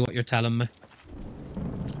essentially what you're telling me.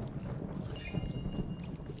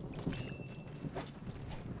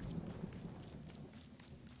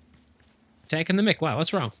 Taking the mic. Wow,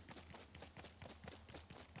 what's wrong?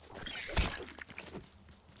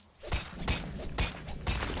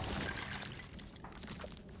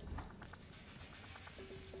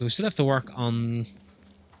 So we still have to work on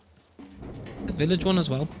the village one as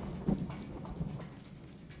well.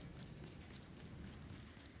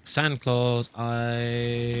 Sand claws,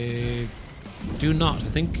 I do not. I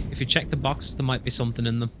think if you check the boxes, there might be something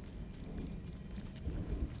in them.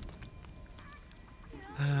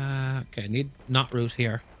 Okay, need knot root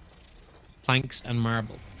here. Planks and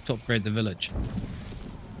marble to upgrade the village.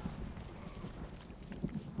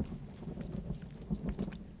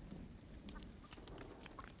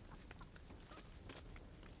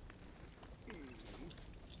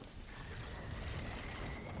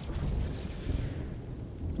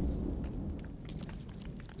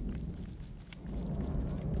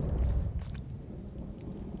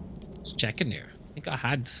 Just checking here. I think I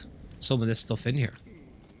had some of this stuff in here.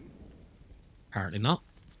 Apparently not.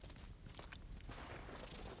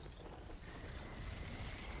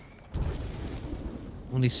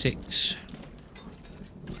 Only 6.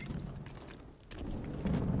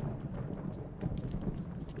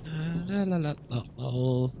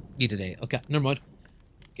 Needed 8. Okay, never mind.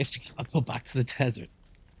 Guess I'll go back to the desert.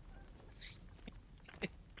 I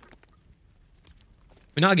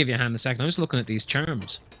mean, I'll give you a hand in a second. I'm just looking at these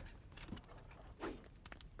charms.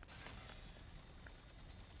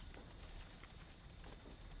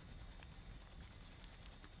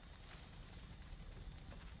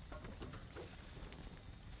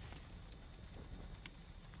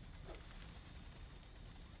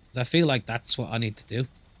 I feel like that's what I need to do.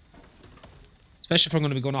 Especially if I'm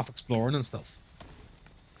going to be going off exploring and stuff.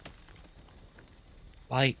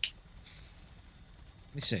 Like,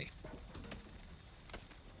 let me see.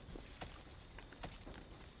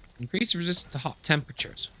 Increase resistance to hot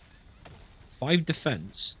temperatures. 5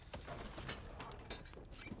 defense.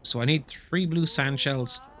 So I need 3 blue sand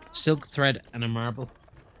shells, silk thread, and a marble.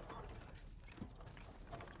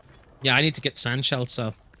 Yeah, I need to get sand shells,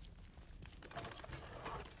 so.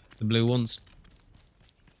 The blue ones.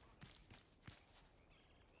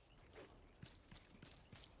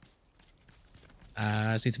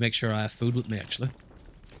 I just need to make sure I have food with me, actually.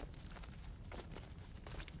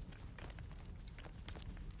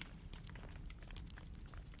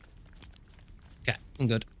 Okay, I'm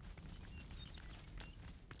good.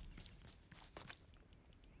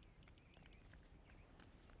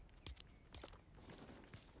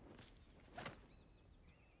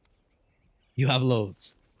 You have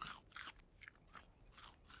loads.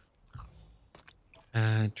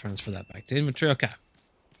 And transfer that back to inventory. Okay.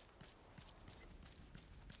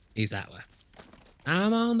 He's that way.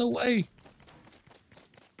 I'm on the way.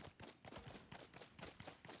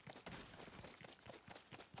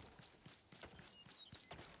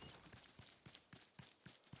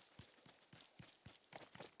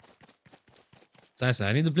 So I said,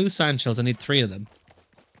 I need the blue sand shells. I need 3 of them.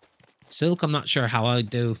 Silk, I'm not sure how I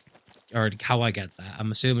do, or how I get that.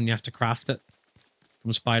 I'm assuming you have to craft it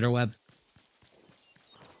from spiderweb.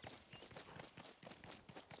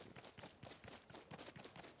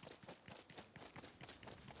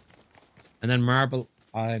 And then marble,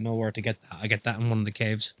 I know where to get that. I get that in one of the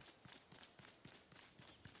caves.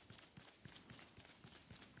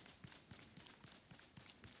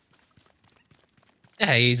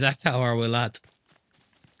 Hey, Zach, how are we, lad?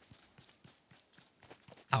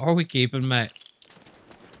 How are we keeping, mate?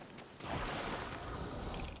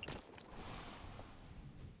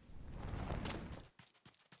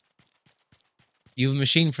 You have a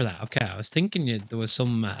machine for that? Okay, I was thinking there was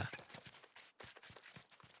some...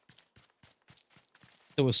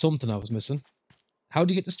 there was something I was missing. How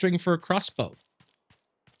do you get the string for a crossbow?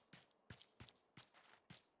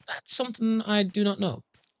 That's something I do not know.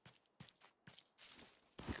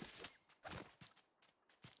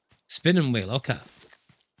 Spinning wheel, okay.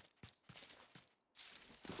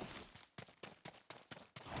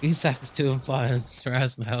 These acts to imply as far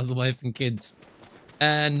as my house, wife, and kids.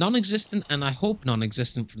 Non-existent, and I hope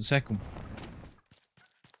non-existent for the second one.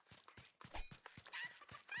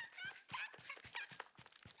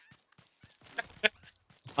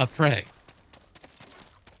 I pray.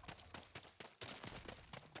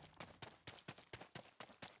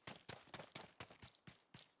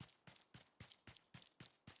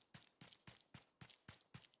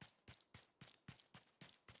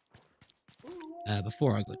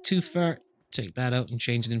 Before I go too far, take that out and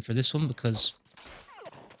change it in for this one because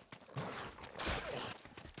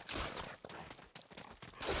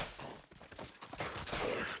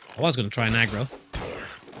I was going to try an aggro.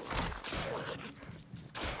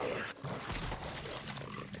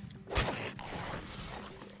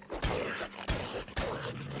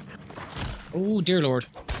 Oh, dear lord.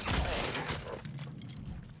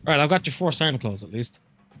 Alright, I've got your 4 Santa Claus at least.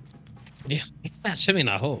 Yeah, that's him in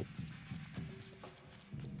a hole.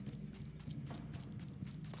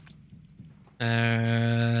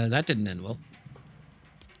 That didn't end well.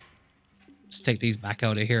 Let's take these back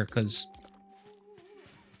out of here because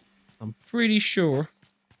I'm pretty sure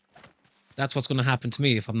that's what's going to happen to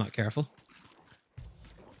me if I'm not careful.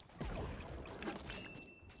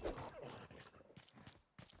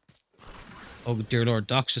 Oh, dear lord,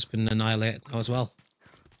 Doc's just been annihilated now as well.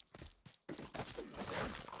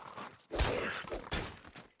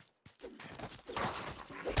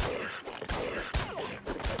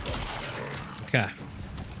 Okay.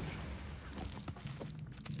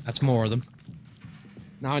 That's more of them.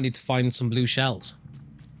 Now I need to find some blue shells.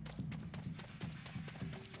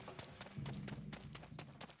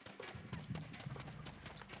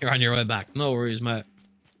 You're on your way back. No worries, mate.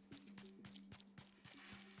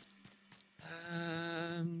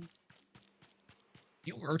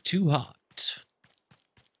 You are too hot.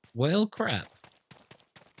 Well, crap.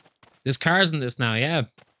 There's cars in this now, yeah.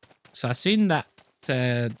 So I seen that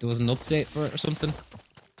there was an update for it or something.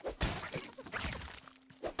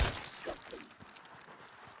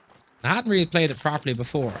 I hadn't really played it properly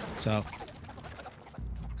before, so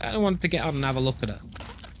I kind of wanted to get on and have a look at it.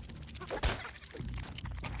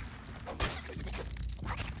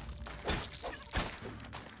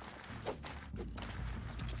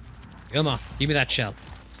 Come on, give me that shell.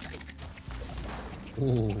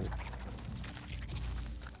 Ooh.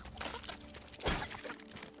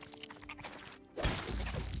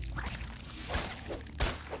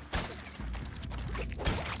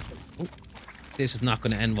 This is not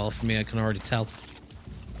going to end well for me, I can already tell.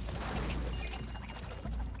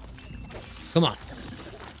 Come on.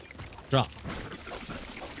 Drop.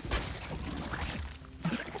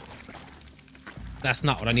 That's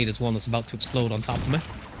not what I need, it's one that's about to explode on top of me.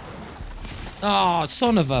 Oh,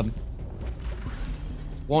 son of a...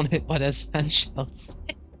 One hit by those sand shells.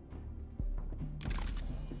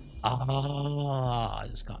 I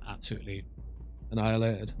just got absolutely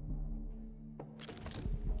annihilated.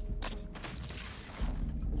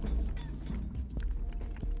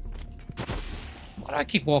 Why do I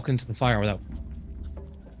keep walking into the fire without...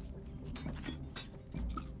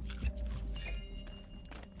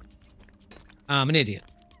 I'm an idiot.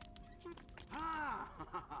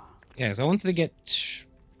 Yeah, so I wanted to get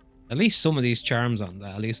at least some of these charms on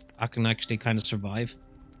that. At least I can actually kind of survive.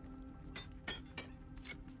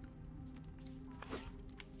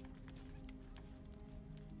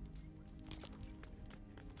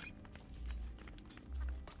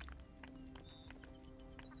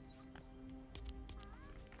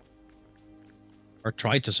 Or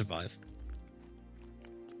try to survive.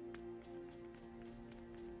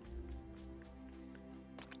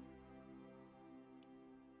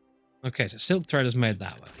 Okay, so silk thread is made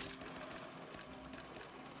that way.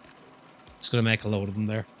 Just gonna make a load of them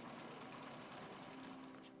there.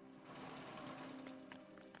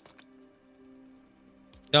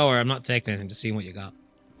 Don't worry, I'm not taking anything, just seeing what you got.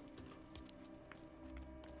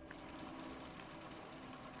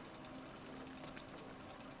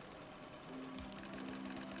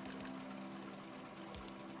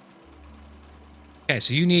 Okay,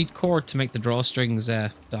 so you need cord to make the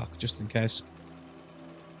drawstrings, Doc, just in case.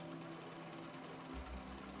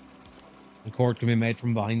 The cord can be made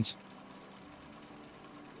from vines.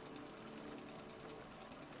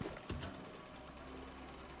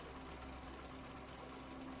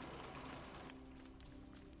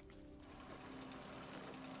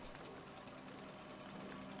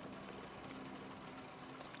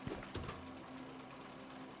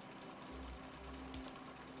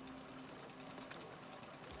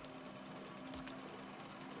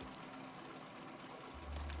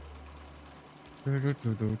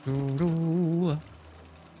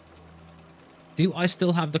 Do I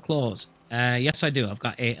still have the claws? Yes, I do. I've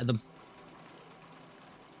got 8 of them.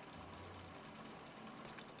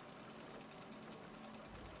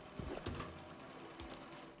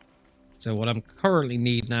 So what I'm currently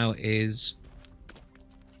need now is...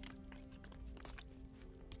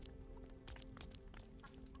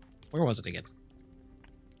 Where was it again?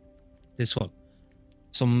 This one.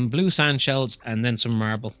 Some blue sand shells and then some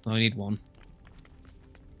marble. I need 1.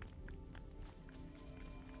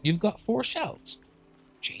 You've got 4 shells?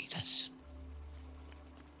 Jesus.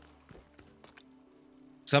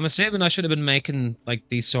 So I'm assuming I should have been making like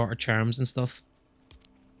these sort of charms and stuff.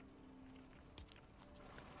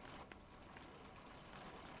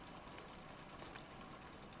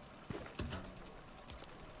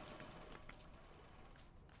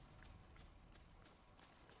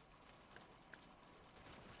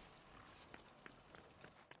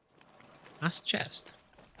 Last chest.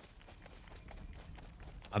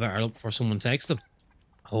 I better look before someone takes them.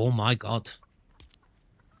 Oh my god.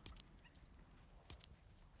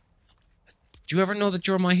 Do you ever know that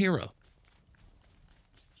you're my hero?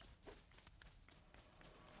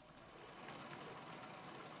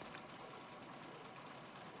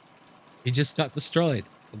 He just got destroyed.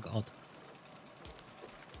 Oh god.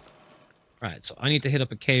 Right, so I need to hit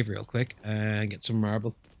up a cave real quick and get some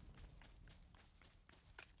marble.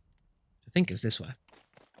 I think it's this way.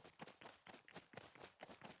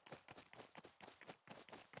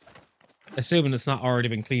 Assuming it's not already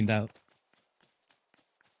been cleaned out.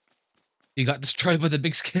 You got destroyed by the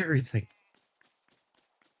big scary thing.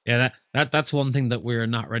 Yeah, that's one thing that we're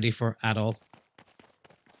not ready for at all.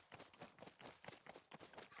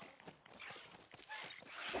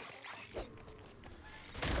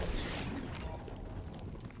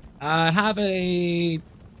 I have a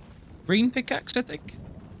green pickaxe, I think.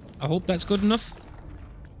 I hope that's good enough.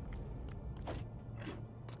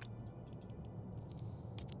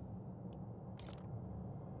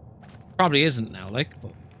 Probably isn't now, like,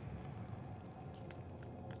 but...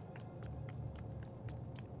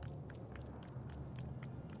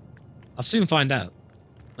 I'll soon find out.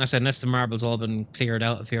 Like I said, unless the marble's all been cleared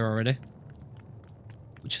out of here already.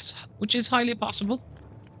 Which is highly possible.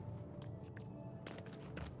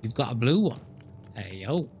 You've got a blue one. Hey,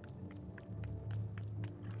 yo.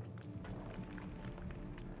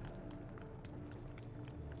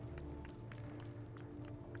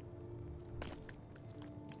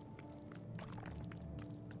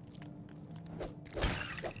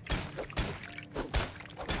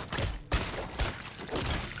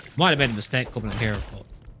 Might have made a mistake coming in here, but,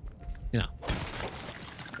 you know.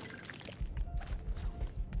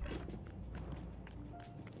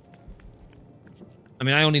 I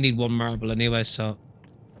mean, I only need 1 marble anyway, so...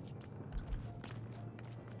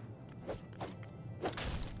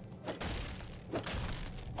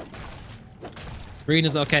 Green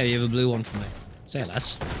is okay, you have a blue one for me. Say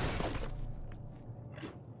less.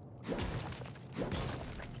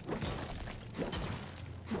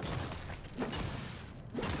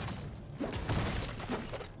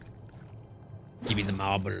 Give me the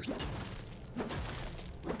marble.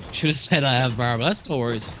 Should have said I have marble. That's no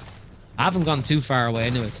worries. I haven't gone too far away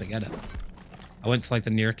anyways to get it. I went to like the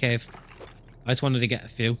near cave. I just wanted to get a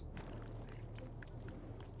few.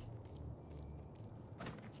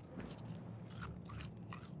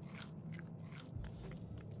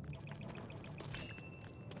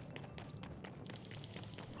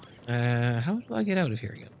 How do I get out of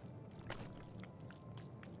here again?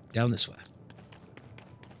 Down this way.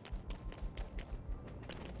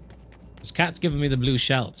 This cat's giving me the blue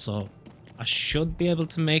shell, so I should be able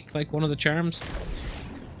to make like one of the charms.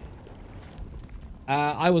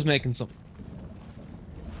 I was making some.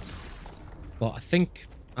 But I think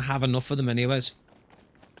I have enough of them anyways.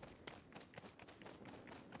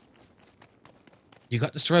 You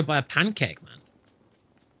got destroyed by a pancake, man.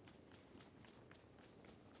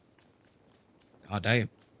 Oh, damn.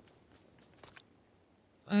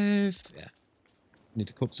 5, yeah. Need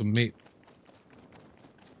to cook some meat.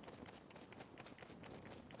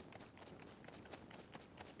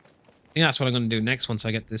 I think that's what I'm going to do next once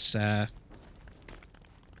I get this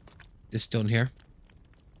this done here.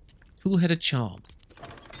 Cool-headed charm.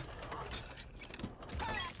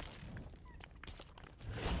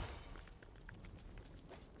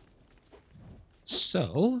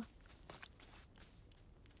 So,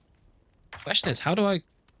 question is, how do I...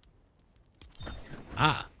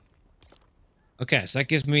 Ah. Okay, so that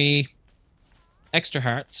gives me extra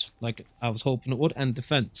hearts, like I was hoping it would, and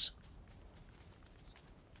defense.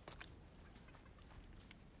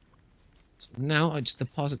 So now I just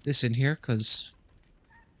deposit this in here, because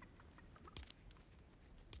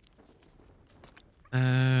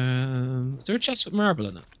there a chest with marble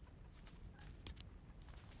in it?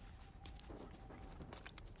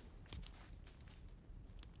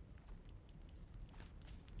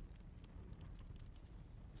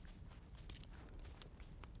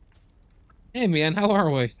 Hey man, how are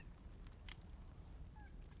we?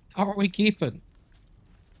 How are we keeping?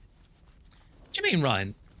 What do you mean,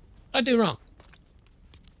 Ryan? What did I do wrong?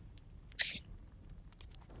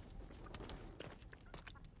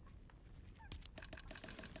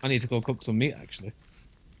 I need to go cook some meat, actually.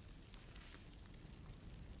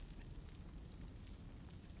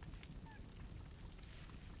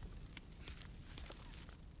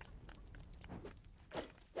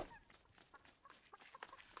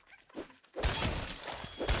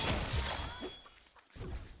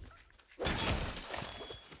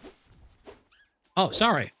 Oh,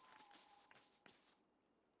 sorry.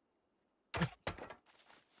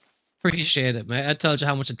 Appreciate it, mate. I told you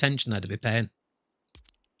how much attention I had to be paying.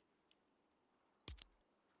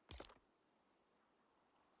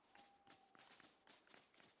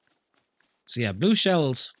 So yeah, blue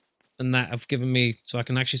shells and that have given me so I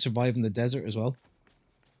can actually survive in the desert as well.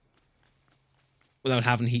 Without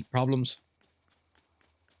having heat problems.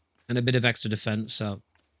 And a bit of extra defense, so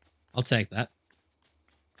I'll take that.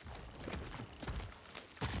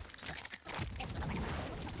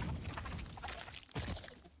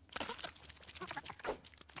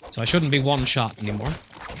 So I shouldn't be one shot anymore.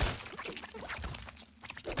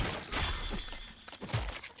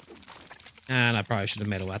 And I probably should have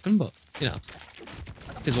made a weapon, but, you know,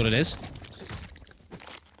 it is what it is.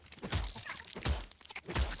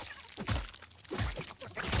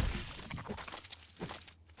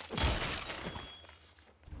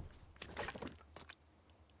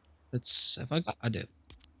 Let's, if I do.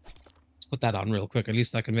 Let's put that on real quick. At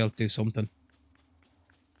least I can be able to do something.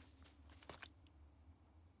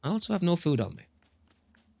 I also have no food on me.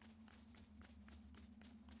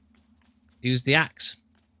 Use the axe.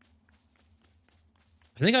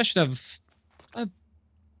 I think I should have...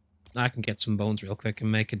 I can get some bones real quick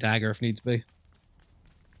and make a dagger if needs be.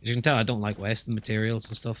 As you can tell, I don't like wasting materials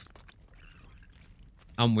and stuff.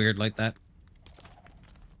 I'm weird like that.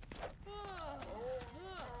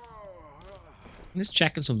 I'm just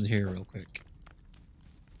checking something here real quick.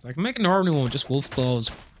 So I can make a normal one with just wolf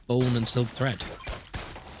claws, bone, and silk thread.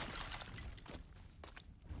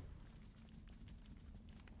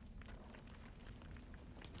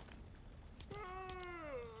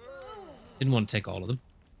 Didn't want to take all of them.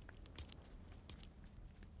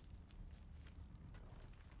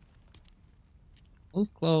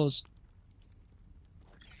 Wolf claws.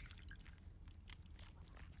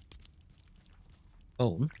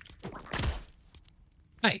 Bone.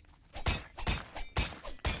 Hey.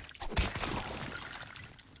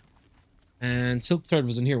 And silk thread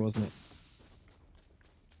was in here, wasn't it?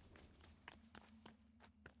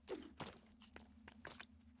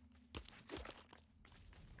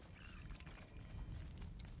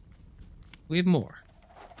 We have more.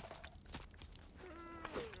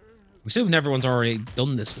 I'm assuming everyone's already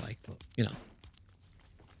done this, like, but, you know.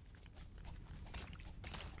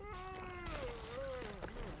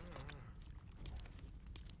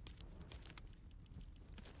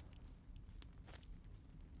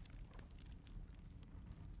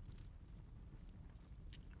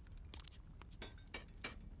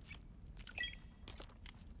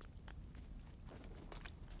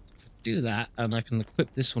 Do that, and I can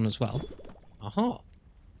equip this one as well. Aha.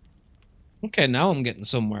 Okay, now I'm getting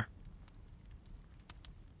somewhere.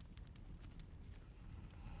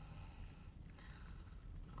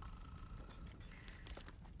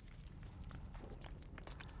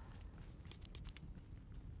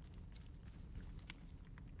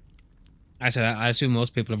 I assume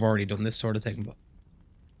most people have already done this sort of thing, but...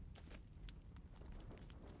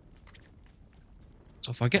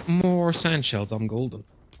 So if I get more sand shells, I'm golden.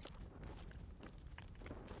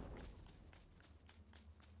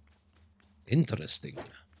 Interesting.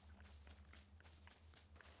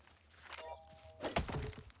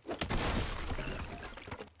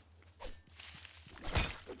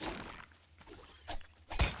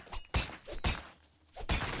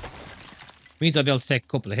 Means I'll be able to take a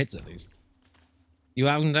couple of hits at least. You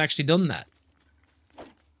haven't actually done that.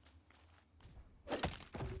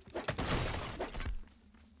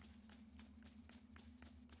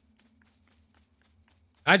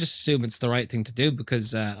 I just assume it's the right thing to do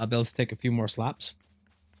because I'll be able to take a few more slaps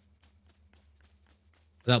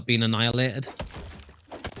without being annihilated.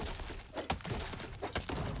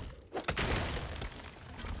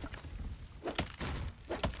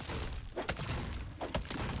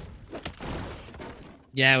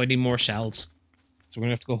 Yeah, we need more shells. So we're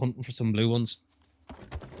going to have to go hunting for some blue ones.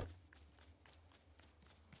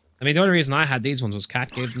 I mean, the only reason I had these ones was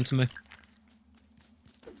Cat gave them to me.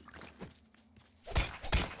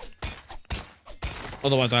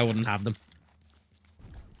 Otherwise, I wouldn't have them.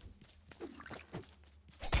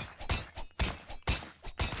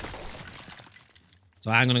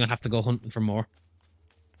 So I'm going to have to go hunting for more.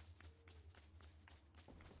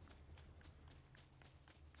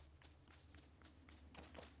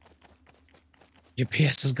 Your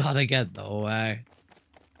PS has got to get though.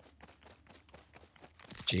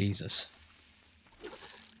 Jesus.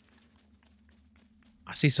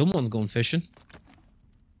 I see someone's going fishing.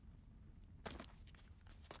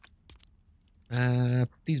 Put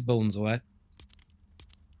these bones away.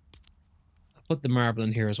 I'll put the marble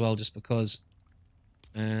in here as well, just because.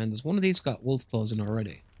 And there's one of these got wolf claws in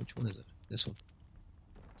already. Which one is it? This one.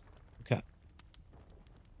 Okay.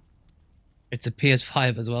 It's a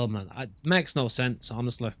PS5 as well, man. It makes no sense,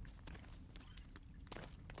 honestly.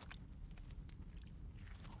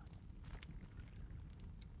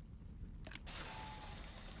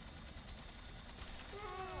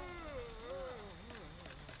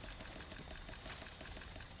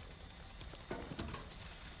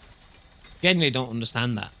 Genuinely don't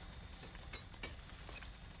understand that.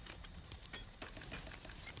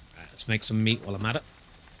 Right, let's make some meat while I'm at it.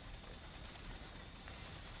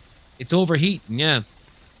 It's overheating, yeah.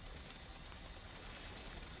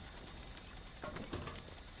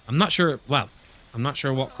 I'm not sure, well, I'm not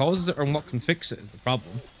sure what causes it or what can fix it is the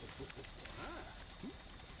problem.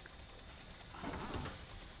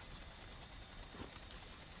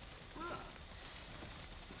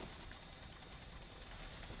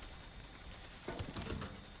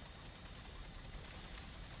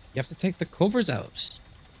 You have to take the covers out.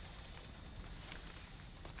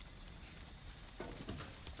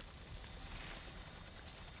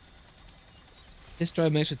 This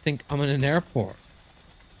drive makes me think I'm in an airport.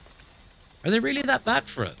 Are they really that bad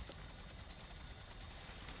for it?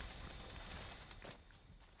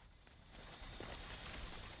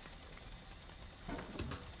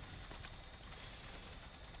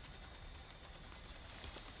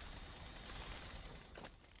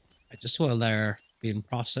 Just while they're being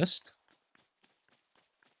processed.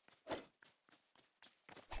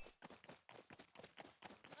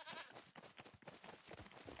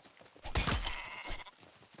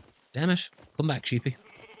 Damn it. Come back, sheepy.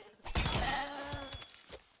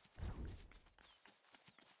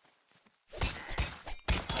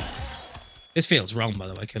 This feels wrong, by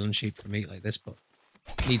the way, killing sheep for meat like this, but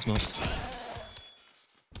needs must.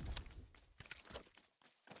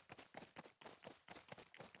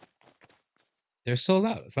 They're so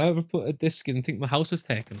loud. If I ever put a disc in and think my house is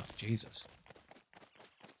taken off, Jesus.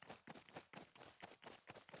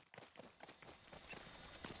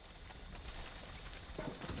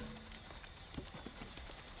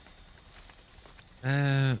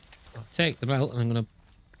 I'll take them out and I'm going to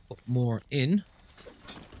put more in.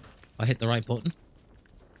 I hit the right button.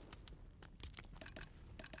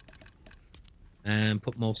 And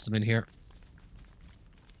put most of them in here.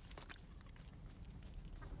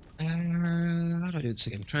 How do I do this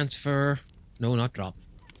again? Transfer. No, not drop.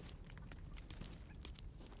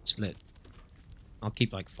 Split. I'll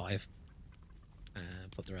keep like 5.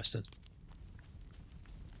 And put the rest in.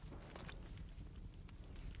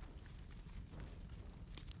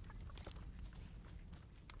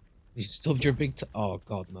 You stubbed your big toe. Oh,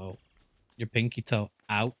 God, no. Your pinky toe.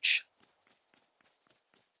 Ouch.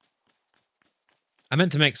 I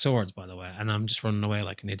meant to make swords, by the way, and I'm just running away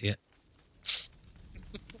like an idiot.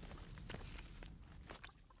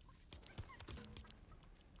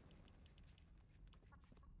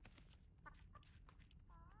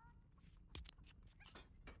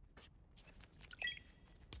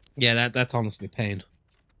 Yeah, that's honestly pain.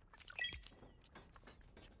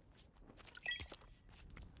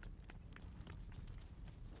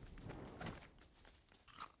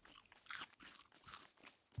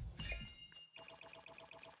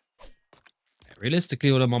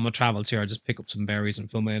 Realistically, when I'm on my travels here, I just pick up some berries and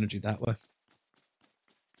fill my energy that way.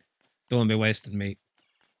 Don't want to be wasting meat.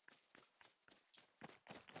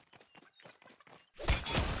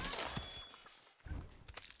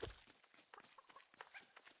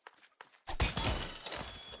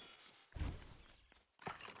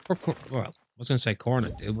 Or well, I was going to say corn I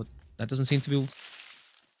do, but that doesn't seem to be...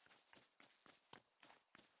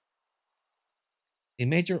 You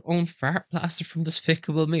made your own fart blaster from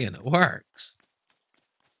Despicable Me and it works.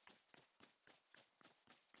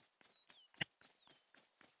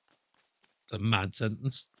 It's a mad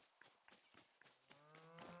sentence.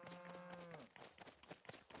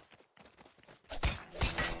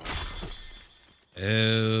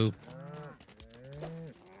 Oh.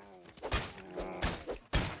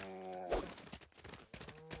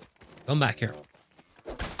 Come back here.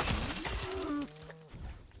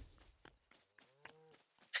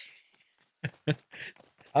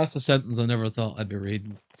 That's a sentence I never thought I'd be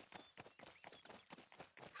reading.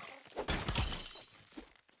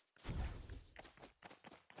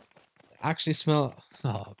 Actually smell...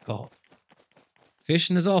 Oh, God.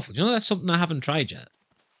 Fishing is awful. Do you know that's something I haven't tried yet?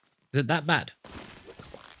 Is it that bad?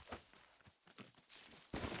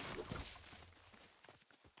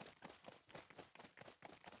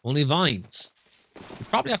 Only vines. You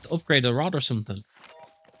probably have to upgrade a rod or something.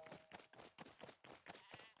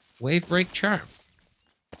 Wave break charm.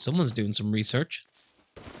 Someone's doing some research.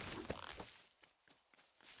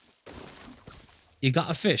 You got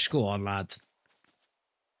a fish? Go on, lads.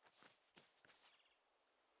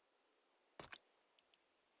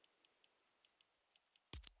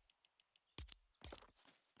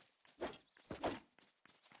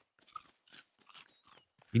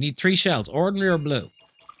 You need 3 shells, ordinary or blue?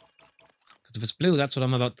 Because if it's blue, that's what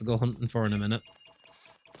I'm about to go hunting for in a minute.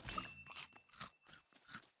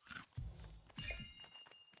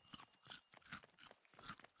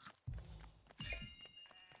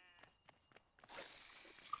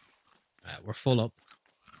 Right, we're full up.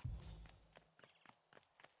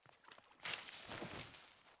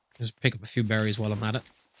 Just pick up a few berries while I'm at it.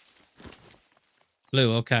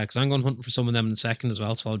 Blue, okay, because I'm going hunting for some of them in a second as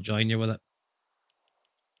well, so I'll join you with it.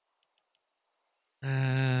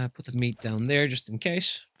 Put the meat down there just in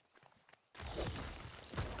case.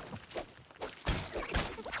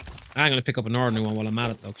 I'm going to pick up an ordinary one while I'm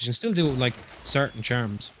at it, though, because you can still do, like, certain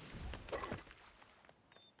charms.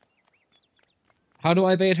 How do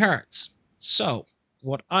I bait hearts? So,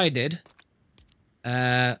 what I did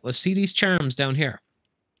was see these charms down here.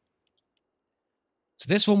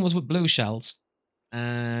 So this one was with blue shells,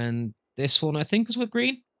 and this one I think was with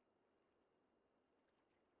green.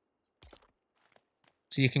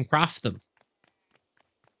 So you can craft them.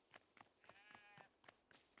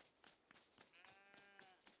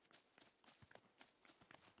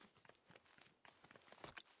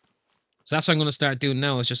 So that's what I'm going to start doing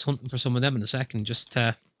now, is just hunting for some of them in a second, just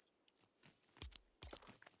to...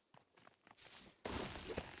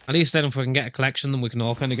 At least then if we can get a collection, then we can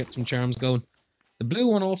all kind of get some charms going. The blue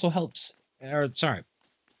one also helps... Or, sorry.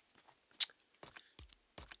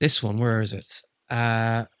 This one, where is it?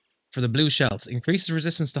 For the blue shells, increases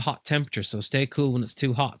resistance to hot temperatures, so stay cool when it's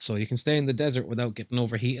too hot. So you can stay in the desert without getting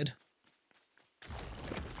overheated.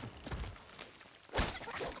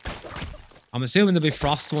 I'm assuming there'll be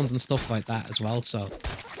frost ones and stuff like that as well, so...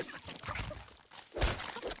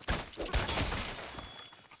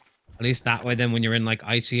 At least that way then when you're in like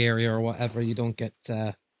icy area or whatever, you don't get...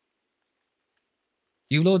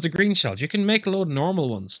 You loads of green shells. You can make a load of normal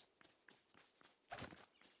ones.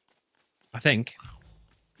 I think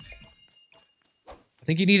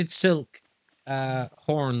you needed silk,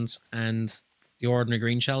 horns, and the ordinary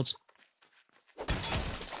green shells.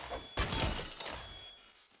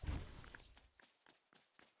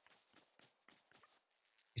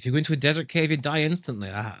 If you go into a desert cave, you die instantly.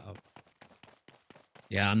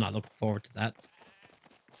 Yeah, I'm not looking forward to that.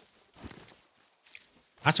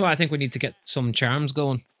 That's why I think we need to get some charms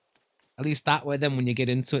going. At least that way, then, when you get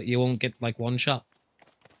into it, you won't get, like, one shot.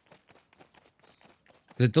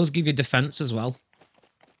 Because it does give you defense as well.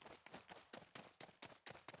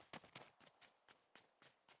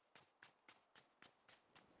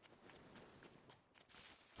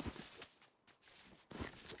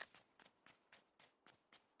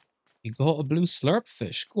 You got a blue slurp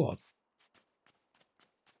fish. Go on.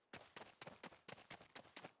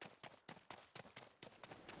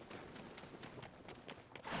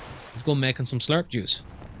 Let's go making some slurp juice.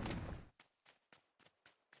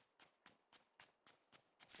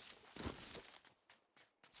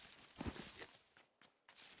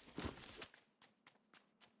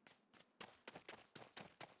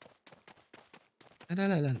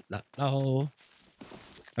 No.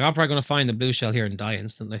 I'm probably going to find the blue shell here and die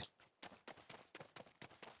instantly.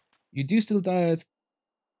 You do still die. It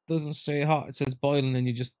doesn't say hot. It says boiling and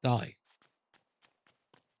you just die.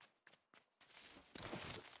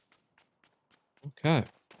 Okay.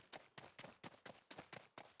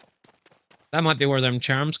 That might be where them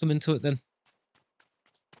charms come into it then.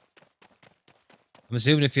 I'm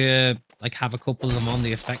assuming if you like have a couple of them on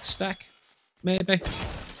the effects stack, maybe.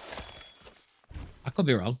 I could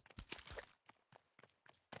be wrong.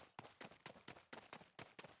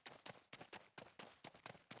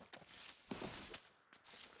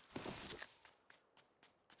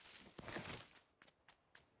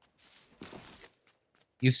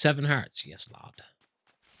 You've 7 hearts, yes, lad.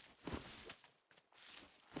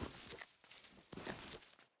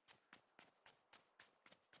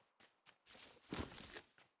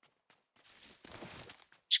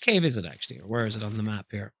 Which cave is it, actually? Or where is it on the map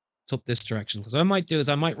here? It's up this direction. Because what I might do is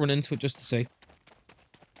I might run into it just to see.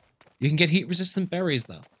 You can get heat-resistant berries,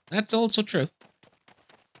 though. That's also true.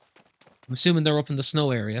 I'm assuming they're up in the snow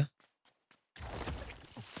area.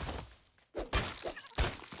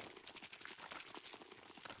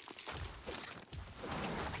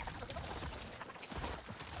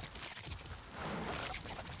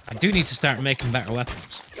 I do need to start making better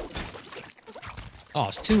weapons. Oh,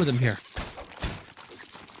 it's two of them here.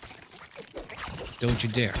 Don't you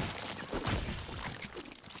dare.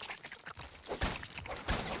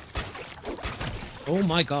 Oh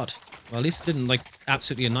my god. Well, at least it didn't, like,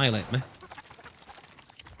 absolutely annihilate me.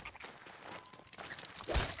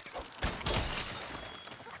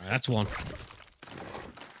 Right, that's one.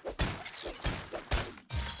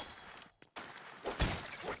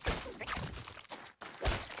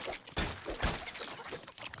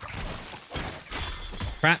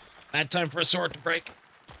 Crap. Bad time for a sword to break.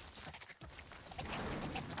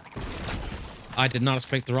 I did not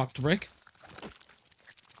expect the rock to break.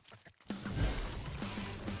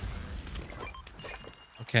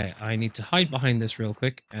 Okay, I need to hide behind this real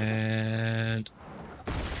quick, and...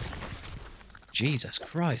 Jesus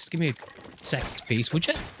Christ, give me a second's peace, would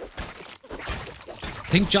you? I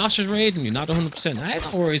think Josh is raiding you, not 100%. Hey,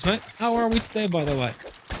 no worries, mate. How are we today, by the way?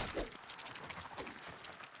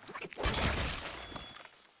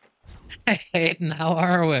 Hey, Hayden, how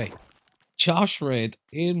are we? Josh raid.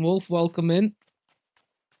 Ian Wolf, welcome in.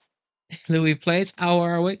 Louis Plays, how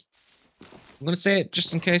are we? I'm going to say it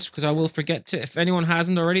just in case, because I will forget to. If anyone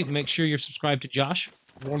hasn't already, make sure you're subscribed to Josh.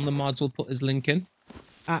 One of the mods will put his link in.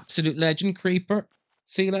 Absolute legend, Creeper,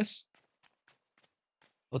 Sealess.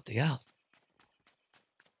 What the hell?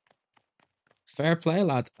 Fair play,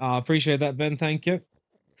 lad. I appreciate that, Ben. Thank you.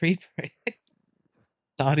 Creeper.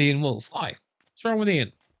 Dottie and Wolf. Hi. What's wrong with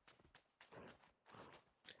Ian?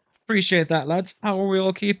 Appreciate that, lads. How are we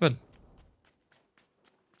all keeping?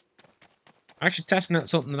 I'm actually testing out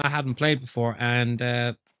something that I hadn't played before, and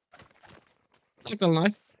not gonna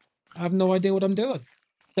lie, I have no idea what I'm doing.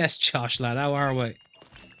 Yes, Josh, lad. How are we?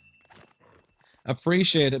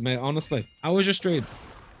 Appreciate it, mate. Honestly, how was your stream?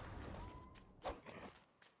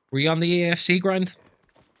 Were you on the AFC grind?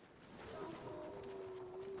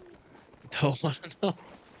 Don't want to know.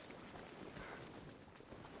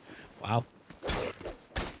 Wow.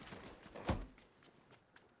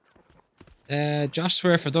 Josh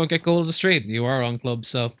Swear, don't get gold of the stream. You are on club,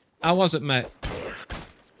 so how was it, mate?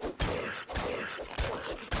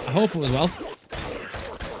 I hope it was well.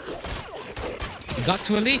 You got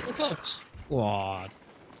to elite and clubs. What?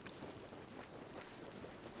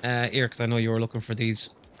 Here, because I know you were looking for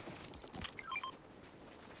these.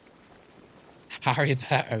 Harry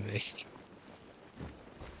better be.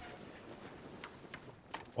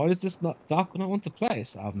 Why does this Doc not want to play?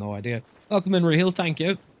 I have no idea. Welcome in, Raheel. Thank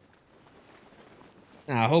you.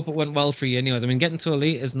 I hope it went well for you anyways. I mean, getting to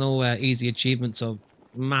elite is no easy achievement, so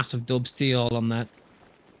massive dubs to you all on that.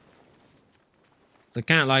 So I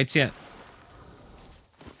can't lie to you.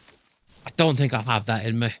 I don't think I have that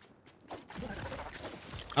in me.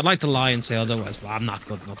 I'd like to lie and say otherwise, but I'm not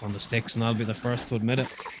good enough on the sticks, and I'll be the first to admit it.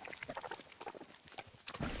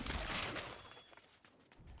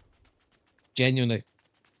 Genuinely.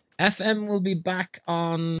 FM will be back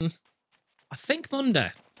on, I think,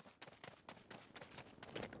 Monday.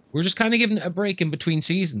 We're just kind of giving it a break in between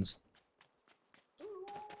seasons.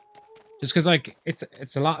 Just because, like,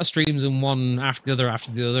 it's a lot of streams in one after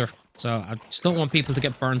the other. So I just don't want people to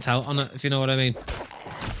get burnt out on it, if you know what I mean.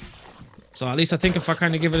 So at least I think if I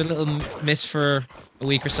kind of give it a little miss for a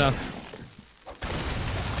week or so,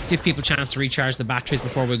 give people a chance to recharge the batteries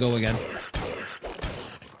before we go again.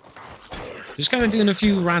 Just kind of doing a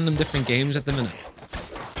few random different games at the minute.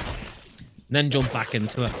 And then jump back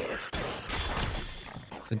into it.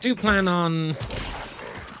 So I do plan on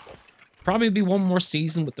probably be one more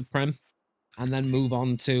season with the Prem. And then move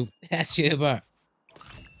on to SUber.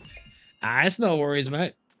 It's no worries,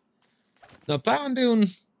 mate. No, plan on doing,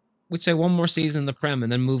 we'd say, one more season in the Prem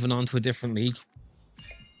and then moving on to a different league.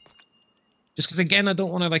 Just because, again, I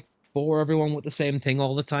don't want to, like, bore everyone with the same thing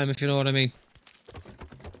all the time, if you know what I mean.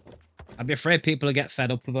 I'd be afraid people will get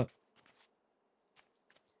fed up with it.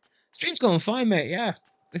 Stream's going fine, mate, yeah.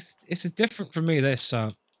 This is different for me, this,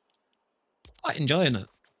 so quite enjoying it.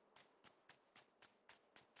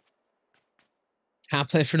 Can't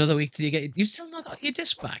play for another week till you get... You still not got your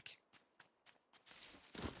disc back?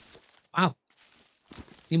 Wow.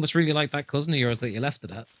 You must really like that cousin of yours that you left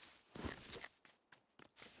it at.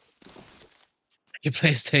 Your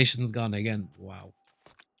PlayStation's gone again. Wow.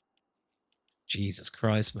 Jesus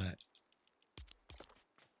Christ, mate.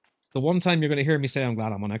 the one time you're going to hear me say I'm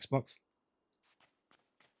glad I'm on Xbox.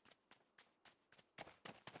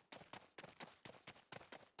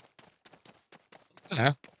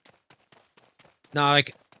 Yeah. No,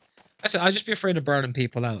 like I said, I'd just be afraid of burning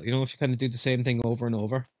people out. You know, if you kind of do the same thing over and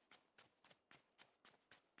over,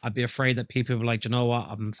 I'd be afraid that people will be like, you know what,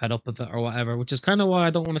 I'm fed up with it or whatever. Which is kind of why I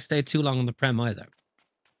don't want to stay too long on the Prem either.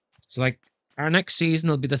 So like, our next season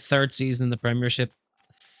will be the 3rd season in the Premiership.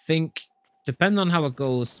 I think, depending on how it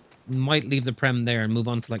goes, might leave the Prem there and move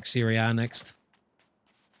on to like Serie A next.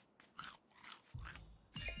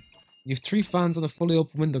 You have 3 fans on a fully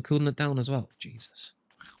open window cooling it down as well. Jesus.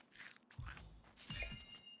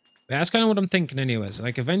 Yeah, that's kind of what I'm thinking anyways.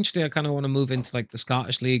 Like, eventually I kind of want to move into like the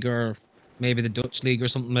Scottish League or maybe the Dutch League or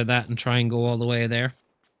something like that and try and go all the way there.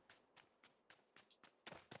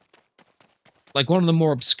 Like one of the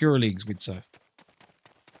more obscure leagues, we'd say.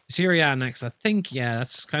 Serie A next, I think, yeah,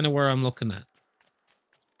 that's kind of where I'm looking at.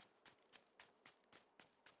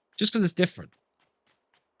 Just because it's different.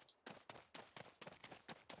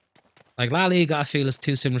 Like La Liga, I feel is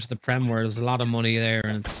too similar to the Prem, where there's a lot of money there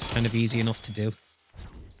and it's kind of easy enough to do.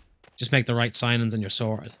 Just make the right signings and you're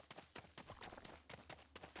sorted.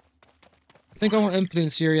 I think I want to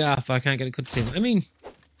implement Serie A if I can't get a good team. I mean,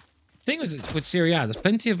 the thing is, with Serie A, there's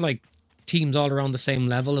plenty of like teams all around the same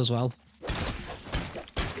level as well.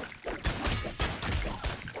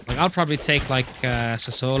 Like, I'll probably take like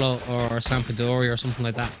Sassuolo or Sampdoria or something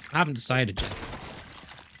like that. I haven't decided yet.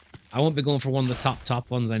 I won't be going for one of the top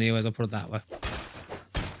ones anyways, I'll put it that way.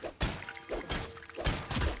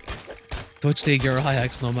 Dutch League or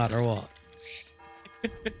Ajax no matter what.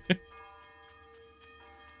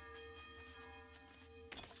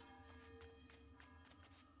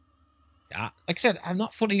 Yeah, like I said, I'm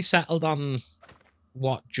not fully settled on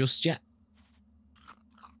what just yet.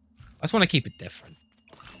 I just want to keep it different.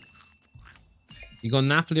 You go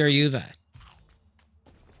Napoli or Juve?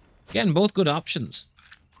 Again, both good options.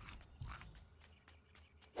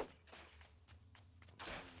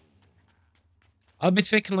 I'll be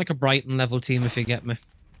picking like a Brighton level team if you get me.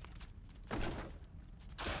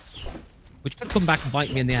 Which could come back and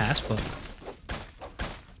bite me in the ass, but...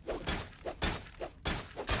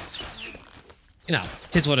 you know,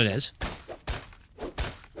 it is what it is.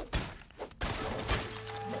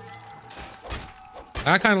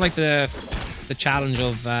 I kind of like the challenge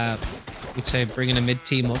of, we'd say, bringing a mid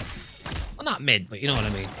team up. Well, not mid, but you know what I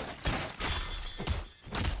mean.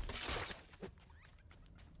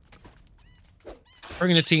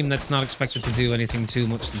 Bringing a team that's not expected to do anything too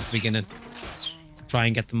much since the beginning. Try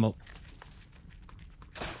and get them up.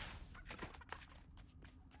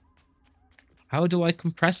 How do I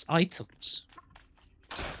compress items?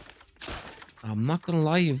 I'm not gonna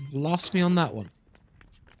lie, you've lost me on that one.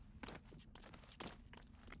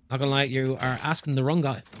 Not gonna lie, you are asking the wrong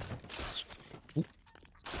guy. Ooh.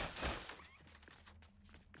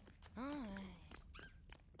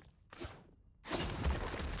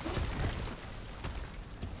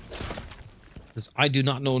 Because I do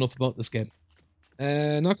not know enough about this game.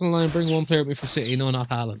 Not gonna lie, bring one player with me for City. No, not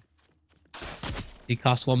Haaland. He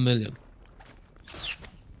costs 1 million.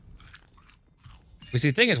 We see,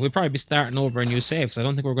 the thing is, we'll probably be starting over a new save, because I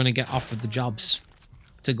don't think we're going to get offered the jobs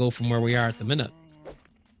to go from where we are at the minute.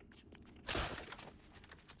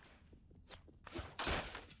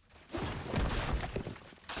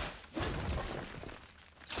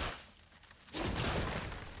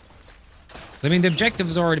 I mean, the objective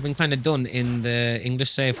has already been kind of done in the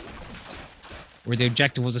English save, where the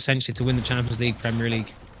objective was essentially to win the Champions League, Premier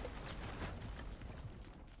League.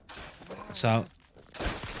 So,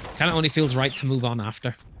 kind of only feels right to move on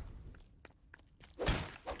after.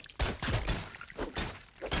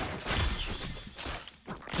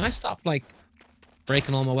 Can I stop, like,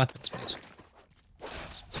 breaking all my weapons, please?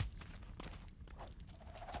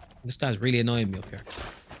 This guy's really annoying me up here.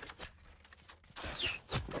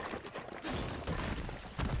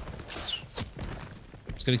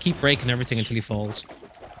 He's gonna keep breaking everything until he falls.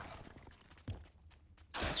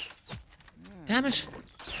 Damn it.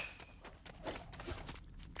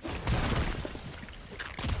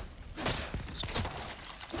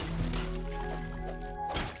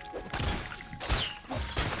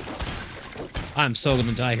 I'm so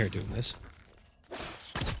gonna die here doing this.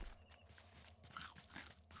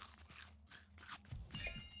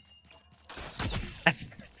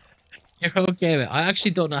 You're okay, mate. I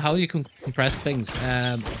actually don't know how you can compress things.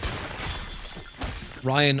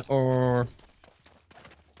 Ryan or...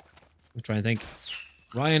 I'm trying to think.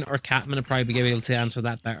 Ryan or Catman would probably be able to answer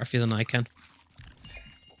that better for you than I can.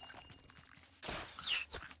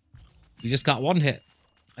 You just got one hit.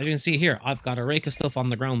 As you can see here, I've got a rake of stuff on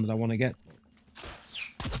the ground that I want to get.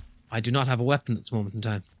 I do not have a weapon at this moment in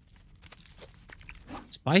time.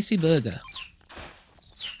 Spicy burger.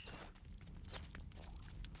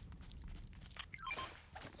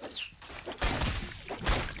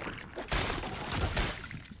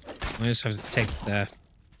 I just have to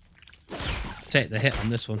take the hit on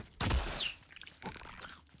this one.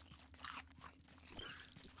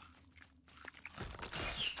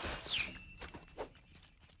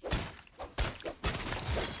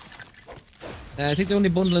 I think they're only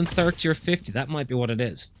bundling 30 or 50. That might be what it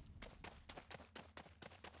is.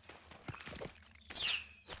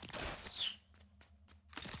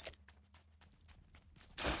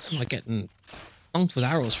 I'm like getting punked with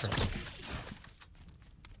arrows from them.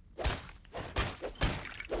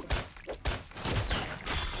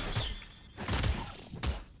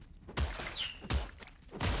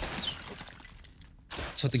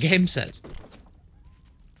 That's what the game says.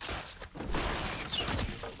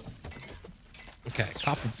 Okay,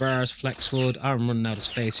 copper bars, flex wood. I'm running out of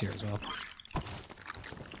space here as well.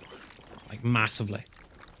 Like, massively.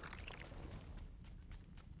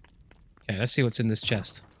 Okay, let's see what's in this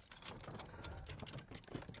chest.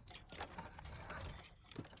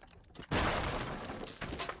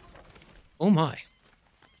 Oh my.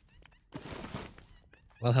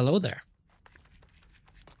 Well, hello there.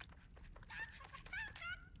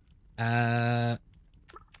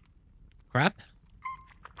 Crap.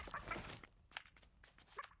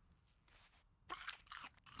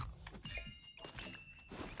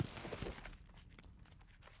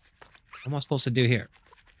 What am I supposed to do here?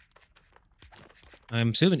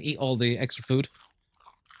 I'm assuming eat all the extra food.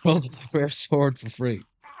 Roll the rare sword for free.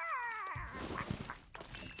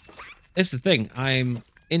 This is the thing. I'm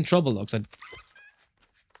in trouble though, because I'm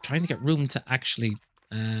trying to get room to actually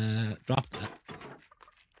drop that.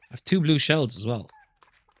 I have 2 blue shells as well.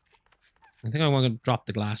 I think I want to drop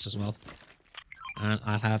the glass as well. And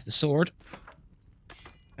I have the sword.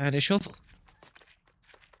 And a shovel.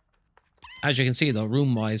 As you can see though,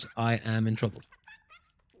 room-wise, I am in trouble.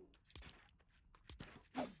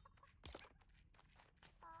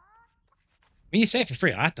 When you say it for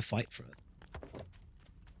free, I have to fight for it.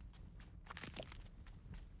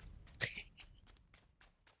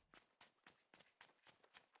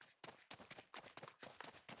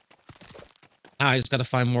 Now I just gotta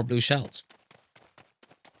find more blue shells.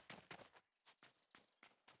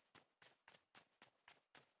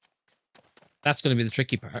 That's gonna be the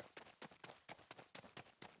tricky part.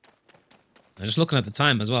 And just looking at the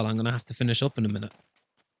time as well, I'm gonna have to finish up in a minute.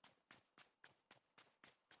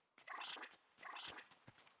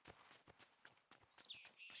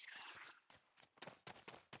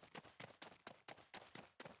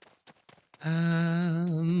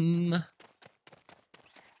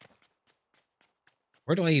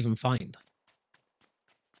 Where do I even find?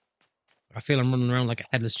 I feel I'm running around like a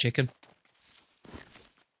headless chicken.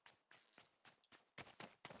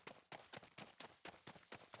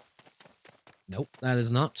 Nope, that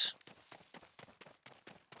is not.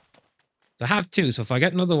 So I have 2, so if I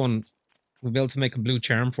get another one, we'll be able to make a blue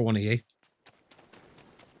charm for one of you.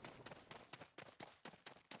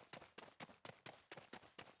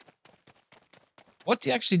 What do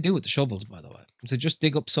you actually do with the shovels, by the way? To just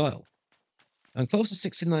dig up soil? I'm close to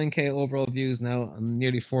 69k overall views now and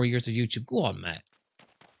nearly 4 years of YouTube. Go on, Matt.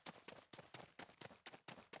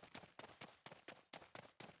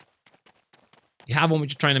 You have one, but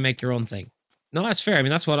you're trying to make your own thing. No, that's fair. I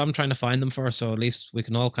mean, that's what I'm trying to find them for, so at least we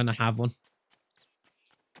can all kind of have one.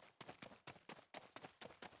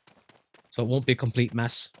 So it won't be a complete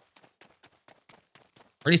mess.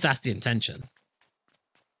 Or at least that's the intention.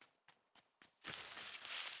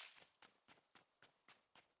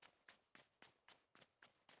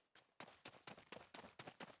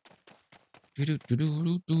 So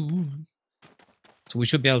we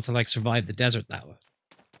should be able to, like, survive the desert that way.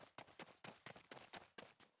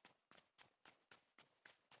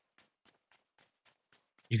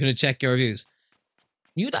 You're going to check your reviews.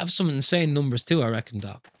 You'd have some insane numbers too, I reckon,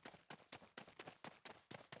 Doc.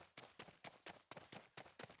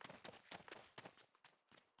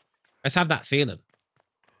 I just have that feeling.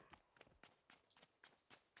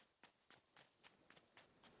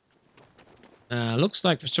 Looks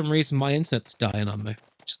like for some reason my internet's dying on me.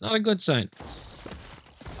 Which is not a good sign.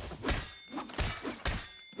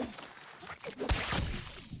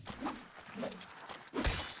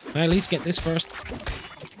 Can I at least get this first?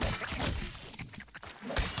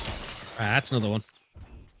 That's another one.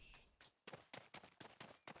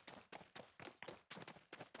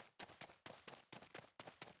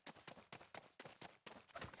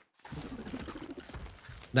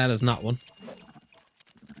 That is not one.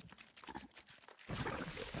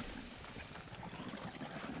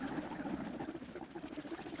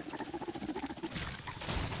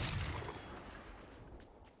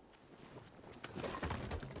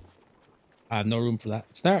 I have no room for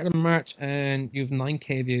that. Started in March and you've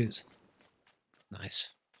 9k views.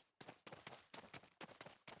 Nice.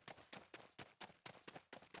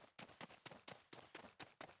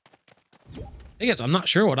 Thing is, I'm not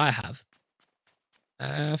sure what I have.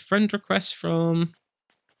 Friend request from...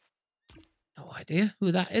 No idea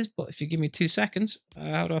who that is, but if you give me 2 seconds,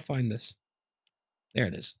 how do I find this? There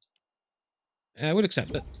it is. I would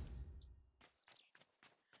accept it.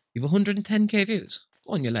 You have 110k views.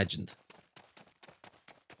 Go on, you legend.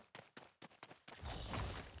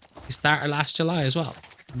 You started last July as well.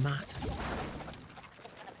 Mad.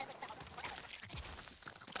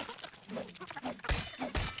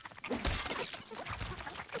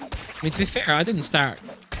 I mean, to be fair, I didn't start.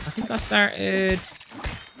 I think I started...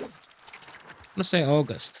 I'm gonna say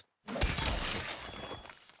August.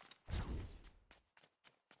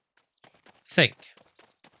 Think.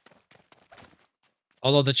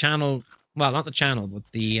 Although the channel... Well, not the channel, but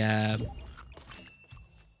the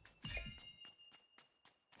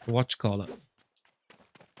what you call it?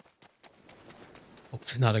 Oh,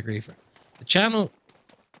 not a griefer. The channel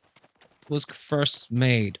was first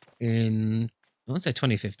made in... I want to say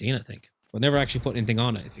 2015, I think. But never actually put anything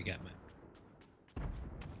on it, if you get me.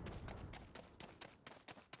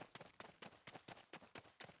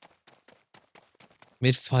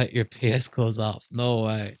 Mid-fight, your PS goes off. No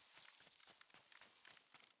way.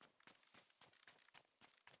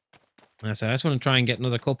 I just want to try and get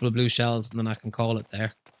another couple of blue shells, and then I can call it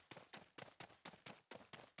there.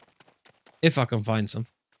 If I can find some.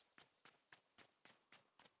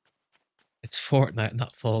 It's Fortnite,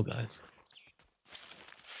 not Fall Guys.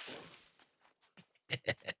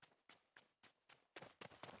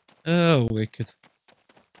 Oh, wicked.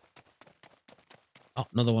 Oh,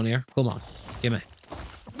 another one here. Come on. Give me.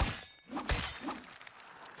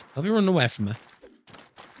 Don't be running away from me.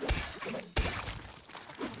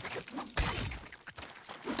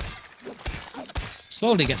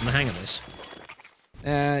 Slowly getting the hang of this.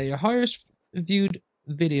 Your highest viewed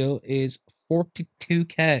video is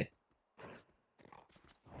 42k.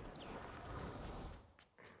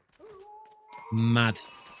 Mad.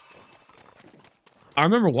 I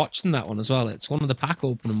remember watching that one as well. It's one of the pack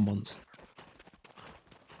opening ones.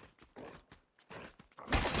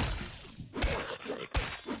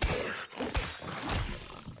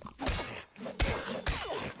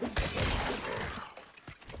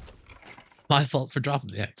 My fault for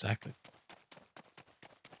dropping it. Yeah, exactly.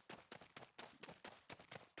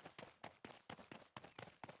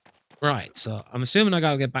 Right, so I'm assuming I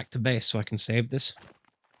gotta get back to base so I can save this.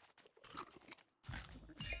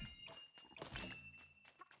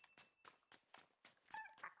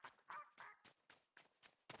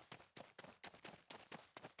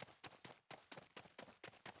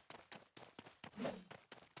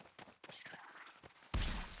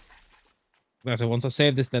 So once I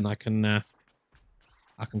save this, then I can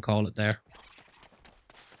call it there.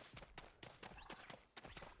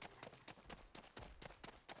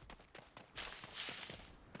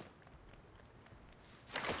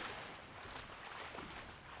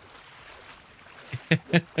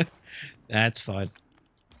 That's fine.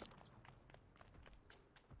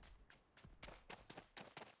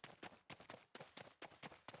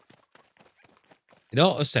 It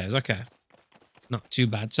auto saves, okay. Not too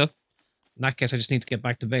bad, so. In that case, I just need to get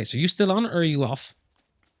back to base. Are you still on or are you off?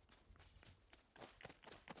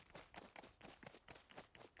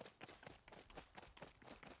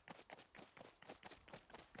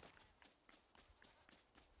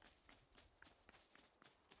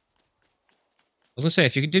 I was gonna say,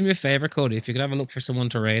 if you could do me a favor, Cody, if you could have a look for someone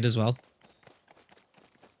to raid as well.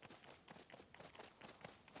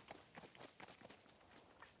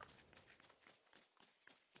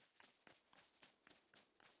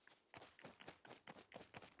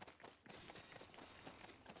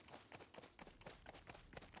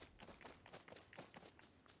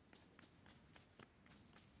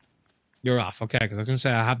 You're off, okay, because I was going to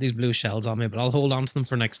say I have these blue shells on me, but I'll hold on to them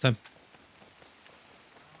for next time.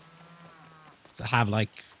 So I have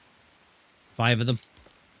like 5 of them.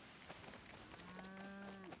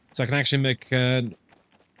 So I can actually make,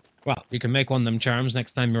 well, you can make one of them charms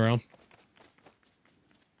next time you're on.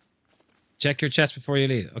 Check your chest before you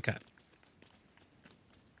leave, okay.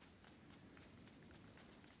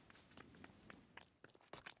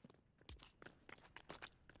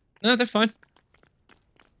 No, they're fine.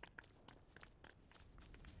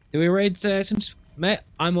 Do we raid Sims? Mate,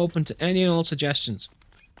 I'm open to any and all suggestions.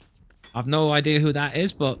 I've no idea who that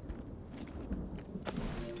is, but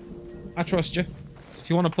I trust you. If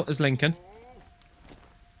you want to put his link in.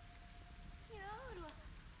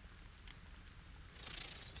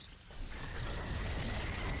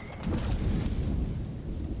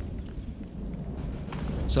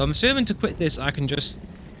 So I'm assuming to quit this, I can just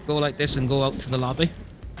go like this and go out to the lobby.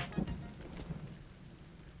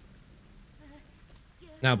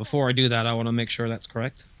 Now, before I do that, I want to make sure that's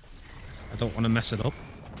correct. I don't want to mess it up.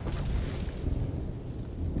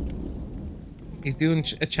 He's doing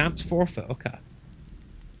a champ's forfeit. Okay.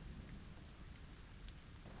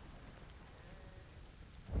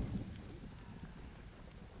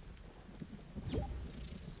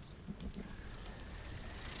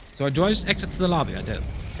 So do I just exit to the lobby? I did.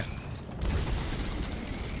 Okay.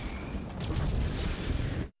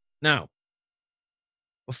 Now,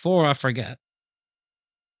 before I forget,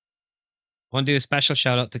 I want to do a special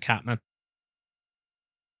shout out to Catman.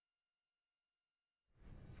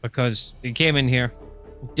 Because he came in here,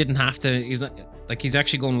 didn't have to, he's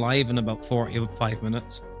actually going live in about 45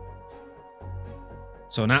 minutes.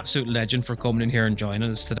 So an absolute legend for coming in here and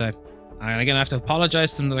joining us today. And again, I have to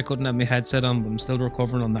apologize to him that I couldn't have my headset on, but I'm still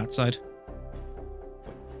recovering on that side.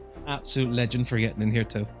 Absolute legend for getting in here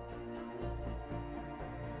too.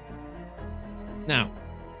 Now,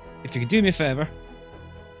 if you could do me a favor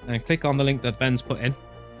and click on the link that Ben's put in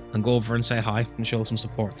and go over and say hi and show some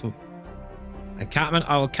support to him. And Catman,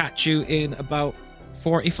 I will catch you in about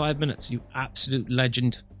 45 minutes, you absolute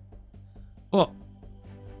legend. But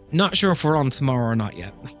not sure if we're on tomorrow or not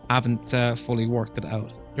yet. I haven't fully worked it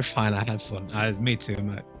out. You're fine, I had fun. Me too,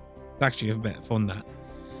 mate. It's actually a bit of fun, that.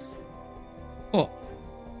 But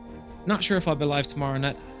not sure if I'll be live tomorrow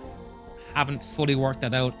night. Haven't fully worked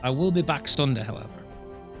that out. I will be back Sunday, however.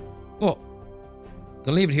 But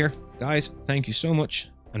gonna leave it here. Guys, thank you so much,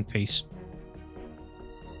 and peace.